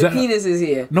circumcise Is the that- penises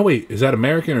here. No, wait. Is that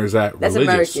American or is that That's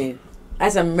religious? American.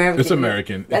 That's American. It's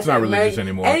American. That's It's not religious American.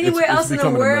 anymore. Anywhere It's else in the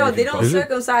become an world, they American don't culture. Is it?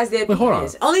 circumcise their Wait, hold on.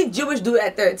 penis. Only Jewish do it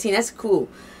at 13. That's cool.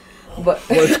 But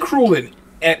Well, it's cruel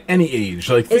at any age.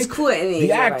 Like, it's think- cool at any age. The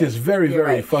you're act right. is very, You're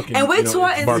very right. fucking. And we're you know,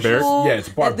 taught it's in barbaric. school Yeah, it's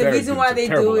that the barbaric. reason why It's a they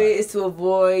terrible do it act. is to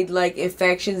avoid like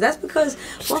infections. That's because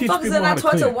Just teach motherfuckers people are how not to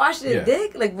taught clean to it. wash their Yeah.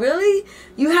 dick. Like really,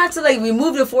 you have to like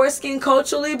remove the foreskin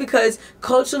culturally because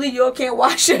culturally you can't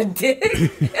wash your dick.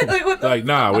 Like what the Like,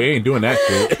 nah, we ain't doing that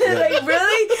shit. like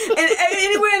really? And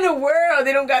anywhere in the world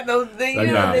they don't got those things. Like,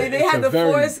 You know, nah, they it's have a the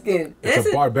very- foreskin. It's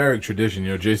a barbaric tradition.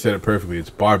 You know, Jay said it perfectly. It's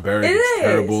barbaric. It It's is.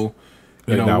 terrible.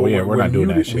 You Like, know, nah, we're not doing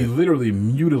that shit. We literally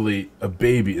mutilate a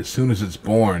baby as soon as it's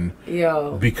born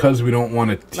Yo. because we don't want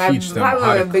to teach them probably how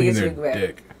my to clean biggest their regret.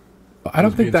 dick. I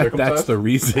don't think Being that's circumcised? the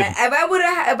reason.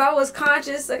 If I was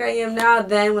conscious like I am now,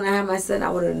 then when I had my son, I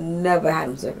would have never had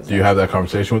him circumcised. Do you have that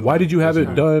conversation with? Why did you have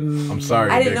it done? I'm sorry.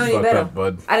 I didn't your know dick's any fucked better. up,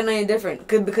 bud. I didn't know any different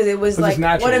because it was 'Cause it's like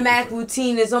natural. automatic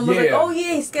routine. It's almost like, Yeah. oh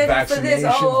yeah, he's scheduled for this.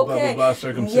 Vaccinations, Oh blah, okay. blah, blah,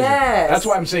 circumcision. Yes. That's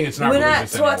why I'm saying it's not We're not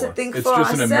religious taught anymore. to think It's for just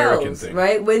ourselves, an American thing.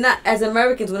 right? We're not as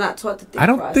Americans. We're not taught to think. I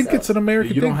don't for think ourselves. it's an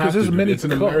American You thing don't have because to. there's Dude. many. It's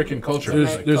an American culture.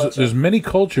 There's many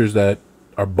cultures that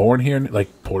are born here, like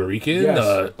Puerto Rican, Yes,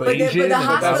 but but the Asian. and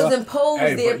hospitals blah, blah. impose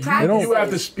Hey, their but practices. you have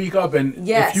to speak up, and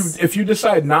Yes. if you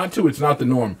decide not to, it's not the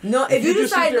norm. No, if you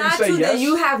just sit decide there and not say to, then yes,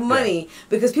 you have money.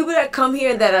 Because people that come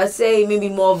here that are, say, maybe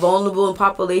more vulnerable in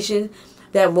population,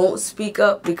 that won't speak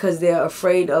up because they're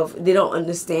afraid of, they don't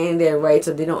understand their rights,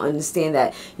 or they don't understand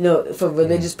that, for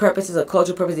religious purposes or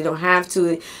cultural purposes, they don't have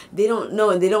to. They don't know,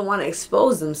 and they don't want to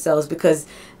expose themselves because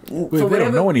Well, if they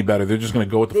don't know any better, they're just going to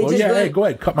go with the flow. Yeah, hey, go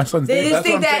ahead, cut my son's They dick. just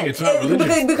think that it's not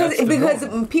religious.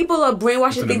 because people are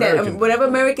brainwashed to think that whatever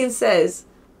American says,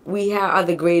 we are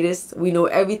the greatest. We know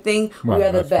everything. Well, we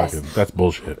are the best. That's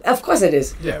bullshit. Of course it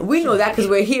is. Yeah, we know that because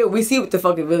we're here. We see what the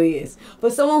fuck it really is.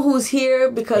 But someone who's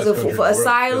here because for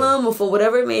asylum or for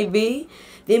whatever it may be,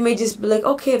 they may just be like,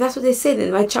 okay, if that's what they say,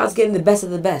 then my child's getting the best of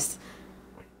the best.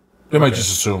 They might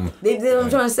just assume. They know what I'm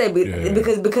trying to say,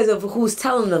 because of who's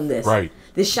telling them this. Right.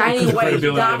 The shiny white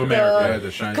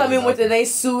doctor coming with a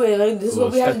nice suit and like, this is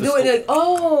what we have to do. And they're like,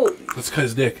 oh, let's cut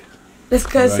his dick. Let's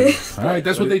cut it. All right,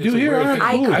 that's what they do here. All right,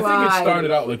 I cool. think it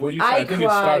started out like what you said. I think it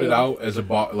started out as a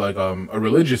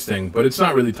religious thing, but it's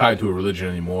not really tied to a religion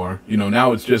anymore.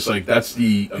 Now it's just like that's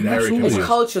the American way. It's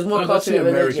culture. It's more culture That's the than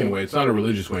American religion. way. It's not a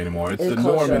religious way anymore. It's the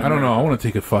culture. norm. I don't know. I want to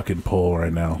take a fucking poll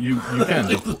right now. You can.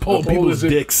 The poll is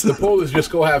dicks. The poll is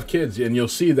just go have kids, and you'll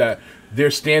see that their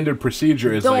standard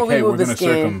procedure is Don't like, hey, we're remove going the to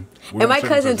skin. And my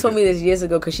cousin told me this years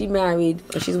ago because she married,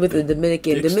 she's with a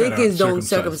Dominican. Dominicans don't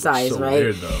circumcise, right?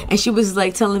 Weird, and she was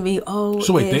like telling me, oh.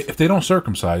 So wait, if they don't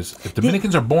circumcise, if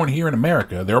Dominicans are born here in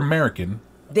America, they're American.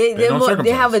 They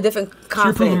have a different confidence. So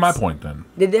you're proving my point then.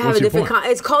 They have a different.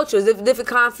 It's culture. It's different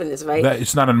confidence, right?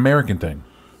 It's not an American thing.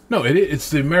 No,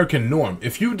 it's the American norm.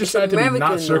 If you decide to be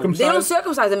not circumcised, they don't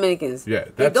circumcise Dominicans. Yeah,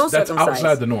 that's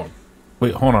outside the norm.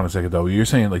 Wait, hold on a second though. You're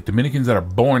saying like Dominicans that are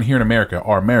born here in America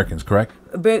are Americans, correct?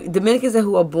 Dominicans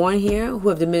who are born here, who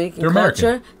have Dominican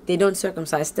culture, they don't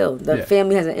circumcise still. The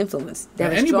family has an influence.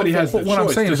 Anybody has the what I'm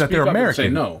saying is that they're American. Say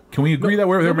no. Can we agree that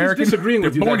they're American? Disagreeing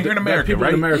with they're you. born here in America, right?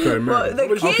 In America are American. Well,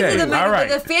 the kids are Dominican, all right.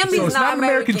 but the family's so it's not an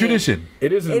American tradition.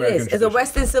 It is an American tradition. It's a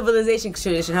Western civilization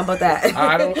tradition. How about that?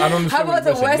 I don't understand. How about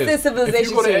the Western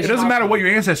civilization tradition? It doesn't matter what your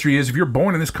ancestry is. If you're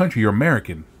born in this country, you're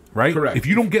American. Right? Correct. If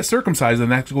you don't get circumcised, then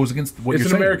that goes against what you're saying.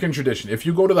 It's an American tradition. If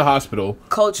you go to the hospital,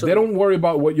 they don't worry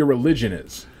about what your religion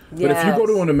is. Yes. But if you go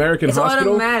to an American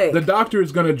hospital, automatic. The doctor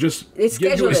is going to just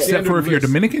give you a except for if you're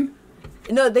Dominican?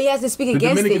 No, they have to speak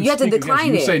against it. You have to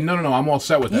decline it. You say, no, I'm all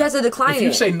set with that. You have to decline it. If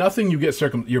you say nothing, you get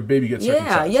your baby gets circumcised.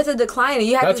 Yeah, you have to decline it.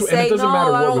 You have to say, no,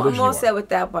 I'm all set with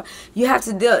that. But you have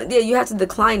to you have to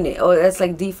decline it, or that's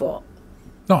like default.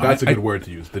 No, that's a good word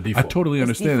to use. The default. I totally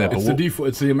understand that. But it's the default.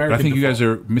 It's the American. I think default. you guys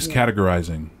are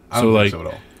miscategorizing. I don't think so at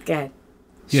all. Go ahead.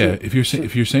 Yeah, if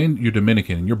you're saying you're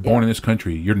Dominican and you're born in this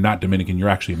country, you're not Dominican. You're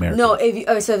actually American.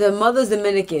 No, so the mother's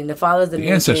Dominican, the father's Dominican.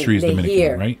 The ancestry is Dominican,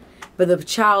 here. right? But the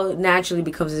child naturally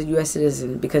becomes a U.S.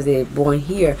 citizen because they're born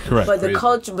here. Correct. But the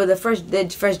culture, but the first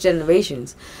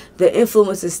generations, the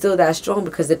influence is still that strong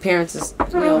because the parents is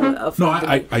no,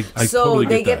 I so totally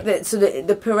they get that. So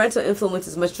the parental influence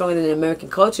is much stronger than the American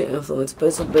culture influence.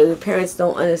 But the parents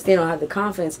don't understand or have the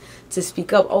confidence to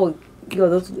speak up. Oh, yo,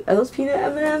 are those peanut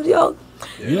M&Ms, yo?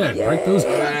 Yeah, right. Those.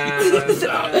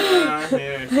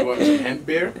 You want some hemp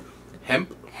beer?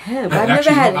 Hemp. I've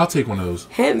never had. I'll take one of those.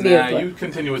 Hemp beer. Nah, you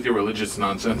continue with your religious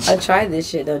nonsense. I tried this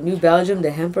shit. The New Belgium, the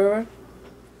Hemperor.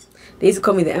 They used to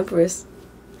call me the Empress.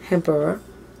 Hemperor.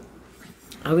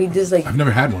 Are we just like? I've never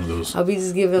had one of those. Are we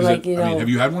just giving I mean, have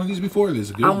you had one of these before?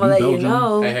 There's a good. I'm gonna let Belgium. you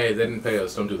know. Hey, they didn't pay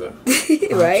us. Don't do that.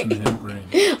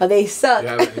 Right? Oh, they suck.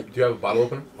 Do you have a bottle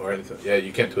opener or anything? Yeah,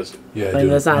 you can't twist it. Yeah, but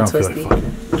it's not twisty.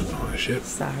 Oh shit!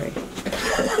 Sorry.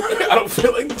 I don't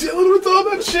feel like dealing with all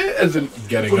that shit. As in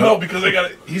getting up. No, because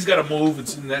he's got to move.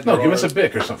 It's in that. No, give us a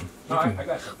Bic or something. I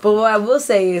got you. But what I will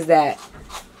say is that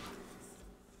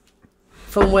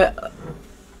from what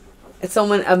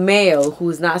a male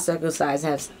who's not circumcised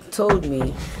has told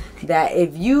me, that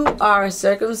if you are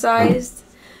circumcised,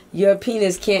 your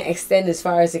penis can't extend as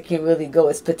far as it can really go.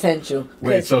 Its potential.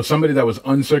 Wait, so somebody that was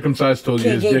uncircumcised told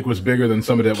you his dick was bigger than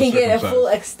somebody that was circumcised? Can get a full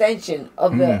extension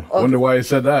of the. Wonder why he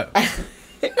said that.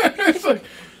 It's like,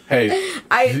 hey,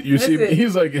 see?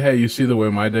 He's like, hey, you see the way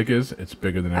my dick is? It's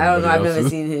bigger than everybody I don't know. else's. I've never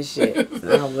seen his shit.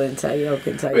 I wouldn't tell you. I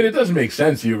couldn't tell you. I mean, it doesn't make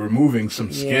sense. You're removing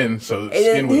some skin, so the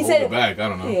skin would hold it back. I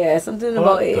don't know. Yeah, something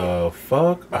about it. What the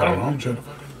fuck? I don't know.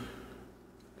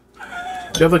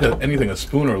 Do you have like a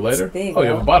spoon or a lighter? You you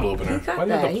have a bottle opener. Why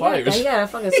do you have the pliers? He got a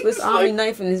fucking Swiss Army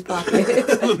knife in his pocket.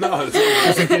 No,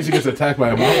 just in case he gets attacked by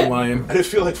a mountain lion. I just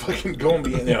feel like fucking going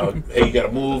behind, hey, you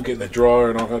gotta move, get in the drawer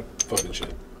and all that fucking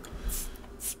shit.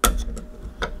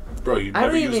 Bro, I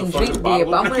don't even drink beer,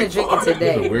 but I'm gonna drink it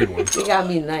today. It's a weird one. You got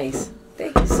me nice.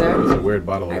 Thank you, sir. It's a weird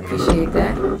bottle I opener. appreciate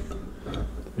that.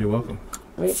 You're welcome.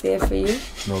 Right there for you.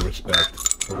 No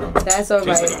respect. That's all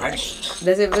Tastes right. like a Heineken.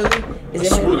 Does it really? Is A it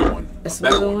smoother one. A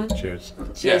smoother one? Cheers. Yeah,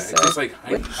 Cheers, it tastes sir. like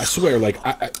Heineken. I swear, like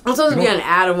I'm supposed to be on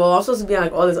Adderall. I'm supposed to be on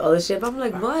like all this other shit. But I'm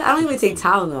like, what? I don't even take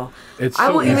Tylenol. It's I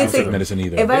so won't even easy take for them. medicine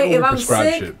either. If They I'm overprescribe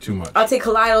sick, shit too much. I'll take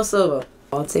Kaleido Silver.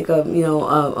 I'll take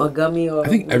a gummy or. I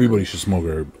think everybody should smoke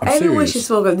herb. I'm everyone serious. should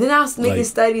smoke herb. Then I was making Like,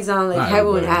 studies on like not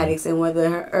heroin everybody. addicts and whether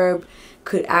her herb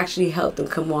could actually help them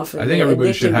come off of I think their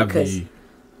everybody should addiction have because the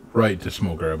right to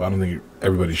smoke herb. I don't think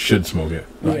everybody should smoke it.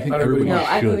 No, I think Not everybody no, should.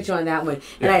 I agree with you on that one.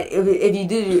 And Yeah. if you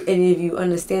do, and if you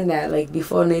understand that, like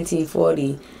before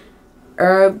 1940,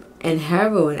 herb and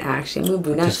heroin actually, I'm gonna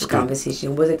bring that Just to good.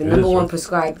 conversation. Was like the It number is, one right?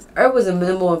 prescribed. Herb was the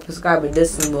number one prescribed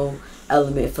medicinal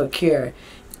element for cure,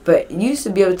 but you used to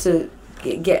be able to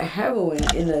get heroin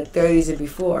in the 30s and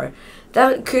before.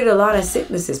 That cured a lot of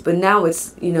sicknesses, but now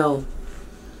it's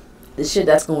the shit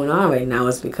that's going on right now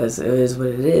is because it is what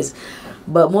it is.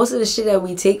 But most of the shit that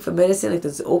we take for medicine, like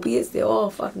those opiates, they're all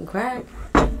fucking crack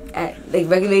at like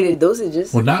regulated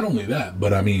dosages. Well, not only that,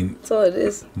 but I mean, That's all it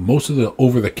is. most of the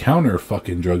over-the-counter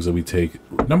fucking drugs that we take.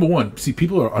 Number one, see,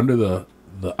 people are under the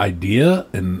idea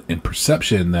and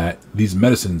perception that these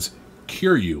medicines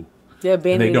cure you, They're a and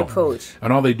they band-aid don't. approach.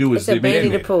 And all they do is It's a they make band-aid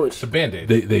Band-Aid. approach. It's a band-aid.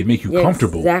 they make you Yes,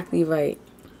 comfortable. exactly right.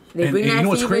 They And- bring and you that know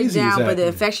what's fever crazy is down, that- but the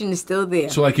infection is still there.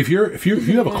 So like if you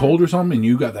have a cold or something and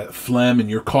you got that phlegm and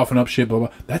you're coughing up shit, blah blah,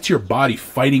 that's your body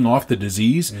fighting off the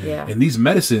disease. Yeah. And these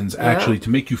medicines actually to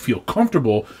make you feel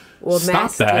comfortable or stop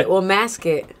mask that. it. Or mask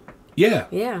it. Yeah.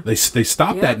 Yeah. They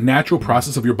stop Yeah. that natural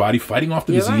process of your body fighting off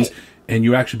the You're disease, right. and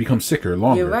you actually become sicker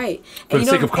longer. You're right. For the And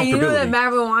sake of and you know that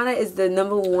comfortability. marijuana is the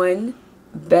number one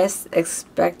best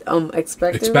expectorant.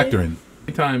 Expectorant.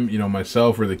 Anytime,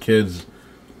 myself or the kids,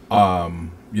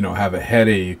 have a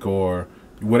headache or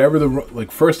whatever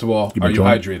first of all, You are been you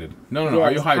joint? hydrated? No. Yes,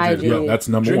 Are you hydrated? hydrated. Yeah, that's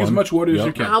number Drink one. as much water as Yep.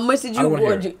 you can. How much did I don't wanna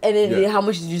hear it. and then Yeah. how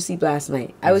much did you sleep last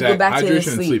night? I would go back to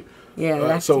Hydration and sleep. Yeah,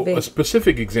 that's so big. a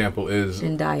specific example is,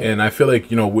 And diet. and I feel like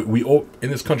we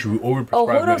in this country we overprescribe Oh, hold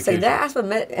on a medication. second. Did I ask for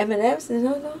M&Ms?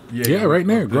 No. Yeah, right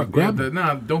there. Grab them.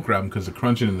 Nah, don't grab them because the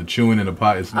crunching and the chewing and the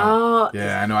pie is not. Oh.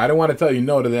 Yeah, I know. I don't want to tell you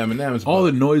no to the M&Ms. All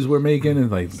but- the noise we're making and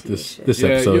like this shit. Yeah,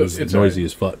 episode is it's noisy alright.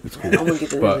 as fuck. It's cool. I'm gonna get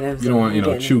the but M&Ms. you don't want I'm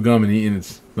getting chew gum and eating.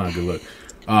 It's not a good look.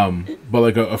 But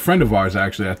like a friend of ours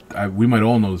actually, we might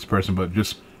all know this person, but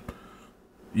just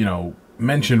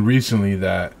mentioned recently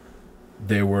that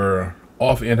they were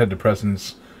off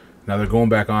antidepressants. Now they're going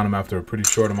back on them after a pretty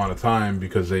short amount of time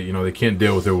because they can't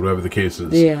deal with it, whatever the case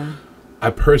is. Yeah. I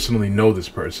personally know this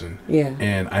person. Yeah.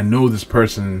 And I know this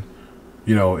person,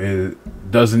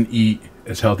 doesn't eat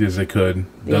as healthy as they could,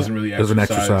 doesn't really Doesn't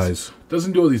exercise.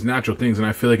 doesn't do all these natural things. And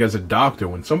I feel like as a doctor,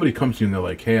 when somebody comes to you and they're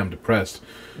like, hey, I'm depressed,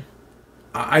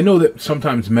 I know that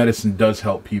sometimes medicine does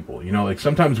help people. Like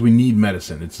sometimes we need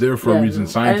medicine. It's there for a Yeah, reason. I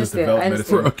Scientists understand, develop I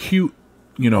medicine. For acute,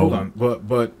 Hold on.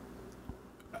 But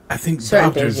I think Certain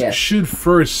doctors things, yes. should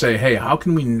first say, hey, how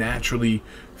can we naturally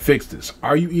fix this?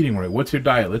 Are you eating right? What's your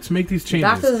diet? Let's make these changes.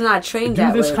 Doctors are not trained Do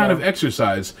that this way, kind though. of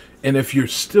exercise, and if you're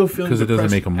still feeling 'Cause it doesn't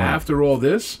depressed make 'em right. after all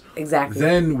this, Exactly.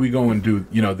 then we go and do,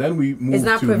 then we move It's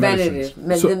not to preventative.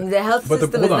 medicines. The health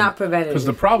system is not preventative. Because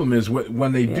the problem is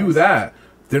when they do Yes. that,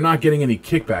 they're not getting any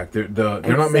kickback. They're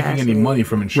not making any Exactly. money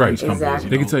from insurance Right. companies. Exactly.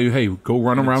 They can tell you, hey, go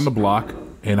run around the block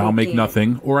and I'll make can't.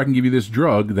 nothing, or I can give you this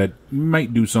drug that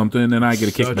might do something and I get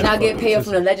a Such and kickback. I get payoff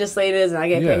from the legislators, and I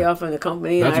get Yeah. payoff from the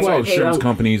company, That's and why I get paid Insurance off.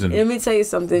 companies and Let me tell you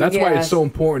something. That's why yes. it's so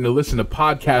important to listen to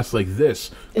podcasts like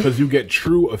this, because you get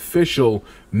true official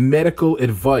medical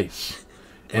advice.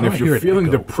 And Oh, if I hear you're an feeling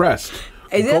echo. depressed,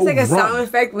 Is this go like a run. sound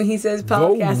effect when he says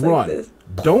Go podcast run. like this?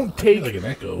 Don't take Like an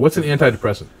echo. what's an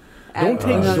antidepressant. Don't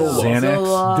take No, Zoloft.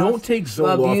 Xanax. Don't take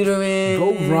Zoloft. Wellbutrin.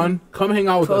 Go run. Come hang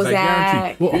out with us. I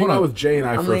guarantee. Prozac. Well, hang hold out on. with Jay and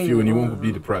I I'm for a letting few, and you you won't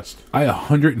be depressed. I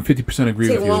 150% agree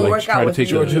Take with you. one Like, workout try to with take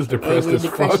me. George is depressed And as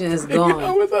your fuck. depression is Hang out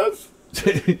gone. with us.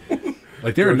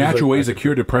 Like there are George is natural like, ways to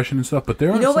cure depression and stuff, but there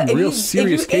are You know some what? real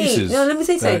serious cases. No, let me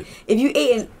say that- something. If you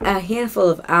ate a handful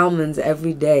of almonds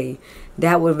every day,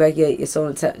 that would regulate your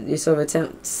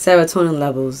serotonin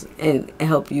levels and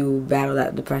help you battle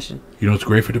that depression. You know what's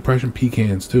great for depression?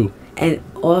 Pecans too. And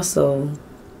also,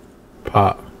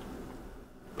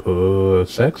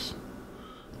 Sex?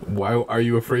 Why are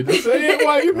you afraid to say it?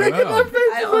 Why are you making that face?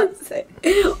 I don't want to say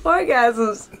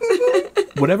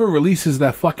orgasms. Whatever releases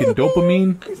that fucking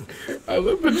dopamine. I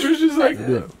love Patricia's like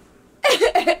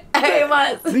Hey,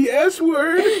 what? the S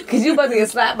word. Because you about to get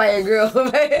slapped by a girl.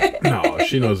 No,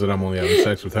 she knows that I'm only having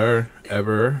sex with her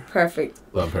ever. Perfect.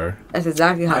 Love her. That's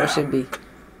exactly how it should be.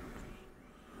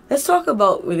 Let's talk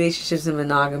about relationships and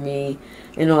monogamy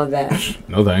and all that.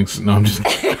 No thanks. No, I'm just.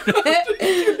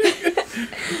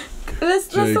 Let's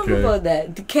talk JK. about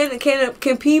that.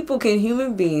 Can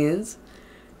human beings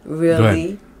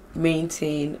really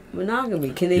maintain monogamy?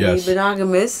 Can they Yes. be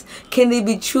monogamous? Can they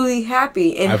be truly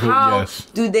happy? And I vote how yes.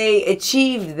 do they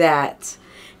achieve that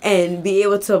and be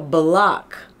able to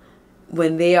block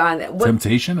when they are on that?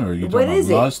 Temptation, or you What talking is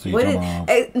about it? lust? Or you What talking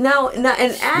is about now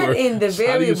and add Swerve. in the How do you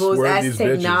variables swerve as these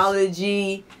bitches?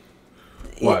 technology,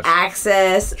 Watch.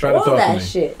 access, Try to all talk to that me.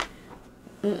 shit.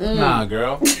 Nah,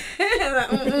 girl.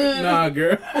 Nah,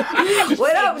 girl.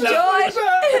 What up, George?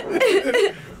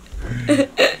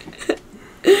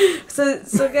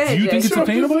 so go ahead. Do you think Jay. it's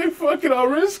attainable? Like, fuck it, I'll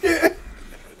risk it.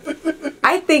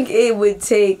 I think it would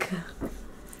take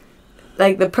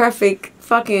like the perfect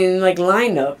fucking like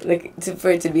lineup for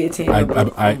it to be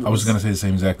attainable. I was gonna say the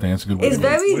same exact thing. That's a good way. It's to put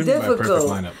it. very What do you mean by perfect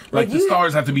difficult. lineup? Like the you-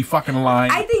 stars have to be fucking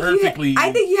aligned I think perfectly.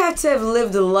 I think you have to have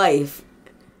lived a life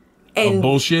and of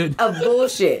bullshit. of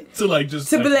bullshit. To like just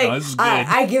To be oh, like, this is good.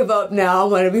 I give up now. I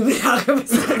want to be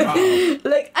monogamous.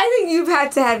 Like, I think you've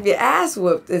had to have your ass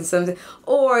whooped in something,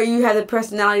 or you had a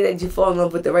personality that you fall in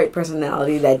love with the right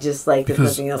personality that just like there's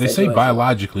because nothing else. they that say joins you.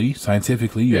 biologically,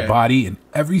 scientifically, your Yeah. body and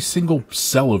every single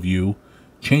cell of you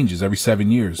changes every 7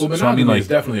 years. Well, so I mean, monogamy like is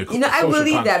definitely a You know, I social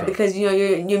believe that construct. because you know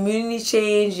your immunity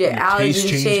change, your taste allergies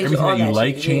changes, change, everything all that you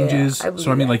like shit. changes. Yeah, believe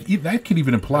So I mean, that. like that could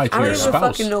even apply to I don't your even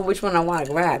spouse. fucking know which one I want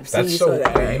to grab. See, That's you so. saw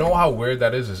that, right? You know how weird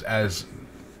that is as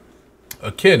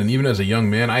a kid and even as a young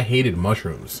man, I hated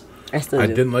mushrooms. I still I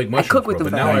do. didn't like mushrooms, cook with bro,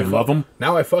 them but for now I you love them.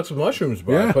 Now I fucks with mushrooms,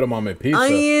 bro. I Yeah. put them on my pizza.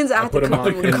 Onions, I have to put 'em cook on-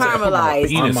 them I put 'em caramelized.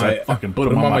 Penis, on my- I fucking put Put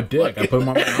them them on my my dick. I put them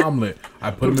on my omelet.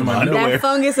 I put them in my underwear. underwear. That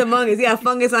fungus among us. He got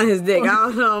fungus on his dick. I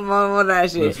don't know about all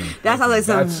that shit. Listen, that sounds like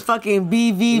some that's- fucking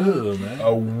BV. Ugh, man.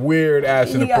 A weird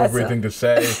ass You got inappropriate some. thing to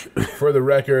say. For the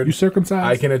record, You circumcised?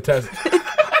 I can attest.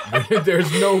 There's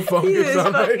no He fungus is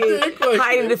on my fucking dick. Like,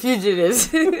 hiding the fugitives.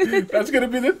 that's gonna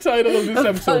be the title of this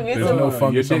episode. fungus There's among no us. Your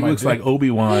fungus dick on my looks dick. like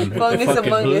Obi-Wan. Fungus Fucking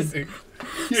among hood. us. Your So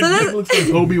dick that- looks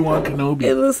like Obi-Wan Kenobi.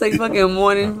 It looks like fucking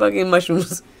morning fucking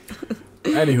mushrooms.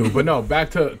 Anywho, but no, back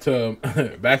to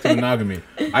back to monogamy.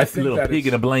 I think Little that pig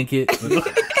in it's- a blanket.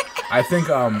 I think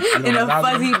you know, In a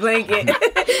monogamy- fuzzy blanket.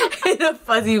 In a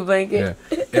fuzzy blanket.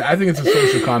 Yeah, I think it's a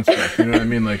social construct. You know what I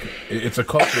mean? Like it's a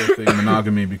cultural thing,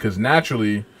 monogamy, because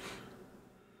naturally,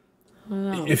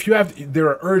 if you have, there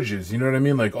are urges. You know what I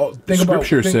mean? Like,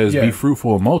 Scripture says, yeah. "Be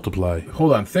fruitful and multiply."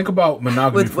 Hold on, think about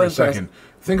monogamy With for a one second.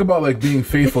 Think about like being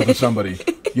faithful to somebody.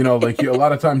 You know, like a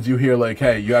lot of times you hear like,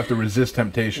 "Hey, you have to resist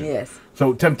temptation." Yes.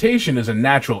 So temptation is a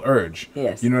natural urge.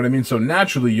 Yes. You know what I mean? So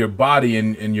naturally, your body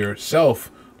and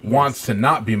yourself wants to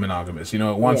not be monogamous. You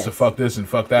know, it wants Yes. to fuck this and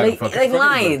fuck that. Like, and fuck like fuck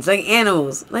lions, like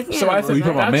animals. Like animals. So I Are think you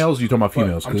talking about That's- males? Or you talking about But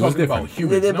females? I'm 'Cause it's talking about different.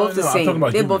 humans. They're No, both the no, I'm talking same.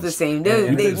 about They're both the humans.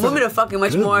 same. And Women are fucking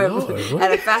much Good more Lord, what?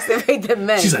 at a faster rate than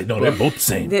men. She's like, no, they're both the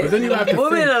same. They- But then you have to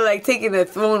women think- are like taking the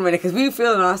throne right because we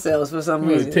feeling ourselves for some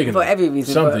You're reason, taking for every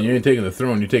reason. something. You ain't taking the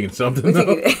throne. You're taking something. but-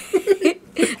 though.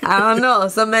 I don't know.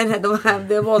 Some men don't have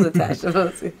their balls attached.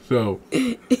 So,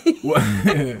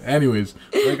 anyways,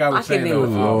 like I was saying, name though, a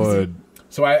Lord.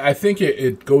 so I think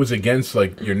it goes against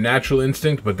like your natural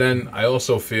instinct, but then I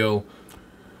also feel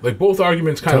like both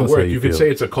arguments kind Tell of us how work. you You could feel. say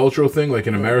it's a cultural thing, like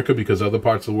in America, because other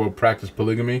parts of the world practice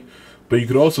polygamy, but you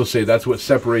could also say that's what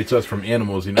separates us from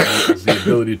animals. You know, is the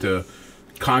ability to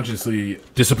consciously,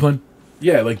 Discipline.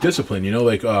 yeah, like discipline. You know,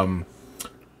 like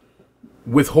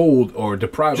withhold or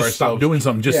deprive Just ourselves. stop doing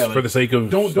something just Yeah, for like, the sake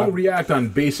of. don't stop. react on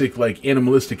basic like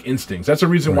animalistic instincts. That's the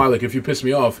reason why like if you piss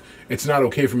me off, it's not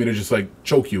okay for me to just like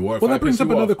choke you. Or if Well, I that brings piss up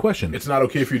you another off, question. It's not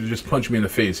okay for you to just punch me in the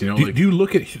face. You know, Do, like do you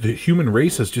look at the human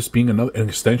race as just being an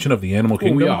extension of the animal well,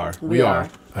 kingdom? we are.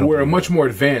 I don't We're a believe much more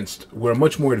advanced. We're a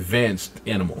much more advanced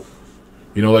animal.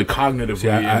 You know, like cognitively See,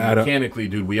 I and don't- mechanically,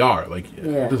 dude, we are. Like,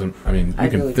 Yeah. it doesn't. I mean, I you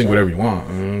agree can with think you. whatever you want.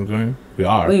 You know what I'm saying? We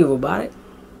are. Are you robotic?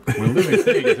 We're living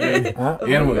things. Man.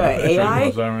 Animal. What,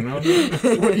 AI? Right now.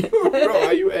 Bro,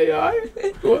 are you AI?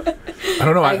 What? I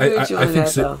don't know. I agree with you on think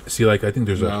that, though. see, like I think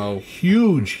there's No. a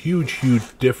huge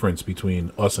difference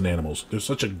between us and animals. There's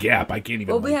such a gap. I can't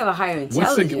even. Well, we have a higher What's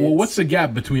intelligence. the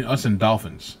gap between us and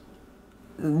dolphins?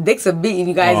 Dicks are beating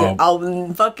you guys.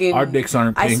 Fucking. our dicks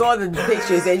aren't I pink. saw the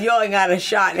pictures and y'all got a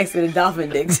shot next to the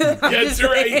dolphin dicks. That's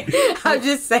right. I'm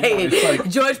just saying. It's like-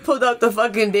 George pulled up the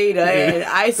fucking data and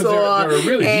I saw, they're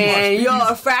really and huge. y'all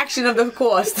a fraction of the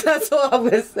cost. That's all I'm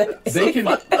gonna say. They can.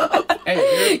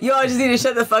 Hey, Y'all just need to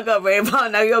shut the fuck up right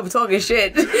about now. Y'all be talking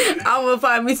shit. I'm gonna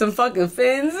find me some fucking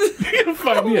fins.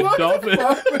 Find me a dolphin.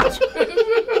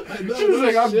 she's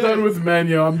like, I'm done with men,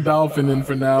 yo. I'm dolphining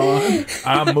for now on.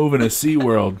 I'm moving to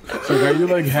SeaWorld. So are you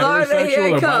like Florida, here heterosexual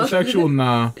it or comes. bisexual?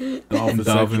 Nah.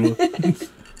 Dolphin.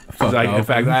 In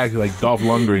fact, I act like Dolph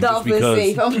Lundgren just Dolphin because.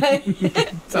 safe.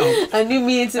 Okay. A new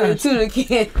meaning to the tuna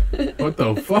can. What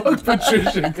the fuck,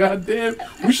 Patricia? Goddamn.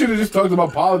 We should have just talked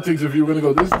about politics if you were going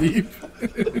to go this deep.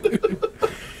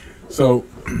 So,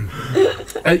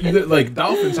 like,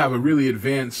 dolphins have a really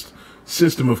advanced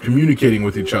system of communicating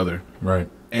with each other. Right.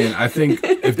 And I think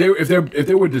if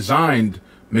they were designed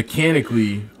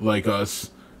mechanically like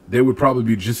us, they would probably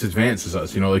be just as advanced as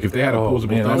us. You know, like if they had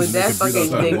opposable man, thumbs, With they that could breathe fucking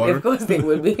outside thing, water. of course they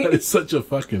would be. It's such a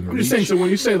fucking. I'm just saying. So when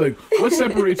you say like, what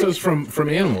separates us from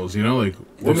animals? You know, like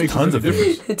what There's makes tons us of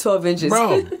difference? 12 inches.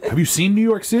 Bro, have you seen New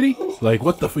York City? Like,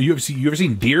 what the? You ever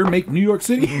seen deer make New York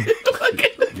City?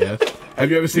 Yes. Have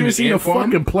you ever seen You ever an seen a ant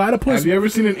farm? fucking platypus? Have you ever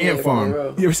seen an ant For farm?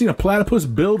 real. You ever seen a platypus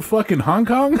build fucking Hong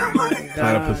Kong?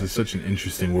 Platypus is such an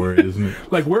interesting word, isn't it?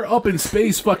 Like, we're up in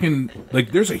space fucking.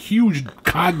 Like, there's a huge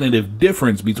cognitive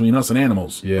difference between us and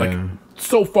animals. Yeah. Like,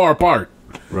 so far apart.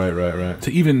 Right.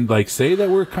 To even, like, say that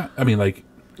we're. I mean, like,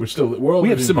 We're all We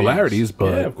have living similarities,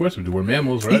 beings. but- yeah, of course we do. We're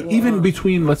mammals, right? even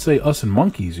between, let's say, us and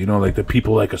monkeys, you know, like the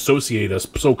people, like, associate us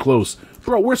so close.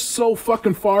 Bro, we're so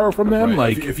fucking far from them.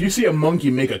 Right. Like, if you see a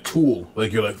monkey make a tool,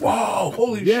 like you're like, whoa,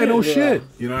 holy yeah, shit. no shit.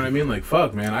 You know what I mean? Like,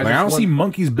 fuck, man. Like, I don't see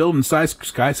monkeys building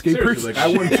skyscrapers. Seriously, like I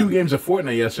won 2 games of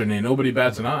Fortnite yesterday and nobody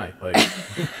bats an eye. Like,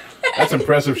 that's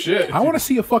impressive shit. I want to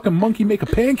see a fucking monkey make a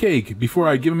pancake before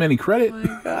I give him any credit.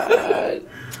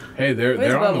 Hey, they're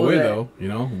Where's on the Bubbles way at? though. You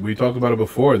know, we talked about it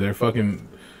before. They're fucking.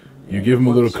 You give them a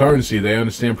little currency, they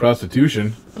understand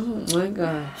prostitution. Oh my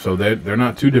god. So they're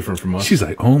not too different from us. She's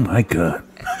like, oh my god.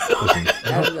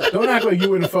 Don't act like you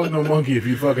wouldn't fuck no monkey if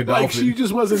you fuck a dolphin. Like, she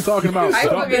just wasn't talking about. I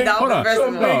fucking Hold on. dolphin first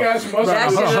Some of big all. ass muscle. That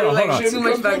shit Hold on, look like hold on. too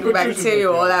much fucking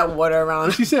bacteria, all that water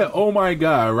around. She said, "Oh my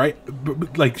god!" Right?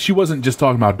 But, like, she wasn't just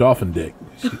talking about dolphin dick.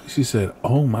 She said,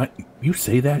 "Oh my, you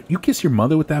say that? You kiss your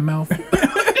mother with that mouth?"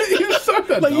 You suck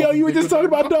that Like, yo, dolphin you were dick just with talking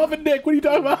about dolphin dick. What are you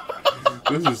talking about?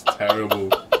 This is terrible.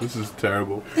 This is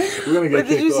terrible. We're gonna get But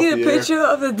did you kicked see off the air. picture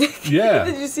of the dick? Yeah.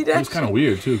 Did you see It that? was kind of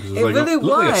weird too, because It like, really it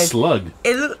looked like a was. slug.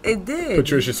 It did.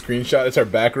 Patricia screenshot. It's our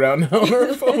background now on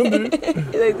her phone. Dude.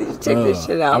 Like, did you check this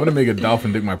shit out? I'm gonna make a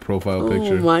dolphin dick my profile Oh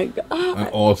picture my god. on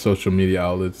all social media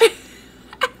outlets.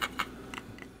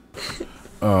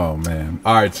 Oh man,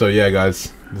 All right, so yeah,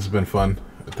 guys, this has been fun.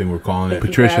 I think we're calling it.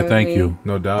 Patricia, having thank me. you.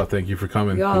 No doubt. Thank you for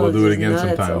coming. Y'all We'll do it just again nuts.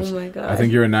 sometimes. Oh my God. I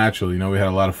think you're a natural. You know, we had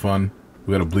a lot of fun.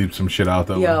 We gotta bleep some shit out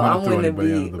though. Yo, We're not I'm throwing gonna anybody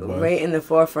be under the bus. right in the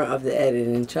forefront of the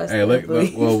editing. Trust Hey, me.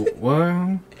 please.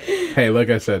 well, hey, like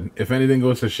I said, if anything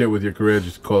goes to shit with your career,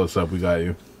 just call us up. We got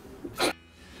you.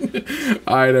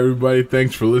 All right, everybody.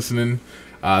 Thanks for listening.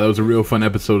 That was a real fun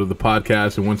episode of the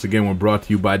podcast. And once again, we're brought to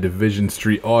you by Division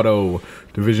Street Auto.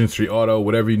 Division Street Auto,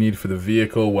 whatever you need for the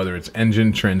vehicle, whether it's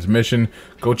engine, transmission,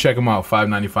 go check them out.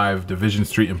 595 Division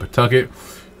Street in Pawtucket.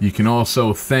 You can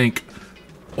also thank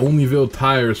Onlyville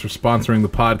Tires for sponsoring the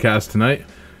podcast tonight.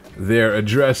 Their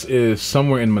address is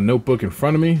somewhere in my notebook in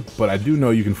front of me, but I do know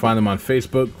you can find them on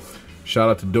Facebook. Shout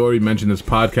out to Dory, mention this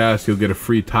podcast. You'll get a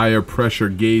free tire pressure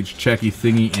gauge checky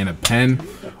thingy and a pen.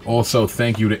 Also,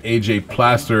 thank you to AJ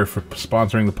Plaster for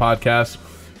sponsoring the podcast.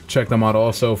 Check them out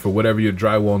also for whatever your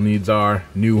drywall needs are.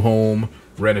 New home,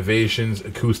 renovations,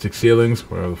 acoustic ceilings,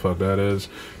 whatever the fuck that is,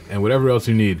 and whatever else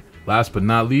you need. Last but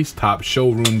not least, Top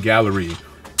Showroom Gallery.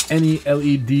 Any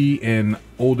LED and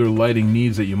older lighting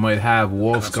needs that you might have,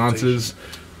 wall sconces,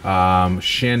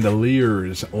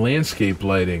 chandeliers, landscape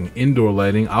lighting, indoor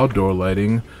lighting, outdoor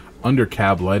lighting, under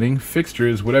cab lighting,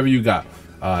 fixtures, whatever you got.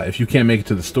 If you can't make it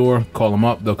to the store, call them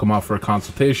up. They'll come out for a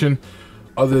consultation.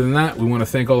 Other than that, we want to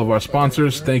thank all of our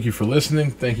sponsors. Thank you for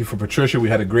listening. Thank you for Patricia. We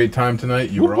had a great time tonight.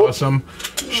 You were awesome.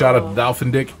 Shout out to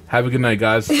Dolphin Dick. Have a good night,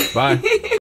 guys. Bye.